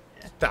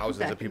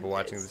thousands of people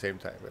watching at the same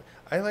time. But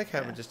I like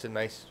having just a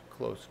nice,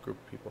 close group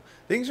of people.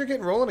 Things are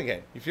getting rolling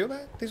again. You feel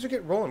that? Things are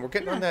getting rolling. We're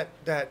getting on that.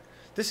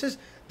 This isn't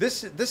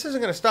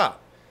going to stop.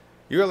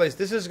 You realize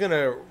this is going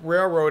to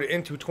railroad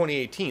into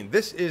 2018.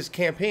 This is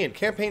campaign.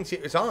 Campaign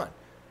is on.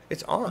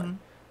 It's on. Mm-hmm.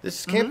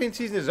 This campaign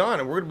season is on,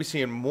 and we're going to be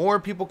seeing more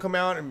people come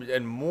out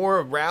and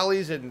more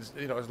rallies. And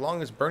as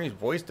long as Bernie's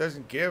voice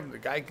doesn't give, the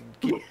guy can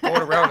keep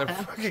going around the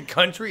fucking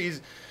country.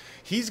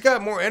 He's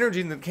got more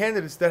energy than the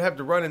candidates that have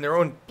to run in their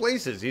own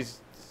places.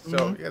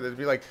 They'd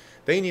be like,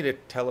 they need a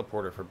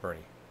teleporter for Bernie.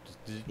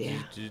 Just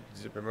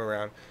zip him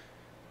around.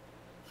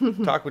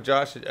 Talk with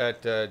Josh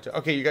at.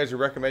 Okay, you guys are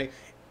recommending.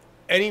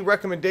 Any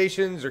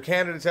recommendations or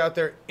candidates out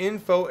there,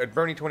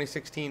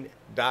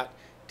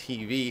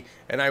 info@bernie2016.tv.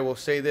 And I will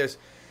say this,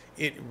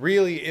 it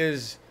really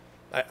is,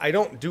 I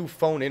don't do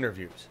phone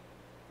interviews.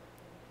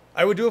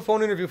 I would do a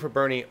phone interview for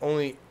Bernie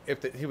only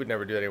if he would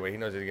never do that anyway. He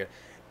knows it again.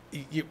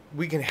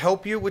 We can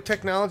help you with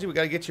technology. We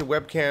got to get you a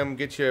webcam,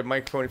 get you a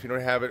microphone if you don't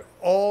have it.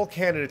 All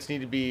candidates need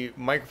to be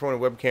microphone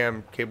and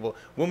webcam capable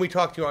when we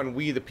talk to you on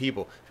We the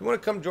People. If you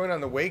want to come join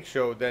on the Wake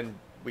Show, then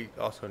we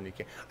also need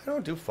I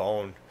don't do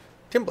phone.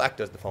 Tim Black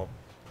does the phone.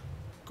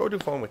 Go do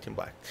phone with Tim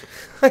Black.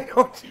 I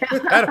don't do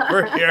that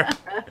over here.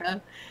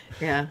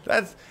 Yeah.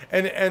 That's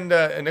and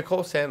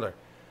Nicole Sandler,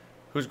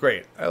 who's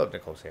great. I love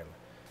Nicole Sandler.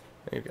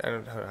 I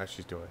don't know how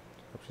she's doing.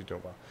 Hope she's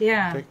doing well.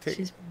 Yeah.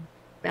 She's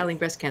battling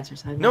breast cancer.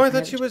 So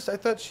I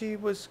thought she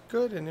was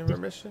good and in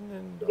remission.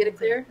 And you get it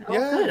cleared? Oh,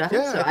 good. I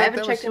hope so. I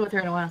haven't checked in with her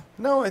in a while.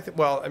 No,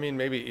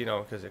 maybe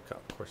because of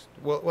course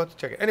we'll have to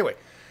check it anyway.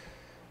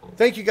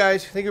 Thank you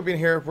guys. Thank you for being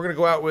here. We're gonna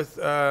go out with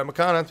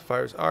McConnell, The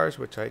Fire Is Ours,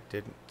 which I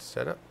didn't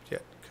set up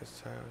yet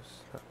because I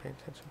was not paying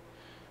attention.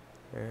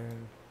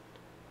 And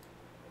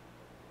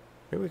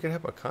maybe we could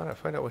have McConnell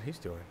find out what he's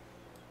doing.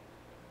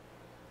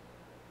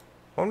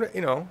 I wonder,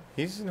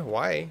 he's in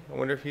Hawaii. I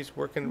wonder if he's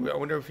working. I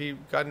wonder if he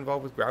got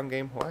involved with Ground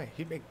Game Hawaii.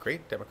 He'd make a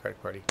great Democratic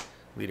Party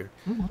leader.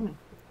 Mm-hmm.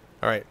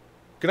 All right.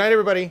 Good night,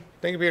 everybody.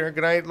 Thank you for being here.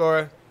 Good night,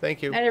 Laura.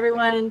 Thank you. Good night,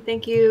 everyone.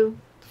 Thank you.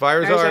 The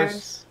Fire Is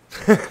Ours.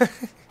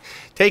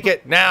 Take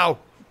it now.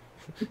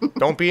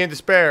 Don't be in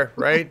despair,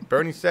 right?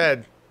 Bernie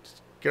said,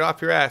 just get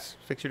off your ass.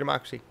 Fix your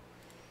democracy.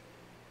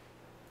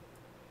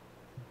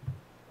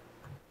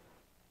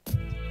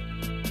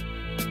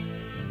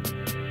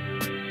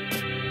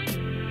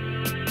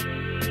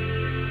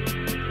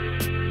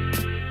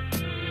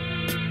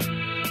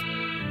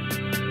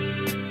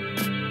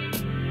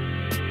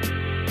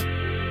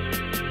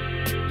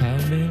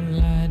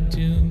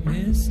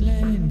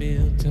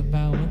 joked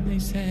about what they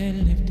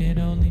said, lifted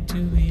only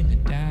to be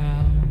let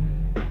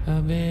down.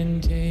 I've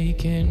been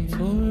taken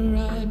for a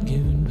ride,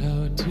 given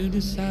power to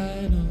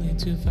decide, only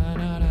to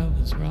find out I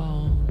was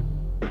wrong.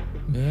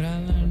 But I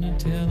learned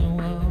to tell the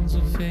ones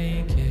who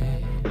fake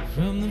it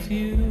from the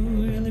few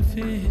who really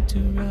fit to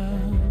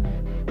run.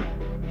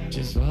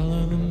 Just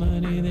follow the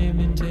money they've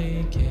been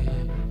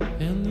taking,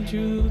 and the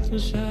truth will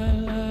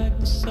shine like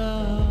the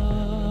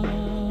sun.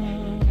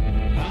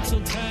 I'm so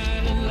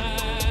tired of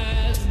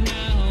lies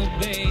now,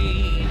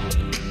 babe.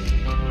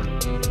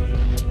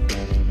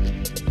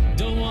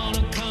 Don't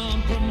wanna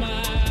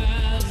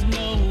compromise,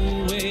 no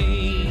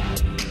way.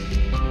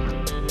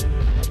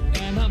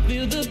 And I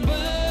feel the burn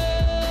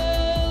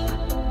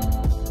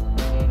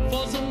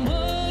for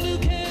someone who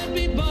can't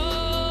be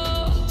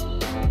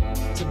bought,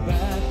 to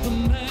back the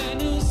man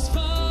who's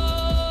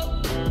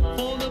fought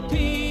for the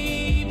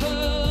people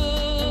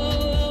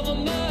of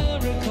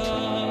America.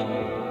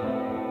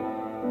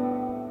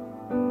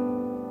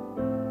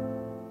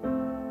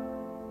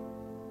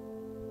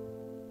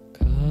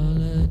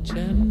 Color,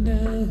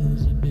 gender,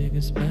 who's the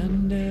biggest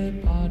spender,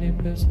 party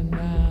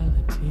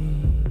personality.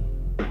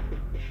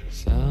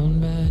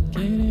 Soundbite,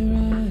 get it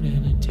right,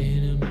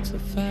 entertainer, it's a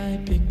fight,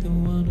 pick the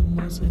one who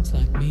most looks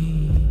like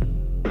me.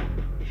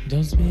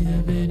 Don't speak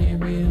of any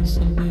real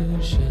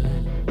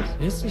solutions,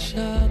 it's a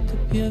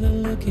shortcut you're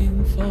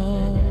looking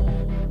for.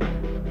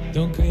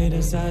 Don't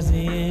criticize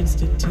the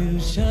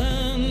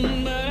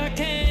institution, but I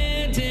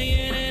can't take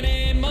it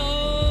anymore.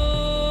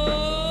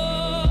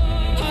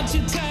 Aren't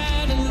you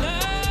tired of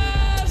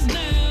lies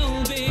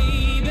now,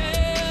 baby?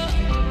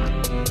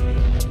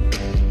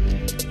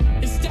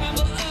 It's time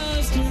for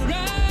us to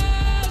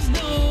rise,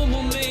 no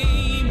more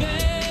maybe.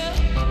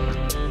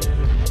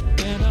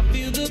 And I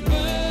feel the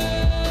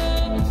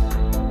burn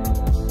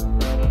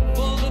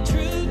for the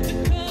truth to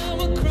come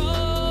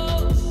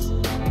across,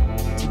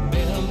 to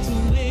melt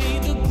away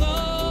the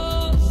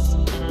thoughts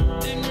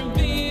and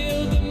reveal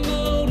the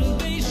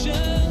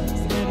motivations.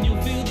 And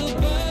you'll feel the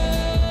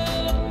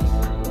burn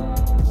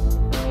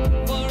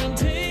for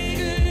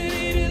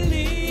integrity to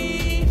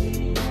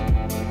lead,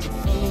 to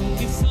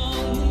focus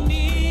on the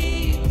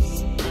needs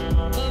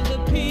of the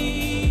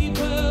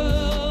people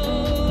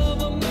of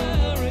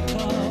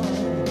America.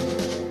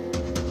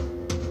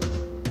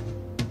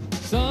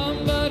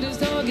 Somebody's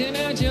talking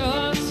at your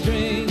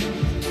heartstrings,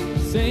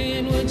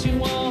 saying what you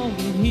want